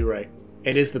absolutely right.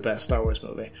 It is the best Star Wars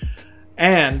movie.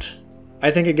 And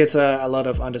I think it gets a lot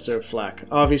of undeserved flack.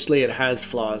 Obviously, it has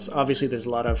flaws. Obviously, there's a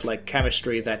lot of like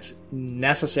chemistry that's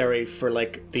necessary for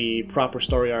like the proper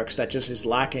story arcs that just is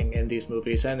lacking in these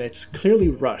movies, and it's clearly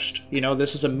rushed.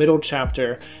 This is a middle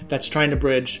chapter that's trying to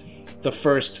bridge the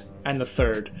first and the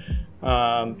third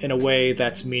in a way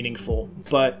that's meaningful,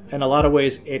 but in a lot of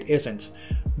ways it isn't.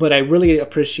 But I really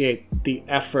appreciate the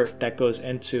effort that goes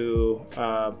into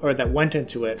or that went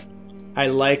into it. I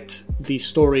liked the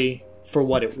story for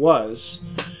what it was,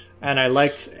 and I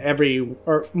liked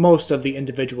most of the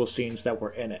individual scenes that were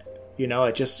in it.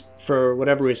 It just, for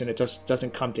whatever reason, it just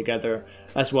doesn't come together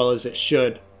as well as it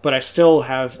should. But I still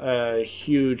have a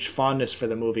huge fondness for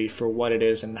the movie for what it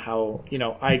is and how,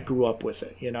 I grew up with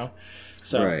it,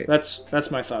 So right. That's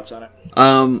my thoughts on it.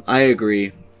 I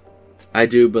agree. I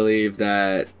do believe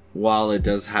that while it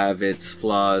does have its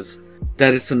flaws,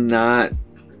 that it's not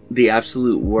the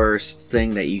absolute worst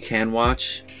thing that you can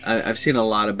watch. I've seen a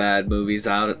lot of bad movies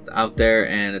out there,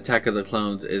 and Attack of the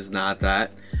Clones is not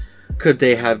that. Could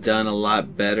they have done a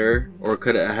lot better, or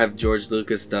could have George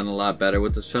Lucas done a lot better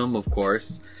with this film? Of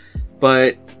course.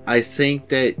 But I think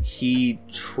that he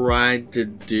tried to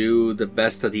do the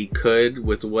best that he could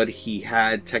with what he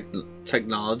had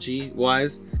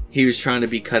technology-wise. He was trying to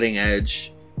be cutting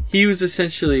edge. He was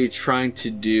essentially trying to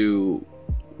do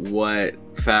what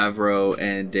Favreau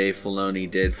and Dave Filoni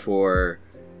did for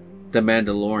The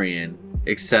Mandalorian,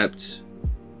 except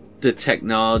the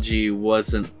technology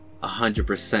wasn't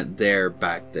 100% there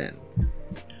back then.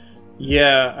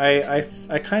 Yeah,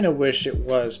 I kind of wish it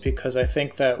was, because I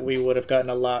think that we would have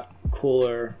gotten a lot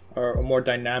cooler or more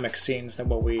dynamic scenes than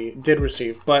what we did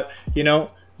receive. But,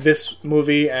 this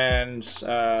movie and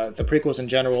the prequels in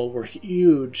general were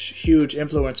huge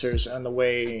influencers on the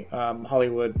way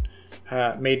Hollywood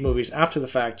made movies after the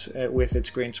fact with its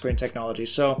green screen technology.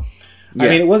 So, yeah. I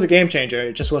mean, it was a game changer.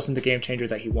 It just wasn't the game changer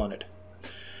that he wanted.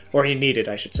 Or he needed,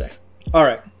 I should say. All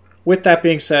right. With that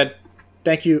being said,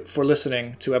 thank you for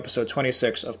listening to episode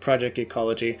 26 of Project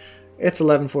Geekology. It's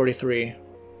 11:43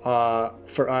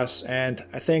 for us, and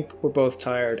I think we're both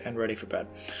tired and ready for bed.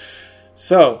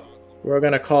 So, we're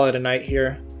going to call it a night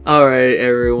here. All right,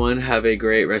 everyone. Have a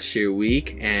great rest of your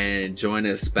week and join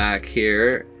us back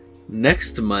here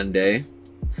next Monday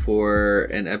for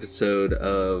an episode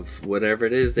of whatever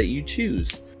it is that you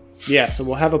choose. Yeah, so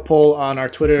we'll have a poll on our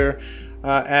Twitter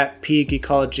at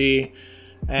pgeekology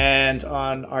and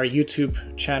on our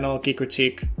YouTube channel, Geek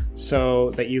Critique,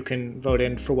 so that you can vote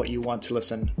in for what you want to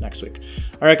listen next week.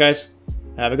 All right, guys.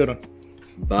 Have a good one.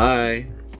 Bye.